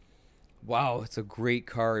tomorrow. Wow, it's a great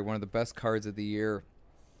card. One of the best cards of the year.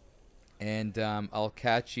 And I'll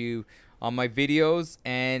catch you on my videos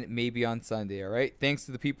and maybe on Sunday, all right? Thanks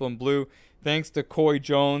to the people in blue. Thanks to Coy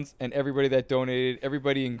Jones and everybody that donated.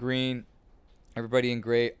 Everybody in green. Everybody in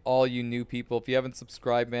gray. All you new people. If you haven't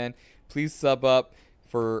subscribed, man, please sub up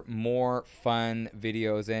for more fun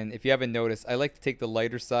videos. And if you haven't noticed, I like to take the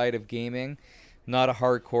lighter side of gaming. I'm not a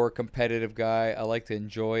hardcore competitive guy. I like to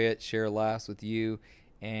enjoy it, share laughs with you,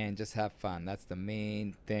 and just have fun. That's the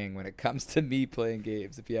main thing when it comes to me playing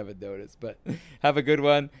games, if you haven't noticed. But have a good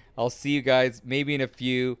one. I'll see you guys maybe in a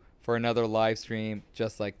few for another live stream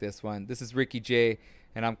just like this one. This is Ricky J,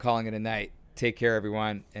 and I'm calling it a night. Take care,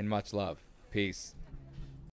 everyone, and much love. Peace.